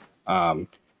of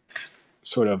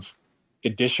sort of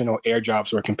additional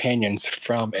airdrops or companions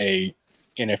from a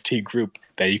NFT group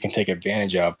that you can take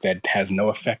advantage of that has no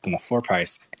effect on the floor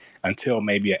price until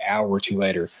maybe an hour or 2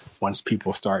 later, once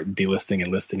people start delisting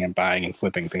and listing and buying and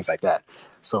flipping, things like that.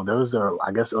 So those are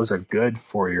good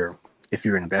for if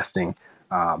you're investing,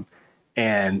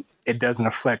 and it doesn't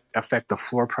affect the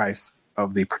floor price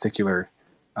of the particular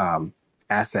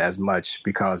asset as much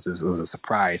because it was a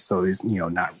surprise. So it's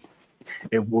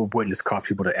it wouldn't just cause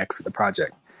people to exit the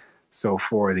project. So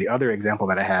for the other example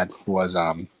that I had was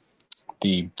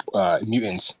the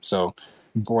mutants. So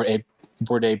Bored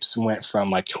Apes went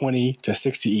from like 20 to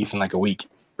 60 ETH in like a week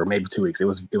or maybe 2 weeks. It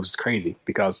was crazy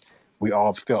because we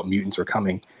all felt mutants were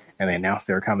coming and they announced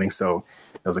they were coming. So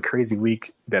it was a crazy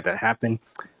week that happened.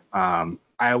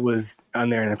 I was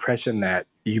under an impression that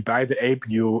you buy the ape,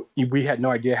 we had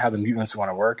no idea how the mutants want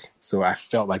to work. So I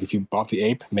felt like if you bought the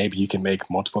ape, maybe you can make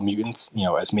multiple mutants,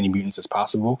 as many mutants as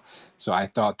possible. So I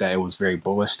thought that it was very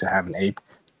bullish to have an ape,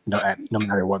 no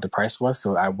matter what the price was.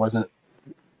 So I wasn't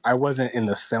in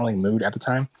the selling mood at the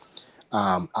time.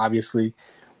 Obviously,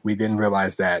 we then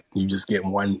realized that you just get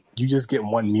one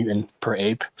mutant per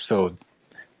ape. So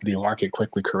the market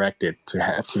quickly corrected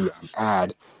to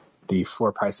add the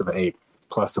floor price of an ape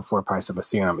plus the floor price of a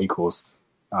serum equals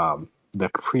the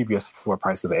previous floor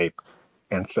price of the ape.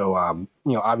 And so,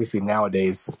 obviously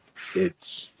nowadays,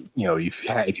 if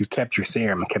you kept your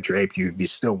serum and kept your ape, you'd be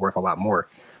still worth a lot more.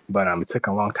 But it took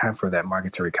a long time for that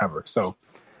market to recover. So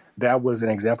that was an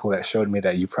example that showed me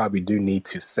that you probably do need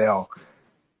to sell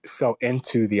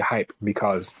into the hype,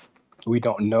 because we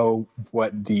don't know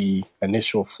what the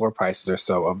initial floor prices or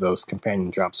so of those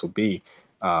companion drops will be.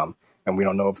 And we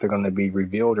don't know if they're going to be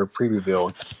revealed or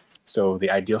pre-revealed. So the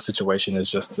ideal situation is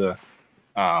just to,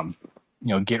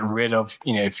 get rid of,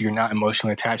 if you're not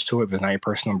emotionally attached to it, if it's not your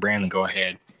personal brand, then go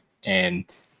ahead and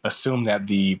assume that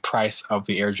the price of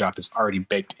the airdrop is already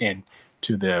baked in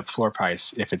to the floor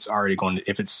price if it's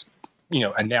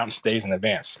announced days in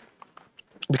advance.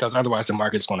 Because otherwise the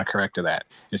market's going to correct to that.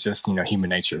 It's just, human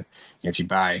nature. If you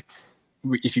buy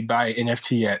an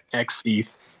NFT at X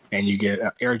ETH and you get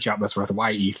an airdrop that's worth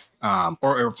Y ETH,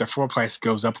 or if the floor price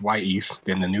goes up Y ETH,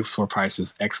 then the new floor price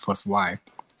is X plus Y.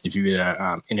 If you get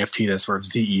an NFT that's worth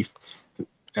Z ETH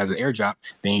as an airdrop,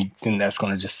 then that's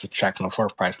going to just subtract from the floor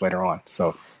price later on.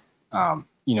 So,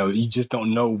 you just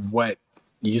don't know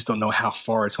how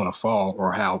far it's going to fall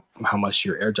or how much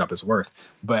your airdrop is worth.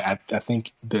 But I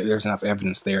think that there's enough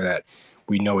evidence there that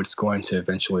we know it's going to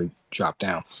eventually drop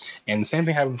down. And the same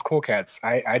thing happened with Cool Cats.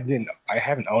 I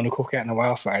haven't owned a Cool Cat in a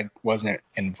while, so I wasn't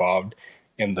involved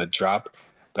in the drop.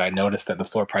 But I noticed that the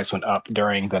floor price went up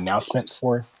during the announcement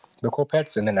for the cool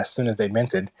pets, and then as soon as they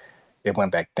minted, it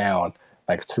went back down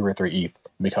like 2 or 3 ETH,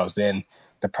 because then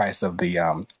the price of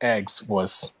the eggs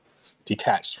was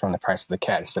detached from the price of the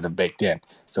cat instead of baked in.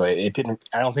 So it didn't.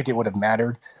 I don't think it would have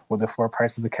mattered what the floor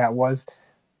price of the cat was.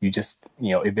 You just,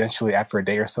 eventually after a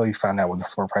day or so, you found out what the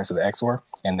floor price of the eggs were,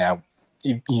 and now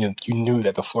you knew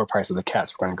that the floor price of the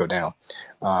cats were going to go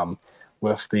down.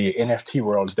 With the NFT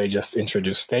worlds, they just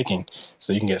introduced staking,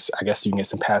 so you can get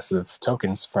some passive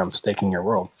tokens from staking your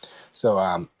world. So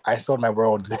I sold my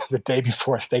world the day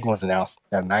before staking was announced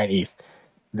at 9 ETH.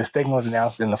 The staking was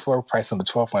announced and the floor price on the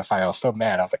 12.5. I was so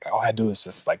mad. I was like, all I had to do is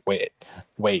just like wait,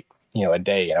 a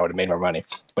day, and I would have made my money.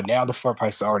 But now the floor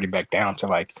price is already back down to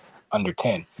like under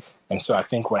 10. And so I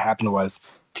think what happened was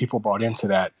people bought into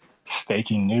that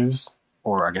staking news,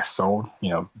 or I guess sold,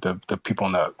 the people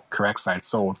on the correct side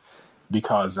sold,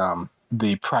 because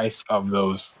the price of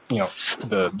those,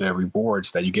 the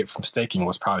rewards that you get from staking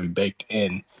was probably baked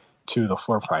in to the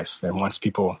floor price. And once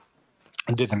people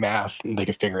did the math, they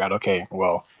could figure out, okay,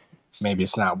 well, maybe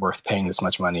it's not worth paying this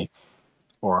much money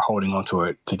or holding onto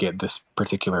it to get this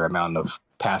particular amount of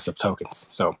passive tokens.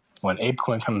 So when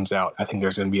ApeCoin comes out, I think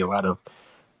there's going to be a lot of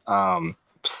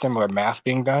similar math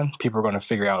being done. People are going to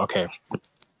figure out, okay,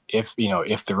 if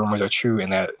the rumors are true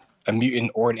and that a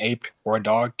mutant or an ape or a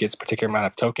dog gets a particular amount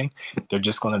of token, they're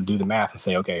just going to do the math and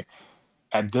say, okay,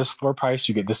 at this floor price,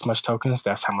 you get this much tokens.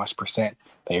 That's how much percent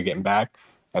that you're getting back.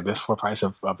 At this floor price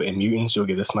of the mutants, you'll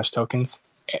get this much tokens.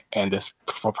 And this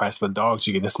floor price of the dogs,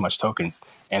 you get this much tokens.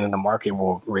 And then the market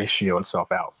will ratio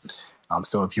itself out.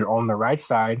 So if you're on the right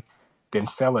side, then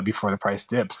sell it before the price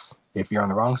dips. If you're on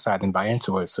the wrong side, then buy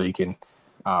into it so you can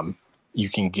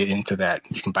get into that.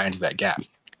 You can buy into that gap.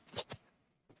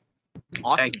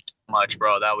 Awesome. Thank you so much,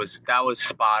 bro. That was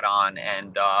spot on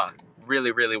and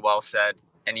really, really well said.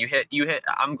 And you hit.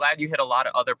 I'm glad you hit a lot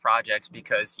of other projects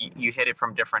because you hit it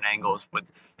from different angles with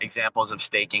examples of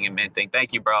staking and minting.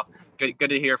 Thank you, bro. Good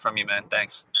to hear from you, man.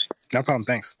 Thanks. No problem.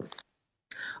 Thanks.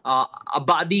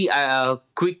 Abadi,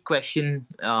 quick question.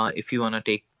 If you wanna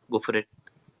go for it.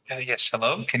 Yes.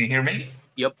 Hello. Can you hear me?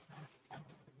 Yep.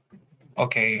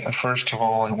 Okay. First of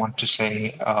all, I want to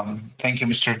say thank you,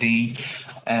 Mr. D,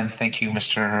 and thank you,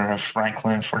 Mr.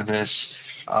 Franklin, for this.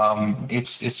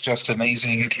 It's just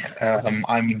amazing.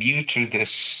 I'm new to this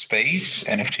space,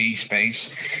 NFT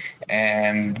space,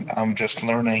 and I'm just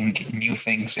learning new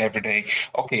things every day.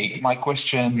 Okay, my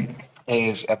question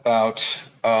is about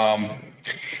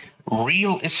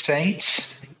real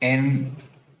estate in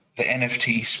the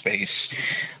NFT space.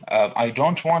 I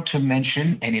don't want to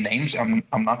mention any names. I'm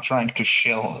not trying to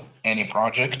shill any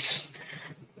project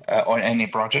or any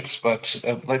projects, but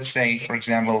let's say, for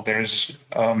example, there's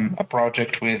a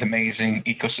project with amazing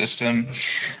ecosystem.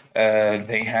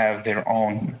 They have their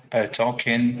own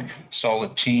token,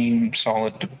 solid team,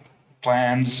 solid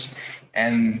plans,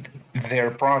 and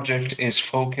their project is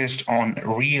focused on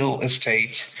real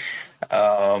estate.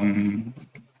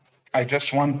 I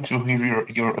just want to hear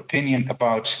your opinion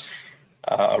about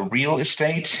real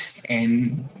estate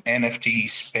in NFT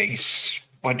space.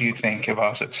 What do you think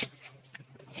about it?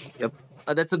 Yep.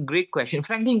 That's a great question.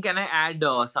 Franklin, can I add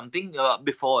something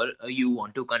before you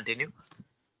want to continue?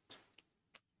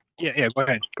 Yeah, go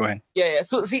ahead. Yeah.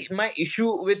 So, see, my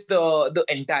issue with the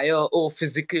entire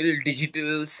physical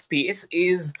digital space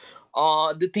is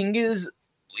the thing is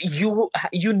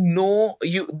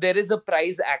there is a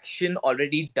price action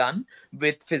already done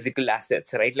with physical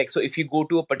assets, right? Like, so if you go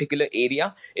to a particular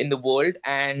area in the world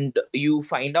and you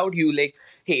find out, you like,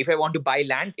 hey, if I want to buy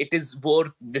land, it is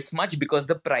worth this much because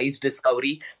the price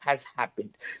discovery has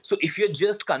happened. So if you're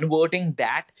just converting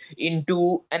that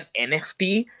into an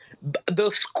NFT, the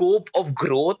scope of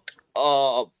growth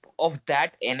of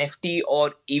that NFT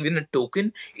or even a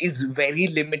token is very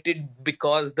limited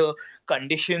because the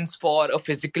conditions for a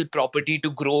physical property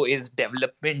to grow is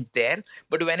development there.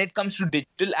 But when it comes to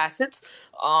digital assets,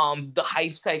 the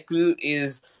hype cycle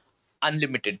is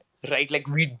unlimited, right? Like,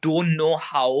 we don't know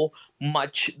how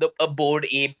much a Bored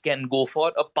Ape can go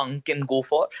for, a punk can go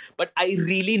for, but I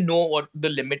really know what the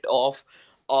limit of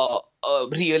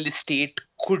real estate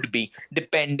could be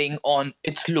depending on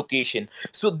its location.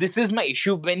 So this is my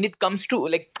issue when it comes to,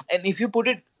 like, and if you put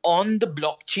it on the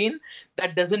blockchain,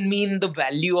 that doesn't mean the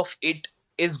value of it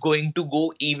is going to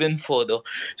go even further.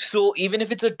 So even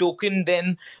if it's a token,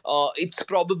 then it's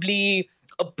probably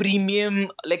a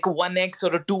premium, like a 1x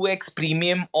or a 2x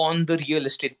premium on the real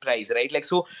estate price, right? Like,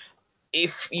 so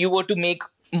if you were to make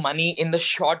money in the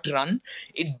short run,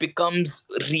 it becomes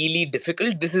really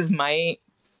difficult. This is my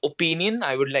opinion.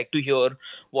 I would like to hear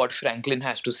what Franklin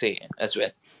has to say as well.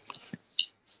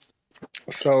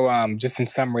 So just in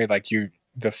summary, like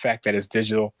the fact that it's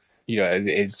digital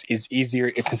it's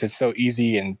easier since it's so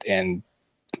easy and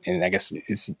I guess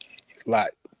it's a lot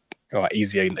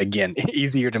easier again,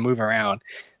 easier to move around.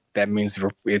 That means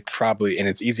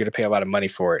it's easier to pay a lot of money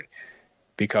for it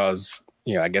because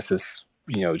I guess it's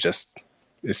just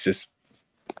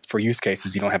for use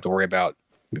cases you don't have to worry about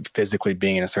physically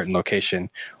being in a certain location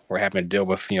or having to deal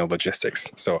with logistics.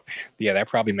 So yeah, that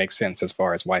probably makes sense as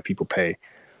far as why people pay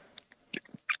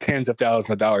tens of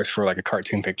thousands of dollars for like a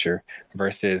cartoon picture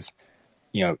versus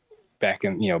back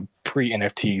in pre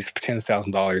NFTs,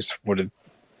 $10,000 would have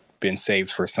been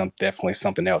saved for definitely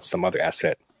something else, some other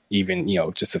asset, even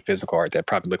just a physical art that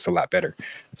probably looks a lot better.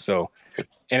 So,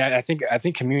 and I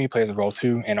think community plays a role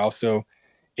too, and also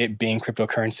it being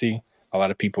cryptocurrency. A lot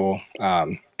of people are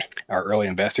early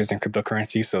investors in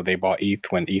cryptocurrency, so they bought ETH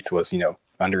when ETH was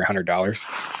under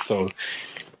 $100. So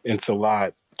it's a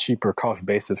lot cheaper cost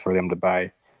basis for them to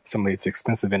buy some of these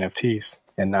expensive NFTs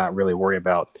and not really worry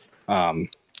about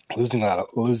losing a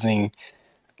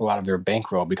lot of their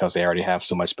bankroll because they already have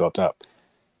so much built up.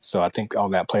 So I think all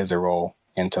that plays a role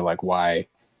into like why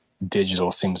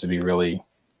digital seems to be really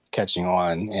catching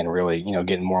on and really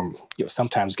getting more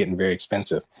sometimes getting very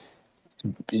expensive.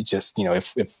 It just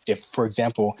if for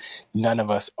example none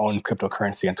of us own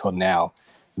cryptocurrency until now,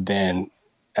 then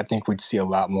I think we'd see a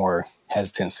lot more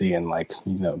hesitancy in like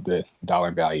the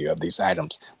dollar value of these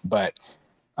items, but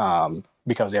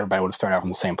because everybody would have started out from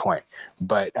the same point.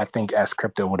 But I think as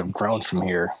crypto would have grown from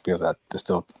here, because I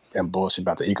still am bullish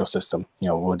about the ecosystem,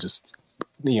 we'll just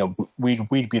we'd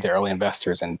be the early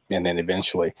investors, and then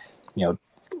eventually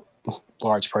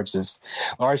large purchases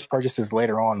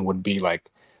later on would be like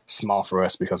small for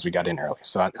us because we got in early.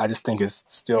 So I just think it's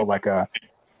still like a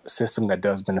system that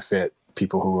does benefit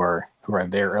people who are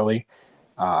there early,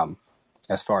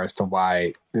 as far as to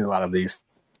why a lot of these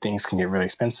things can get really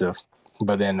expensive.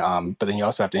 But then you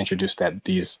also have to introduce that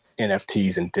these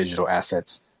NFTs and digital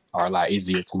assets are a lot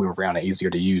easier to move around and easier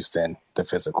to use than the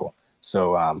physical.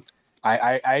 So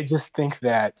I just think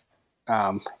that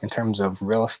in terms of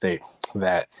real estate,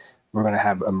 that we're going to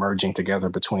have a merging together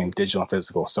between digital and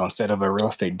physical. So instead of a real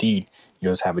estate deed, you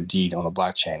just have a deed on the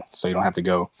blockchain. So you don't have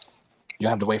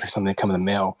to wait for something to come in the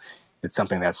mail. It's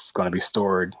something that's going to be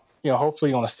stored,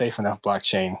 hopefully on a safe enough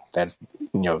blockchain that's,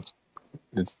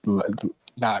 it's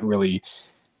not really,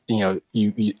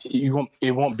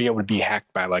 it won't be able to be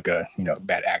hacked by like a,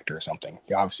 bad actor or something.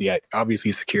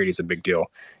 Obviously security is a big deal.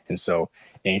 And so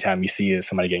anytime you see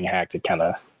somebody getting hacked, it kind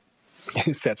of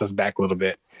sets us back a little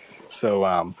bit. So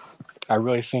I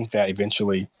really think that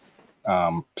eventually,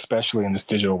 especially in this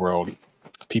digital world,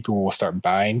 people will start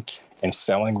buying and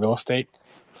selling real estate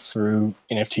through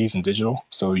NFTs and digital.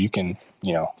 So you can,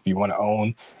 if you want to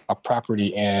own a property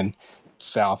in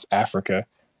South Africa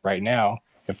right now,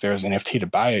 if there's an NFT to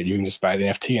buy it, you can just buy the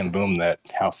NFT and boom, that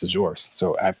house is yours.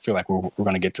 So I feel like we're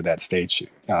going to get to that stage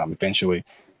eventually.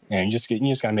 And you just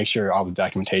got to make sure all the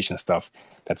documentation stuff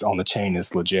that's on the chain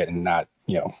is legit and not,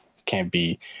 can't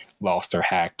be lost or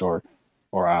hacked or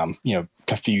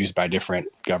confused by different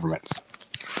governments.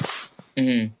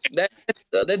 Mm-hmm.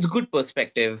 That's good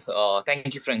perspective.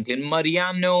 Thank you, Franklin.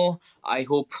 Mariano, I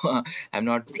hope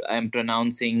I'm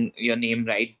pronouncing your name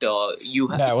right.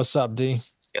 Yeah, what's up, D?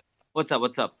 What's up?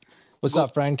 What's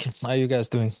up, Frank? How you guys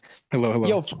doing? Hello.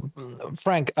 Yo,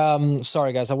 Frank.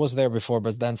 Sorry guys, I was there before,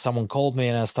 but then someone called me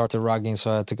and I started rugging,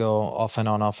 so I had to go off and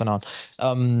on.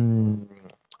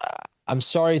 I'm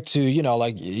sorry to,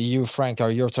 like you, Frank,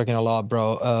 you're talking a lot,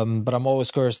 bro. But I'm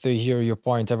always curious to hear your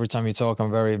point every time you talk.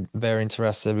 I'm very, very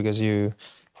interested because you,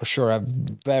 for sure, have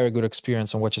very good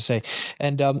experience on what you say.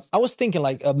 And I was thinking,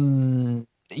 like,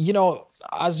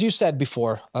 as you said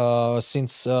before,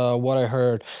 since what I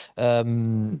heard,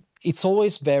 it's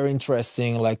always very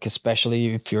interesting, like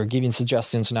especially if you're giving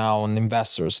suggestions now on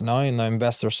investors, in the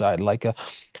investor side, like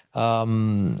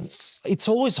it's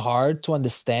always hard to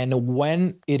understand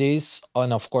when it is,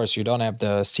 and of course you don't have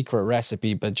the secret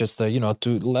recipe, but just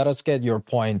to let us get your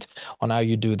point on how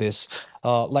you do this.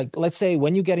 Like let's say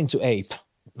when you get into Ape,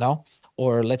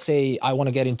 or let's say I want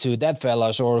to get into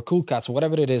Deadfellas or Cool Cats,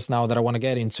 whatever it is now that I want to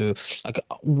get into, like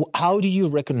how do you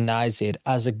recognize it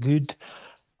as a good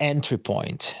entry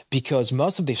point? Because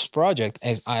most of this project,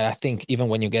 as I think, even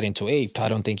when you get into Ape, I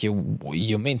don't think you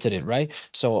minted it, right?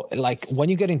 So like when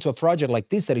you get into a project like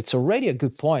this, that it's already a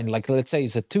good point, like let's say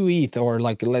it's a 2 ETH, or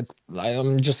like I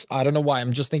don't know why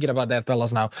I'm just thinking about that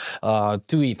fellas now,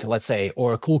 2 ETH, let's say,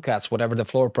 or Cool Cats, whatever the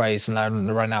floor price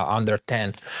right now, under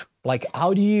 10. Like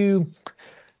how do you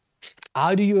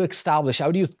how do you establish,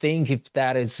 how do you think if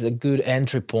that is a good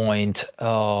entry point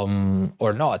or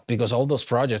not? Because all those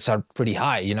projects are pretty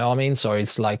high, you know what I mean? So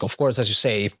it's like, of course, as you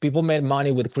say, if people made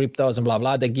money with cryptos and blah,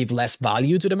 blah, they give less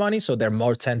value to the money. So they're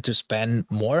more tend to spend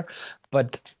more.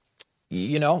 But,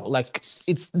 you know, like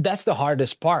that's the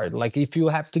hardest part. Like if you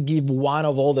have to give one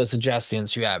of all the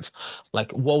suggestions you have,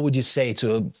 like what would you say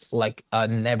to like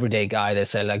an everyday guy that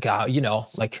said like, you know,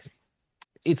 like,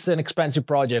 it's an expensive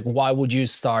project. Why would you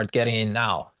start getting in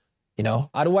now? You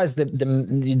know, otherwise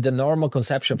the normal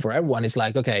conception for everyone is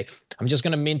like, okay, I'm just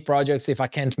gonna mint projects. If I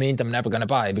can't mint, I'm never gonna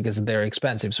buy because they're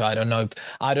expensive. So I don't know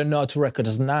how to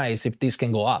recognize if this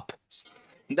can go up.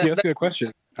 Yeah, that's a good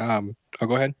question. I'll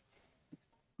go ahead.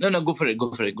 No, go for it,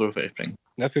 Frank.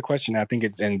 That's a good question. I think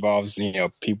it involves,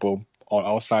 people on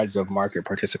all sides of market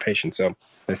participation. So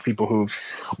there's people who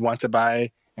want to buy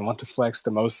and want to flex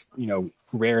the most,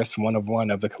 rarest one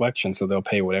of the collection. So they'll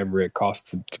pay whatever it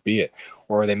costs to be it.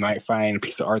 Or they might find a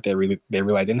piece of art that they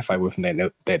really identify with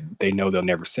and they know they'll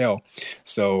never sell.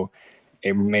 So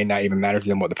it may not even matter to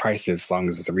them what the price is as long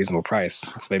as it's a reasonable price.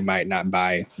 So they might not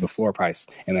buy the floor price.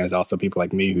 And there's also people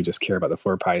like me who just care about the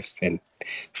floor price and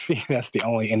see that's the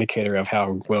only indicator of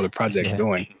how well the project's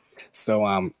doing.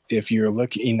 So if you're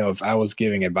looking, if I was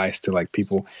giving advice to like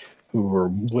people who were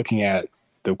looking at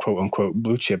the quote unquote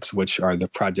blue chips, which are the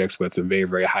projects with a very,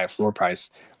 very high floor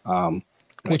price,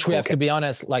 which we have to be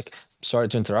honest, like, sorry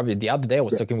to interrupt you. The other day I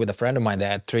was talking with a friend of mine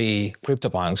that had 3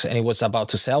 CryptoPunks and he was about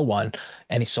to sell one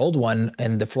and he sold one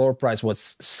and the floor price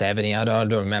was 70. I don't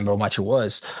remember how much it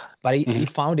was, but he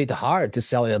found it hard to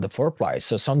sell it at the floor price.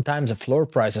 So sometimes the floor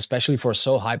price, especially for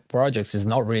so high projects, is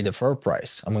not really the floor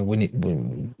price. I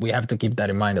mean, we have to keep that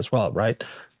in mind as well, right?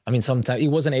 I mean, sometimes he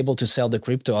wasn't able to sell the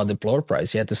crypto at the floor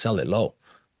price. He had to sell it low.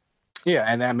 Yeah.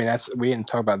 And I mean, we didn't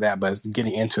talk about that, but it's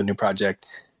getting into a new project,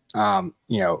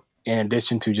 in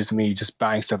addition to just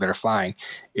buying stuff that are flying,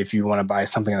 if you want to buy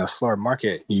something in the slower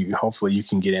market, hopefully you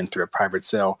can get in through a private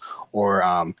sale or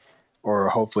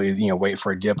hopefully, wait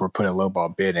for a dip or put a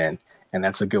lowball bid in. And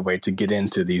that's a good way to get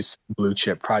into these blue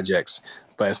chip projects.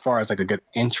 But as far as like a good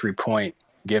entry point,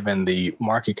 given the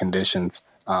market conditions,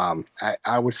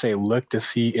 I would say look to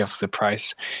see if the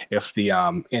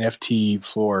NFT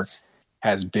floor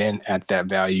has been at that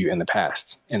value in the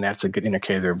past. And that's a good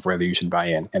indicator of whether you should buy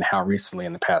in and how recently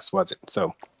in the past was it.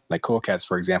 So like Cool Cats,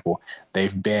 for example,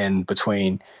 they've been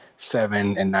between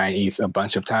 7 and 9 ETH a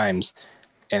bunch of times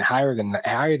and higher than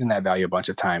that value a bunch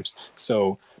of times.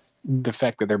 So the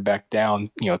fact that they're back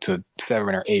down, to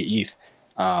 7 or 8 ETH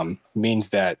means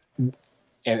that,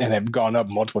 and have gone up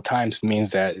multiple times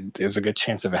means that there's a good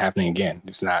chance of it happening again.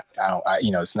 It's not,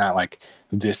 it's not like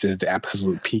this is the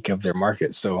absolute peak of their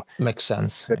market. So makes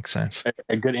sense.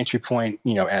 A good entry point,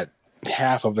 at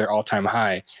half of their all-time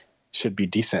high should be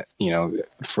decent,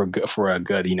 for a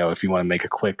good, if you want to make a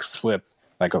quick flip,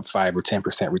 like a 5 or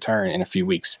 10% return in a few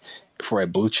weeks for a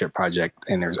blue chip project.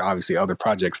 And there's obviously other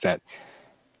projects that,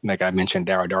 like I mentioned,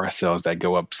 Dara sells that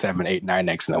go up 7, 8,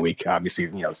 9x in a week,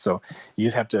 obviously, so you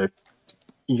just have to,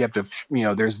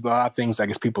 there's a lot of things I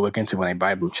guess people look into when they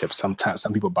buy blue chips. Sometimes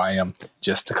some people buy them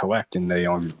just to collect and they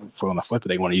don't want to flip it.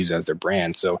 They want to use it as their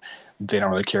brand. So they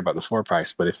don't really care about the floor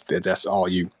price. But if that's all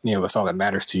that's all that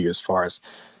matters to you as far as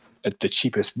the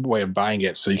cheapest way of buying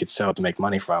it so you could sell it to make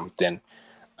money from, then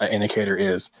an indicator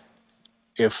is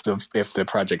if the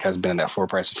project has been in that floor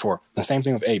price before. The same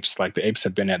thing with apes. Like the apes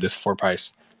have been at this floor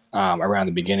price around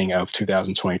the beginning of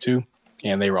 2022.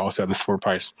 And they were also at this floor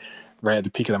price right at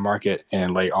the peak of the market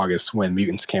in late August when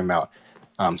Mutants came out.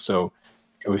 So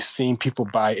we've seen people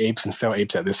buy apes and sell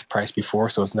apes at this price before.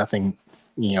 So it's nothing,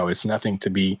 it's nothing to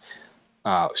be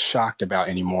shocked about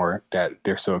anymore that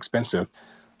they're so expensive.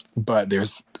 But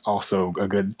there's also a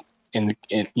good,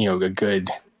 the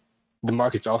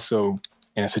market's also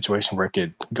in a situation where it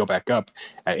could go back up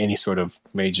at any sort of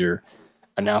major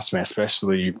announcement,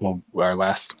 especially one of our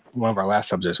last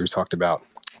subjects we talked about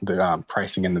the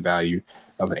pricing and the value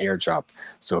of an airdrop.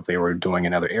 So if they were doing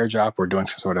another airdrop or doing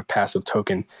some sort of passive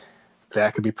token,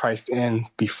 that could be priced in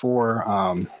before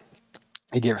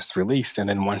it gets released. And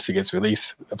then once it gets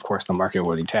released, of course, the market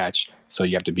will detach. So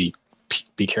you have to be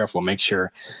careful. Make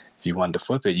sure if you want to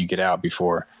flip it, you get out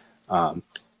before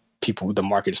the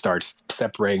market starts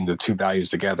separating the two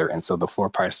values together. And so the floor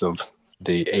price of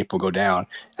the ape will go down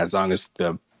as long as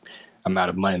the amount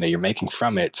of money that you're making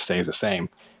from it stays the same.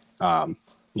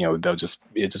 It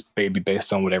just be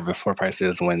based on whatever the floor price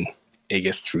is when it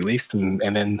gets released, and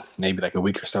then maybe like a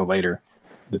week or so later,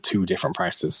 the two different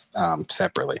prices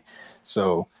separately.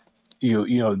 So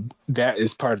that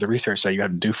is part of the research that you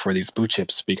have to do for these blue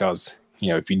chips, because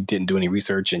if you didn't do any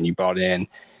research and you bought in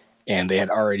and they had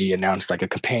already announced like a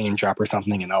companion drop or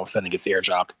something, and all of a sudden it gets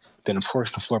airdropped, then of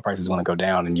course the floor price is going to go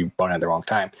down and you bought it at the wrong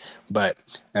time. But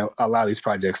a lot of these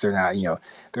projects, they're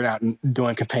not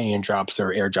doing companion drops or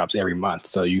airdrops every month.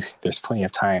 So there's plenty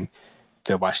of time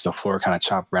to watch the floor kind of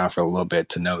chop around for a little bit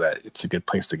to know that it's a good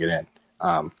place to get in.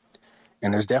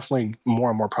 And there's definitely more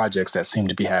and more projects that seem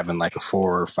to be having like a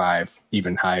 4 or 5,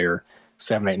 even higher,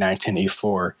 7, 8, 9, 10 ETH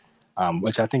floor,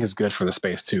 which I think is good for the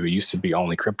space too. It used to be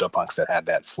only CryptoPunks that had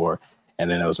that floor. And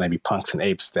then it was maybe Punks and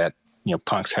Apes that,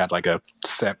 Punks had like a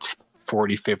set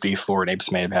 40, 50 floor, and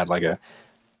Apes may have had like a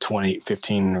 20,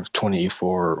 15, 20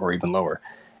 floor or even lower.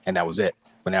 And that was it.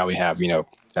 But now we have,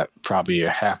 probably a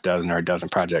half dozen or a dozen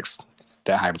projects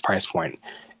that high price point.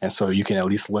 And so you can at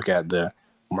least look at the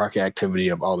market activity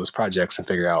of all those projects and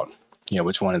figure out,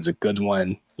 which one is a good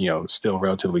one, still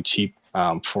relatively cheap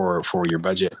for your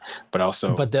budget, but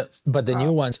also. But the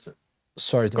new ones.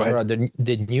 Sorry to interrupt.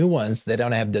 The new ones, they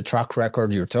don't have the track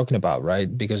record you're talking about,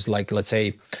 right? Because like, let's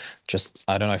say, just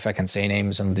I don't know if I can say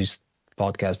names on this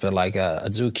podcast, but like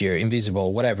Azuki or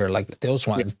Invisible, whatever, like those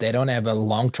ones, they don't have a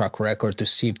long track record to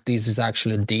see if this is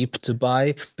actually deep to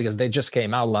buy because they just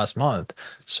came out last month.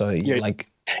 So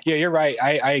Yeah, you're right.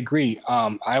 I agree.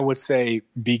 I would say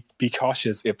be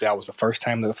cautious if that was the first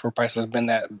time that the floor price has been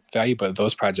that value, but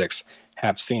those projects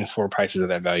have seen floor prices of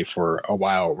that value for a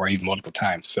while or even multiple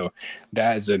times. So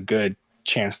that is a good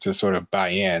chance to sort of buy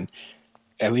in.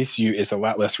 At least it's a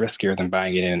lot less riskier than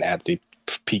buying it in at the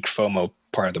peak FOMO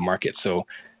part of the market. So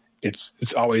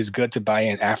it's always good to buy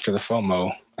in after the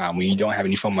FOMO when you don't have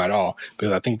any FOMO at all,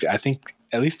 because I think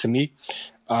at least to me,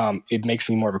 it makes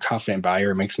me more of a confident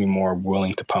buyer. It makes me more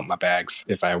willing to pump my bags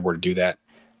if I were to do that.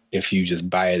 If you just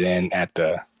buy it in at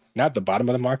not the bottom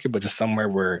of the market, but just somewhere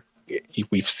where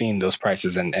we've seen those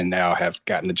prices and now have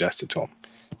gotten adjusted to them.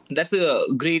 That's a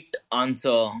great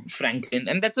answer, Franklin.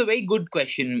 And that's a very good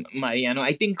question, Mariano.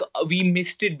 I think we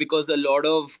missed it because a lot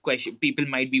of people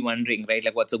might be wondering, right?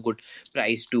 Like, what's a good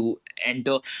price to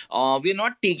enter? We're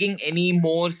not taking any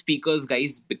more speakers,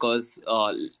 guys, because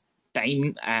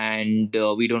time and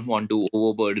we don't want to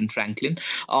overburden Franklin.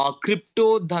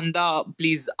 Crypto Dhanda,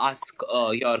 please ask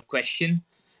your question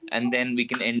and then we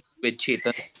can end with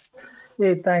Chetan.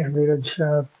 Hey, thanks,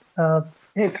 Dheeraj.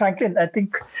 Hey, Franklin, I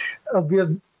think we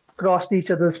have crossed each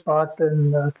other's path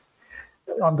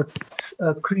on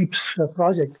the Creeps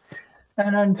project.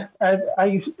 And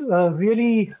I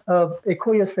really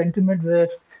echo your sentiment where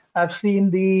I've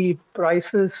seen the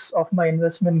prices of my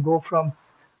investment go from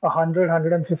 100,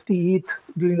 150 ETH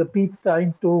during the peak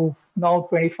time to now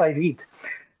 25 ETH.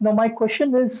 Now, my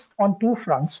question is on two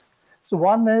fronts. So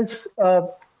one is,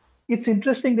 it's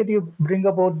interesting that you bring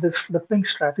about this flipping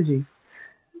strategy.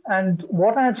 And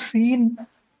what I've seen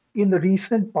in the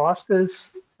recent past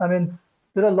is, there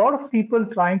are a lot of people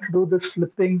trying to do this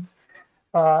flipping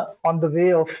on the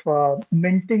way of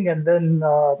minting and then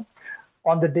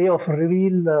on the day of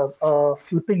reveal,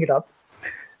 flipping it up.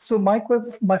 So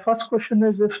my first question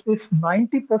is, if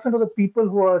 90% of the people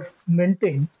who are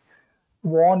minting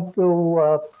want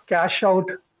to cash out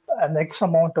an X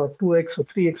amount or 2X or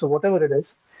 3X or whatever it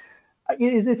is,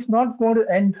 it's not going to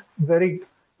end very,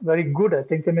 very good, I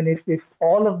think. If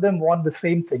all of them want the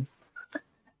same thing.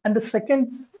 And the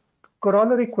second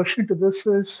corollary question to this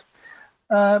is,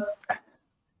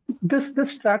 this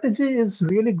strategy is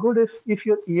really good if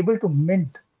you're able to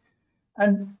mint.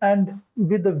 And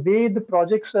with the way the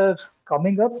projects are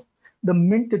coming up, the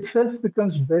mint itself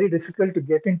becomes very difficult to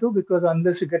get into, because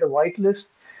unless you get a whitelist,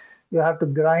 you have to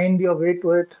grind your way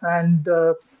to it, and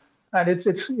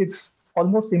it's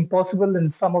almost impossible in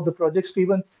some of the projects to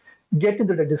even get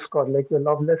into the Discord, like your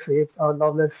Loveless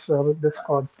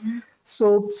Discord.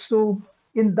 So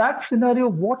in that scenario,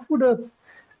 what would a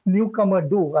newcomer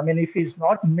do? If he's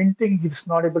not minting, he's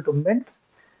not able to mint,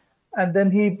 and then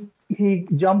he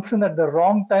jumps in at the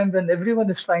wrong time when everyone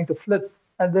is trying to flip,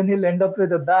 and then he'll end up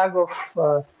with a bag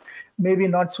of maybe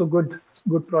not so good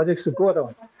projects to go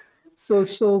around. So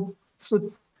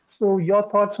your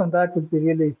thoughts on that would be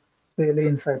really, really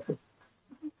insightful.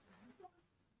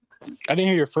 I didn't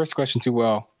hear your first question too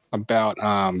well about,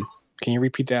 can you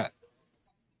repeat that?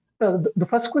 The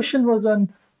first question was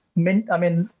on mint.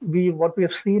 What we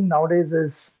have seen nowadays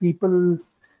is people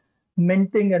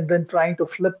minting and then trying to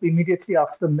flip immediately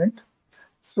after mint.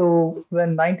 So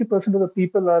when 90% of the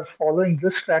people are following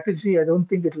this strategy, I don't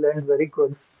think it'll end very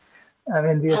good.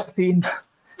 We have seen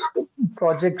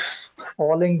projects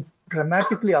falling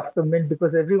dramatically after mint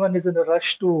because everyone is in a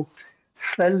rush to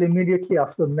sell immediately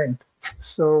after mint.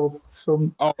 So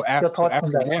after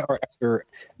the mint or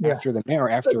after the mint or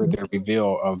after the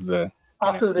reveal of the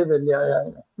after NFT? the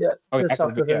reveal, yeah. Oh, Just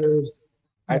after the reveal.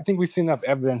 I think we've seen enough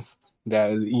evidence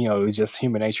that, you know, it's just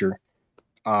human nature.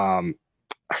 I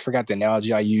forgot the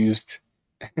analogy I used,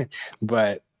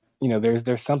 but you know,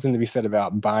 there's something to be said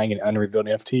about buying an unrevealed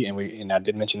NFT, and I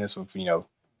did mention this with, you know,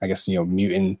 I guess, you know,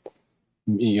 mutant,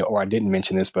 you know, or I didn't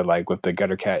mention this, but like with the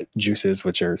gutter cat juices,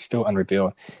 which are still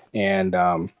unrevealed, and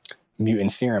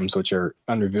mutant serums, which are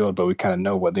unrevealed, but we kind of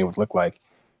know what they would look like.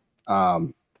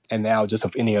 And now, just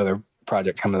if any other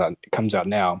project comes out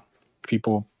now,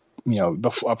 people, you know,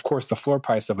 of course, the floor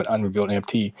price of an unrevealed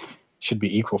NFT should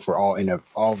be equal for all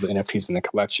of the NFTs in the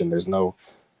collection. There's no,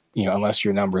 you know, unless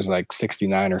your number is like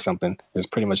 69 or something, there's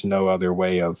pretty much no other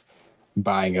way of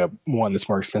buying one that's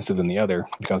more expensive than the other,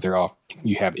 because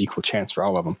you have equal chance for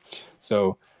all of them.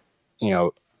 So, you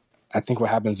know, I think what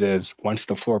happens is once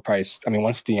the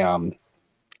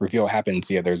reveal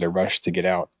happens, yeah, there's a rush to get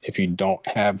out. If you don't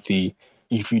have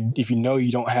if you know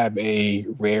you don't have a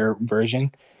rare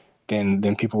version,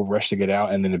 then people rush to get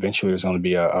out, and then eventually there's going to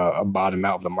be a bottom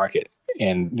out of the market,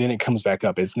 and then it comes back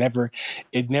up. It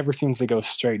never seems to go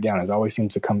straight down. It always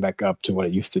seems to come back up to what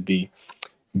it used to be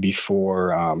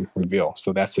before reveal.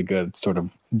 So that's a good sort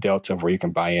of delta where you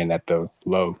can buy in at the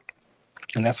low.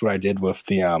 And that's what I did with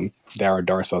the Dower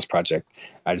Darcel's project.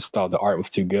 I just thought the art was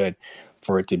too good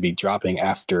for it to be dropping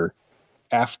after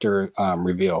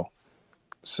reveal.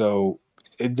 So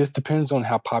it just depends on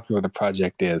how popular the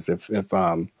project is. If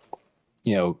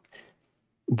you know,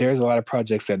 there's a lot of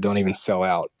projects that don't even sell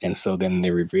out, and so then they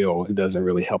reveal, it doesn't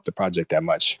really help the project that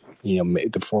much. You know,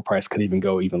 the floor price could even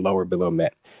go even lower below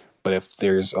mint. But if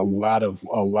there's a lot of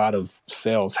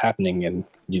sales happening, and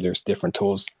there's different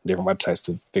tools, different websites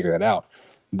to figure that out,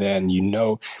 then, you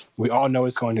know, we all know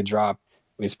it's going to drop.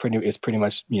 It's pretty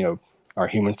much, you know, our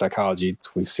human psychology.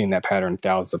 We've seen that pattern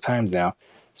thousands of times now.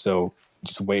 So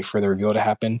just wait for the reveal to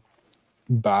happen,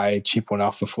 buy a cheap one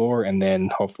off the floor, and then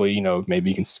hopefully, you know, maybe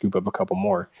you can scoop up a couple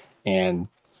more. And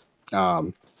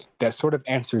that sort of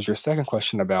answers your second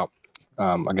question about,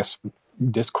 I guess,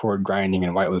 Discord grinding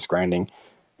and whitelist grinding.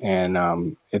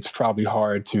 And it's probably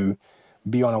hard to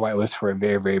be on a whitelist for a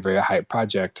very, very, very hype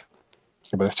project.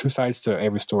 But there's two sides to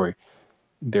every story.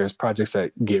 There's projects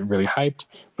that get really hyped,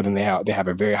 but then they have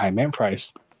a very high mint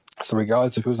price. So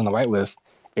regardless of who's on the whitelist,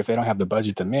 if they don't have the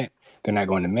budget to mint, they're not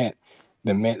going to mint.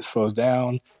 The mint slows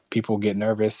down. People get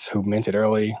nervous who minted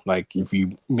early. Like if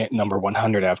you mint number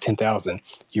 100 out of 10,000,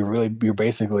 you're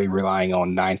basically relying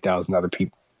on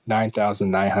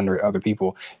 9,900 other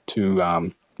people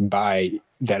to buy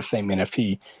that same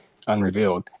NFT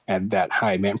unrevealed at that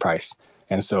high mint price.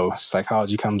 And so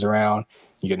psychology comes around,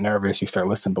 you get nervous, you start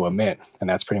listing below mint, and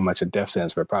that's pretty much a death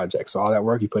sentence for a project. So all that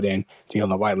work you put in to get on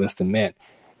the whitelist and mint,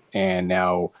 and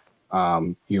now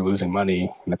you're losing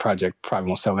money, and the project probably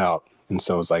won't sell out. And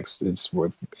so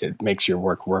it makes your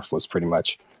work worthless pretty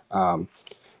much.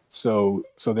 So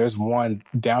there's one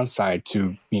downside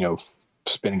to, you know,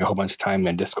 spending a whole bunch of time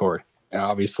in Discord. And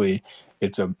obviously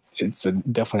it's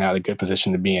definitely not a good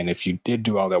position to be in if you did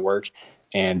do all that work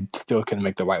and still couldn't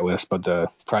make the whitelist, but the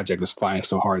project is flying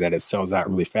so hard that it sells out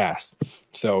really fast.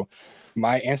 So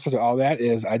my answer to all that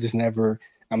is I guess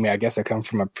I come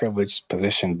from a privileged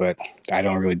position, but I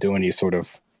don't really do any sort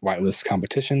of whitelist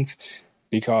competitions,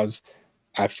 because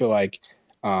I feel like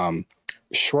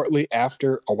shortly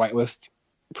after a whitelist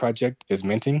project is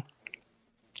minting,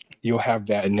 you'll have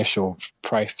that initial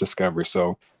price discovery.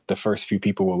 So the first few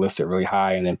people will list it really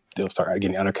high, and then they'll start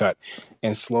getting undercut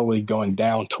and slowly going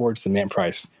down towards the mint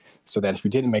price. So that if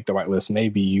you didn't make the whitelist,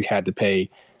 maybe you had to pay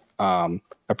a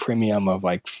premium of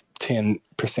like 10%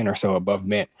 or so above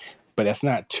mint. But that's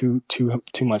not too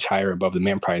much higher above the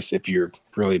mint price if you're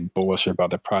really bullish about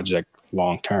the project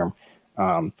long term.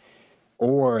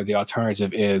 Or the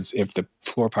alternative is if the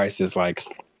floor price is like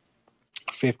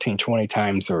 15, 20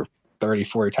 times or 30,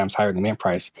 40 times higher than mint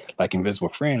price, like Invisible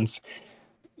Friends,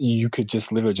 you could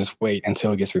just literally just wait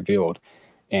until it gets revealed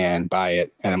and buy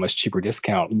it at a much cheaper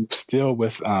discount. Still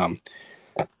with, you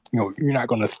know, you're not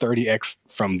going to 30x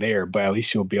from there, but at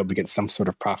least you'll be able to get some sort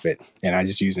of profit. And I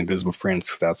just use Invisible Friends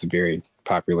because that's a very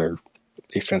popular,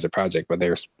 expensive project. But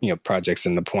there's, you know, projects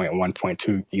in the 0.1,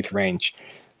 0.2 ETH range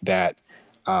that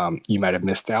you might have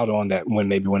missed out on, that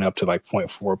maybe went up to like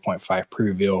 0.4, 0.5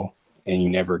 pre-reveal, and you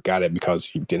never got it because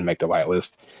you didn't make the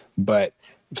whitelist. But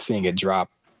seeing it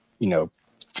drop, you know,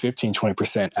 15,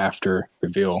 20% after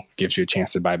reveal gives you a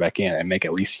chance to buy back in and make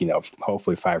at least, you know,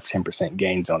 hopefully 5 or 10%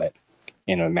 gains on it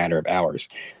in a matter of hours.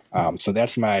 So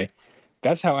that's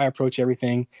how I approach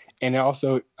everything. And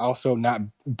also not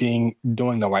doing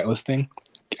the whitelisting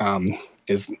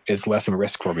is less of a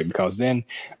risk for me, because then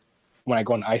when I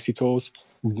go on IC Tools,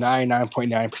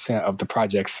 99.9% of the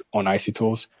projects on IC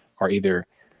Tools are either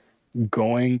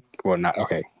going, well, not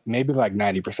okay, maybe like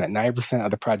 90%. 90%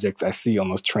 of the projects I see on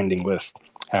those trending lists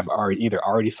have either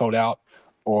already sold out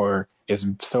or is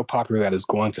so popular that it's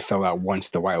going to sell out once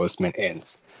the whitelist mint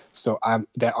ends. So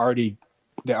that already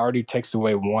takes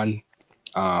away one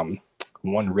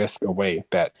risk away,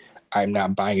 that I'm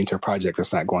not buying into a project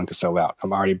that's not going to sell out.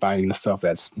 I'm already buying into stuff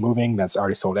that's moving, that's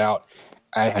already sold out.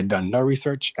 I had done no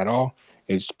research at all.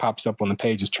 It pops up on the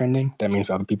page as trending. That means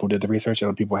other people did the research.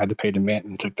 Other people had to pay the mint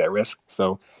and took that risk.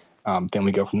 So then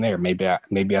we go from there. Maybe I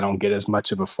don't get as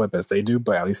much of a flip as they do,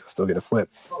 but at least I still get a flip.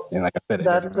 And like I said,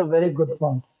 That's a very good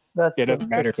point. That's it doesn't an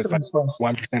matter if it's like excellent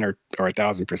point. 1% or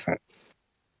 1,000%.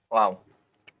 Wow.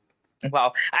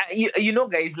 Wow. You know,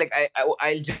 guys, like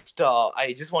I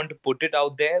just want to put it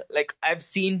out there. Like, I've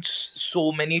seen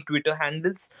so many Twitter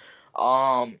handles,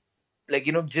 like,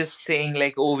 you know, just saying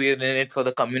like, oh, we're in it for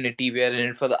the community, we're in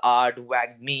it for the art,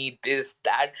 wag me, this,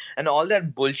 that, and all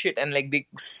that bullshit. And like, they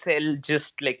sell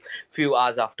just like few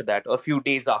hours after that or few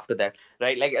days after that,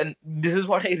 right? Like, and this is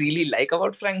what I really like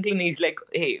about Franklin. He's like,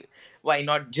 hey, why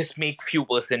not just make few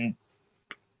percent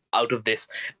out of this?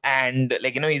 And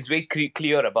like, you know, he's very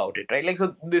clear about it, right? Like,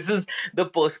 so this is the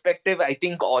perspective I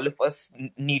think all of us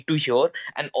need to hear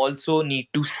and also need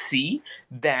to see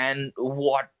than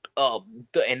what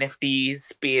the NFT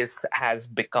space has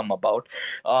become about.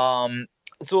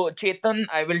 So Chetan,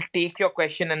 I will take your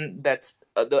question, and that's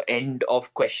the end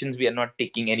of questions. We are not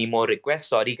taking any more requests,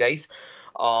 sorry guys.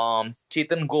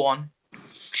 Chetan, go on.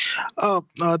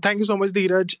 Thank you so much,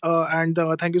 Dheeraj,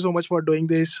 and thank you so much for doing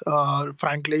this,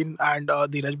 Franklin and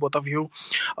Dheeraj, both of you.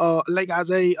 Like,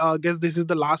 as I guess this is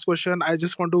the last question, I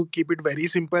just want to keep it very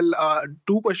simple.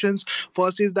 Two questions.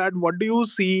 First is that what do you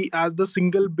see as the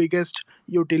single biggest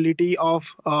utility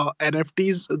of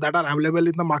NFTs that are available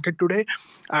in the market today?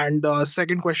 And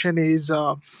second question is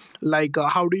how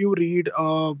do you read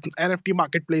NFT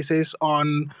marketplaces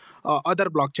on other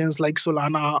blockchains like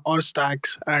Solana or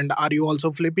Stacks? And are you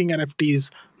also flipping NFTs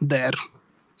there?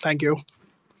 Thank you.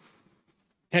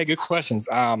 Hey, good questions.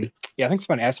 Yeah, I think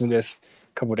someone asked me this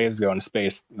a couple of days ago in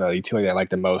space, the utility I like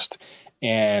the most.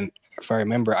 And if I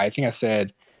remember, I think I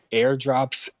said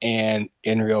airdrops and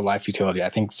in real life utility. I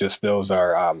think just those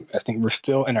are, I think we're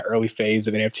still in an early phase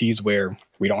of NFTs where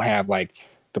we don't have like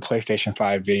the PlayStation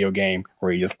 5 video game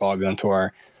where you just log into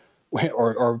our,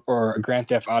 or a Grand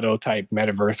Theft Auto type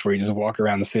metaverse where you just walk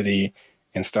around the city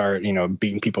and start, you know,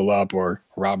 beating people up or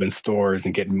robbing stores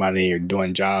and getting money or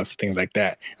doing jobs, things like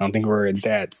that. I don't think we're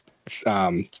that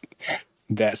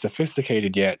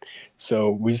sophisticated yet. So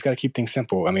we just got to keep things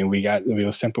simple. I mean, we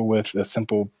were simple with a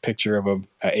simple picture of a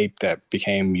ape that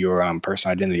became your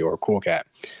personal identity or a cool cat.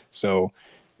 So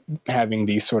having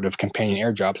these sort of companion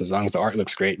airdrops, as long as the art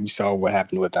looks great, you saw what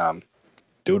happened with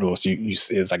doodles.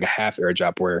 It's like a half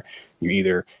airdrop where you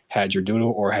either had your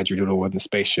doodle or had your doodle with the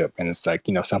spaceship, and it's like,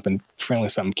 you know, something friendly,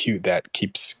 something cute that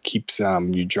keeps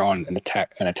you drawn and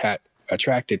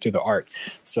attracted to the art.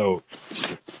 So,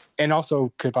 and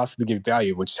also could possibly give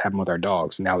value, which happened with our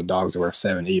dogs. Now the dogs are worth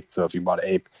 7 ETH. So if you bought an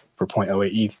ape for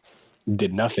 0.08 ETH,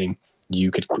 did nothing,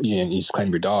 you just claim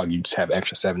your dog. You just have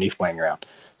extra 7 ETH laying around.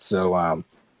 So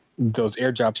those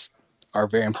airdrops are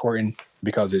very important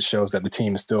because it shows that the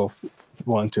team is still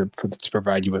willing to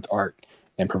provide you with art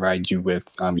and provide you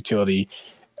with utility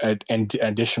and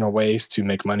additional ways to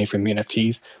make money from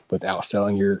NFTs without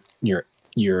selling your OG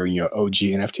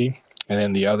NFT. And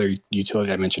then the other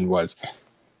utility I mentioned was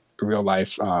real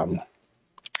life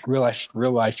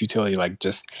utility, like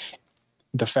just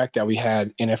the fact that we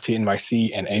had NFT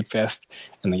NYC and Ape Fest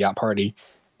and the yacht party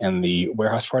and the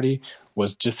warehouse party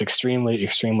was just extremely,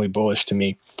 extremely bullish to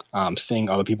me. Seeing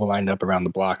all the people lined up around the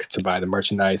block to buy the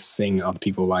merchandise, seeing all the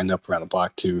people lined up around the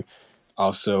block to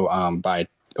also buy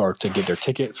or to get their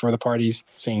ticket for the parties,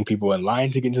 seeing people in line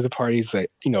to get into the parties,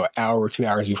 like, you know, an hour or 2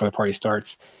 hours before the party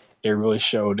starts. It really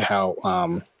showed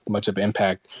how much of an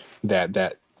impact that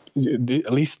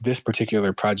at least this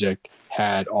particular project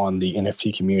had on the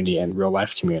NFT community and real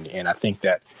life community. And I think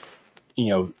that, you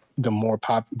know, the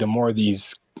more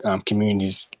these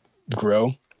communities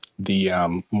grow,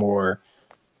 the more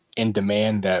in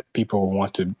demand that people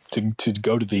want to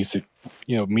go to these,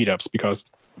 you know, meetups, because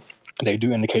they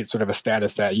do indicate sort of a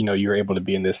status that, you know, you're able to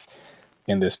be in this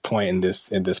point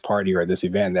in this party or this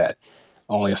event that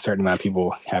only a certain amount of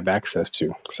people have access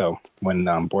to. So when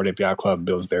Bored Ape Yacht Club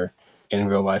builds their in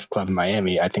real life club in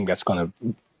Miami, I think that's going to,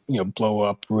 you know, blow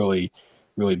up really,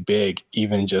 really big,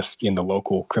 even just in the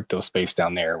local crypto space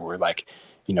down there, where, like,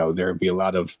 you know, there would be a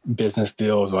lot of business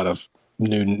deals, a lot of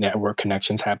new network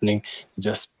connections happening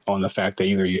just on the fact that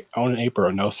either you own an ape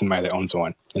or know somebody that owns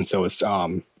one. And so it's,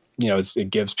 you know, it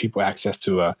gives people access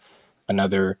to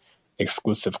another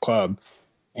exclusive club.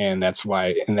 And that's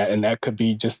why, and that could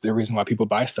be just the reason why people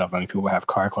buy stuff. I mean, people have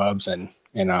car clubs and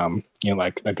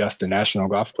like Augusta National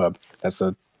Golf Club. That's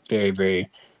a very, very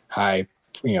high,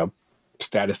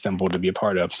 status symbol to be a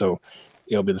part of. So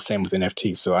it'll be the same with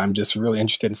NFT. So I'm just really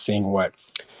interested in seeing what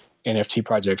NFT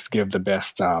projects give the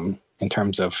best in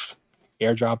terms of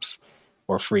airdrops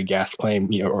or free gas claim,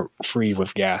 or free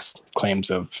with gas claims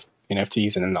of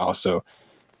NFTs, and then also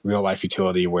real life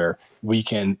utility where we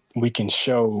can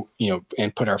show,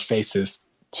 and put our faces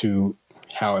to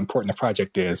how important the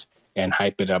project is and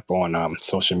hype it up on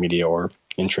social media or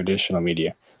in traditional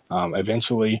media.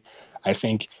 Eventually, I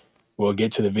think we'll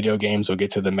get to the video games, we'll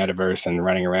get to the metaverse and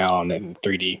running around in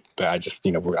 3D, but I just,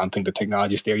 I don't think the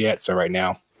technology's there yet. So right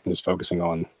now I'm just focusing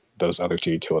on those other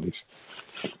two utilities.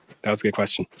 That was a good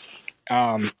question.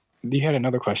 You had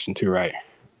another question too, right?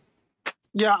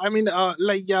 Yeah, I mean, I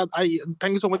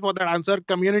thank you so much for that answer.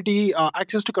 Community,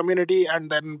 access to community, and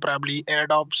then probably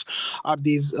airdrops are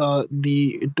these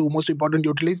the two most important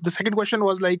utilities. The second question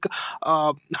was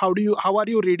how are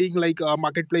you reading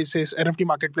marketplaces, NFT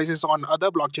marketplaces on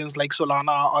other blockchains like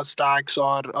Solana or Stacks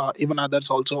or even others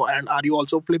also, and are you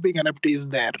also flipping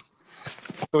NFTs there?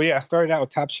 So yeah, I started out with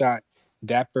Top Shot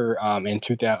Dapper in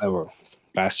 2000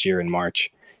 last year in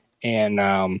March, and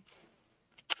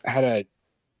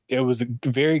it was a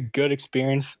very good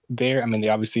experience there. I mean,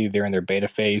 they're in their beta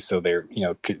phase, so they're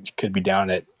could be down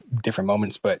at different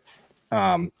moments, but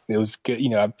it was good.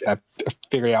 I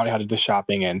figured out how to do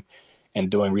shopping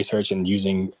and doing research and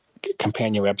using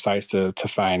companion websites to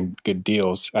find good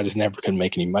deals. I just never could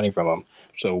make any money from them,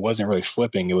 so it wasn't really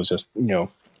flipping. It was just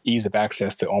ease of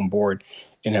access to onboard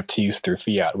NFTs through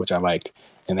fiat, which I liked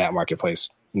in that marketplace.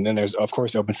 And then there's of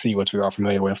course OpenSea, which we're all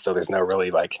familiar with. So there's no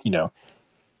really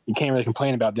you can't really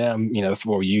complain about them. That's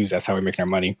what we use. That's how we're making our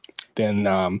money. Then,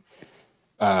 and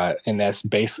that's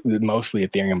mostly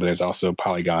Ethereum, but there's also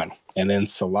Polygon, and then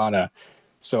Solana.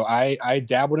 So I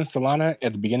dabbled in Solana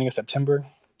at the beginning of September,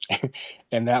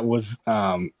 and that was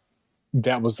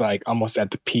like almost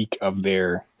at the peak of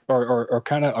their, or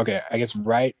kind of, okay, I guess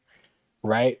right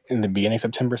in the beginning of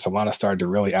September, Solana started to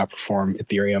really outperform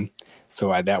Ethereum.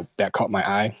 So that caught my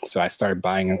eye. So I started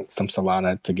buying some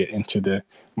Solana to get into the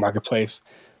marketplace.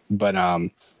 But I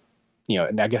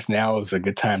guess now is a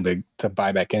good time to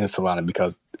buy back into Solana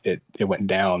because it went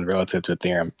down relative to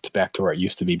Ethereum to back to where it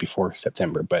used to be before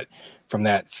September. But from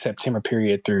that September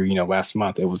period through last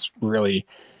month, it really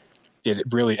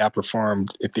outperformed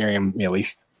Ethereum, at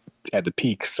least at the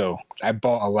peak. So I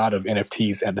bought a lot of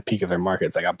NFTs at the peak of their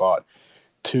markets. Like I bought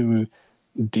 2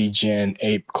 Dheeraj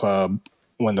Ape Club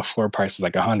when the floor price was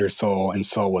like 100 Sol, and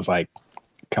Sol was like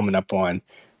coming up on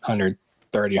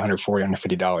 130, 140,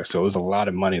 $150. So it was a lot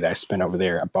of money that I spent over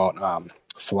there. I bought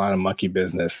Solana Monkey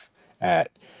Business at,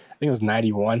 I think it was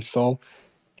 91 Sol,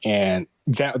 and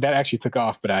that actually took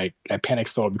off, but I panic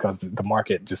sold because the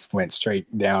market just went straight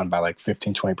down by like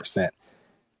 15-20%.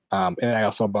 And I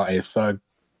also bought a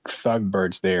Thug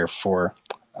Birds there for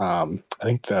I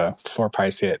think the floor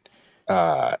price hit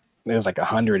it was like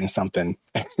 100 and something,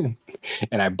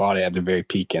 and I bought it at the very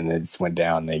peak, and it just went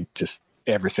down. They just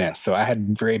ever since. So I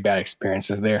had very bad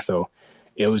experiences there. So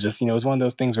it was just it was one of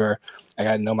those things where I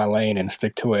got to know my lane and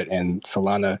stick to it. And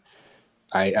Solana,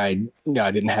 I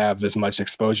didn't have as much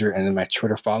exposure in my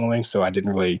Twitter following, so I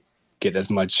didn't really get as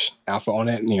much alpha on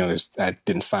it. I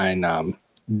didn't find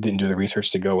didn't do the research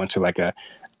to go into like a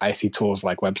IC Tools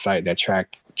like website that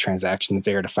tracked transactions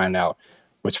there to find out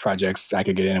which projects I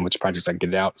could get in and which projects I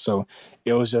could get out. So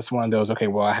it was just one of those, okay,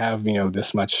 well, I have,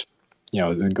 this much,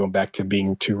 going back to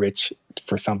being too rich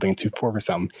for something, too poor for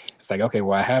something. It's like, okay,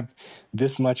 well, I have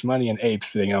this much money in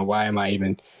apes, why am I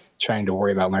even trying to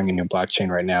worry about learning a new blockchain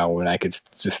right now when I could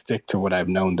just stick to what I've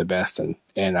known the best?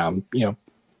 And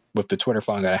with the Twitter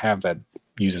following that I have that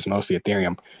uses mostly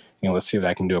Ethereum, let's see what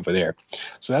I can do over there.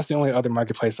 So that's the only other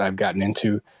marketplace I've gotten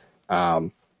into.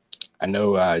 I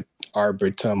know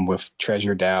Arbitrum with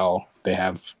Treasure DAO, they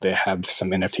have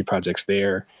some NFT projects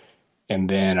there, and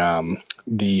then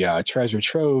the Treasure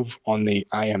Trove on the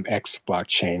IMX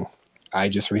blockchain I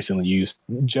just recently used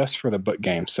just for the book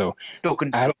game. So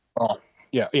Token. I haven't bought,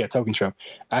 Token Trove.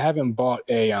 I haven't bought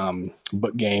a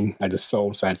book game. I just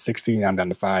sold, so I had 60, now I'm down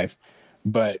to 5.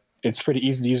 But it's pretty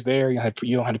easy to use there. You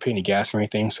don't have to pay any gas or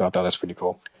anything, so I thought that's pretty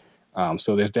cool.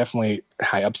 So there's definitely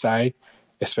high upside,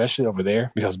 especially over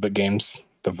there, because book games,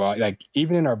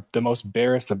 even in the most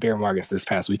bearish of bear markets this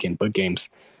past weekend, book games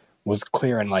was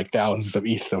clearing like thousands of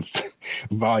ETH of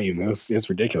volume. It was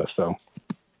ridiculous. So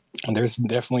there's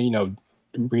definitely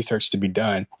research to be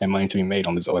done and money to be made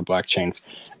on these other blockchains.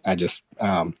 I just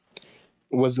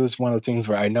was one of the things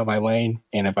where I know my lane,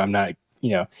 and if I'm not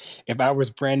if I was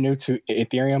brand new to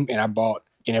Ethereum and I bought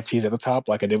NFTs at the top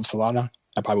like I did with Solana,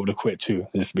 I probably would have quit too,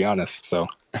 just to be honest. So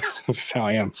that's just how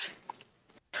I am.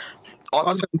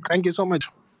 Awesome. Thank you so much.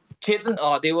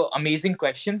 Chetan, they were amazing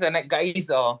questions. And guys,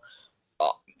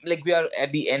 like we are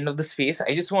at the end of the space.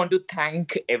 I just want to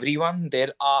thank everyone.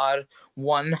 There are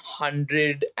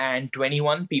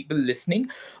 121 people listening.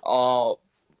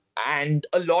 And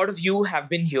a lot of you have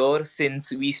been here since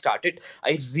we started.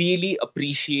 I really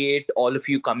appreciate all of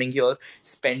you coming here,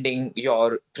 spending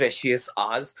your precious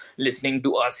hours listening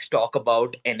to us talk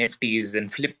about NFTs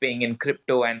and flipping and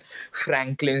crypto and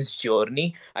Franklin's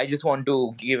journey. I just want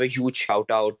to give a huge shout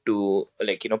out to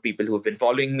people who have been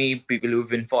following me, people who have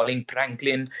been following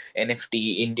Franklin,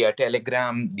 NFT India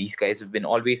Telegram. These guys have been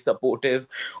always supportive.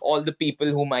 All the people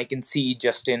whom I can see: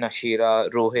 Justin, Ashira,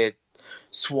 Rohit,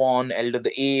 Swan, Elder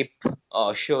the Ape,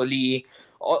 Shirley,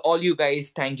 all you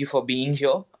guys, thank you for being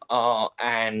here.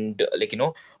 And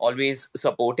always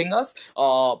supporting us.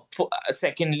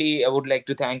 Secondly, I would like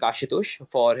to thank Ashutosh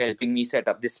for helping me set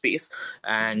up this space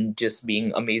and just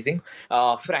being amazing.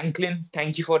 Franklin,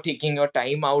 thank you for taking your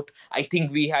time out. I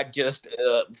think we had just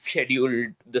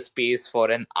scheduled the space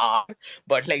for an hour,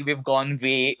 but we've gone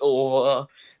way over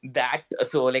that.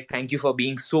 So thank you for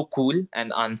being so cool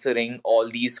and answering all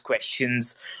these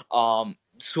questions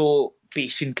so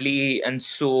patiently and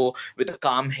so with a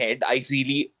calm head. I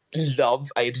really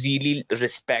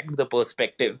respect the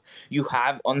perspective you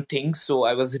have on things. So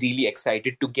I was really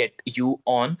excited to get you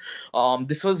on.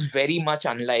 This was very much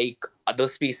unlike other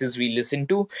spaces we listen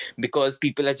to, because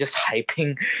people are just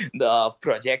hyping the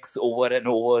projects over and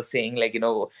over, saying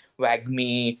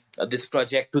WAGMI, this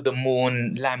project to the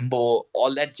moon, Lambo,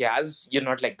 all that jazz. You're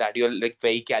not like that. You're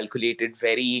very calculated,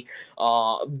 very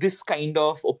this kind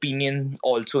of opinion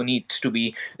also needs to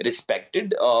be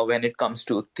respected when it comes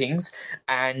to things.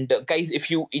 And guys, if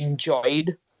you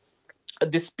enjoyed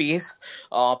this space,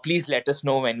 please let us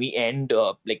know when we end.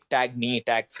 Tag me,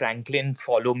 tag Franklin,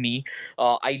 follow me.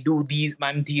 I'm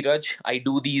Dheeraj. I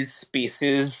do these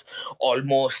spaces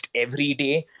almost every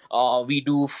day. We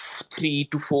do 3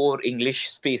 to 4 English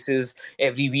spaces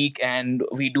every week, and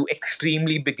we do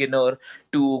extremely beginner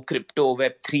to crypto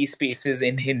Web3 spaces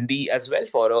in Hindi as well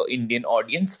for our Indian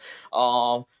audience.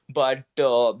 But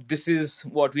this is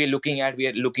what we are looking at. We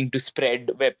are looking to spread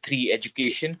Web3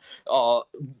 education,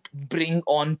 bring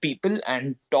on people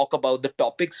and talk about the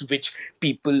topics which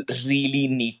people really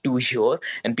need to hear,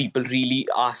 and people really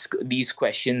ask these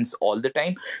questions all the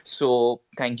time. So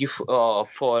thank you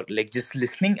for just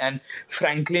listening. And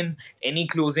Franklin, any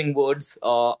closing words?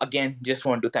 Again, just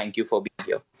want to thank you for being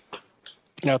here.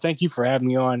 No, thank you for having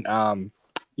me on.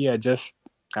 Just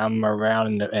I'm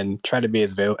around and try to be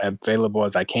as available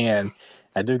as I can.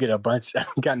 I do get I've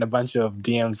gotten a bunch of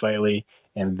DMs lately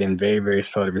and been very, very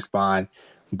slow to respond.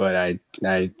 But I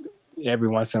every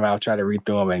once in a while try to read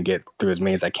through them and get through as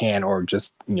many as I can, or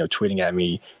just tweeting at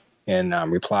me in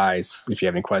replies if you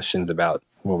have any questions about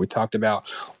what we talked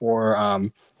about, or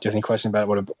just any questions about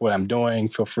what I'm doing.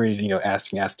 Feel free to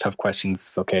ask tough questions.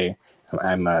 It's okay.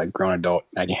 I'm a grown adult.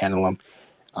 I can handle them.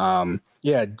 And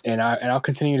I'll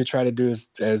continue to try to do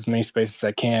as many spaces as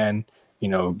I can.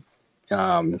 I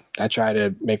try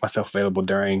to make myself available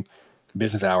during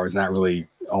business hours, not really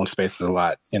own spaces a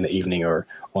lot in the evening or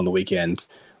on the weekends.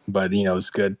 But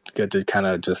it's good to kind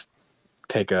of just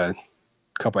take a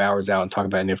couple hours out and talk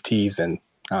about NFTs. And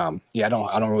I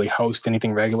don't really host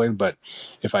anything regularly, but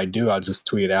if I do, I'll just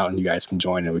tweet it out and you guys can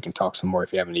join and we can talk some more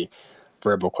if you have any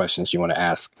verbal questions you want to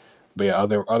ask. But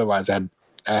otherwise, I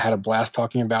had a blast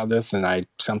talking about this, and I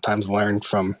sometimes learn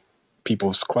from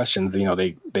people's questions. They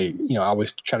I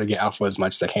always try to get alpha as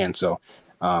much as I can. So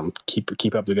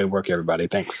keep up the good work, everybody.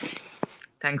 Thanks,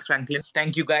 Franklin.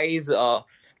 Thank you, guys.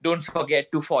 Don't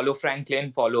forget to follow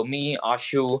Franklin, follow me,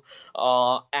 Ashu.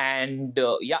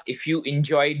 If you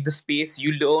enjoyed the space,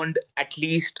 you learned at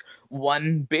least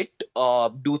one bit,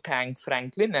 do thank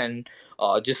Franklin and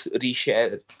just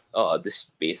reshare this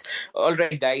space. All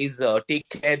right, guys, take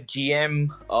care.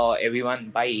 GM, everyone.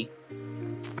 Bye.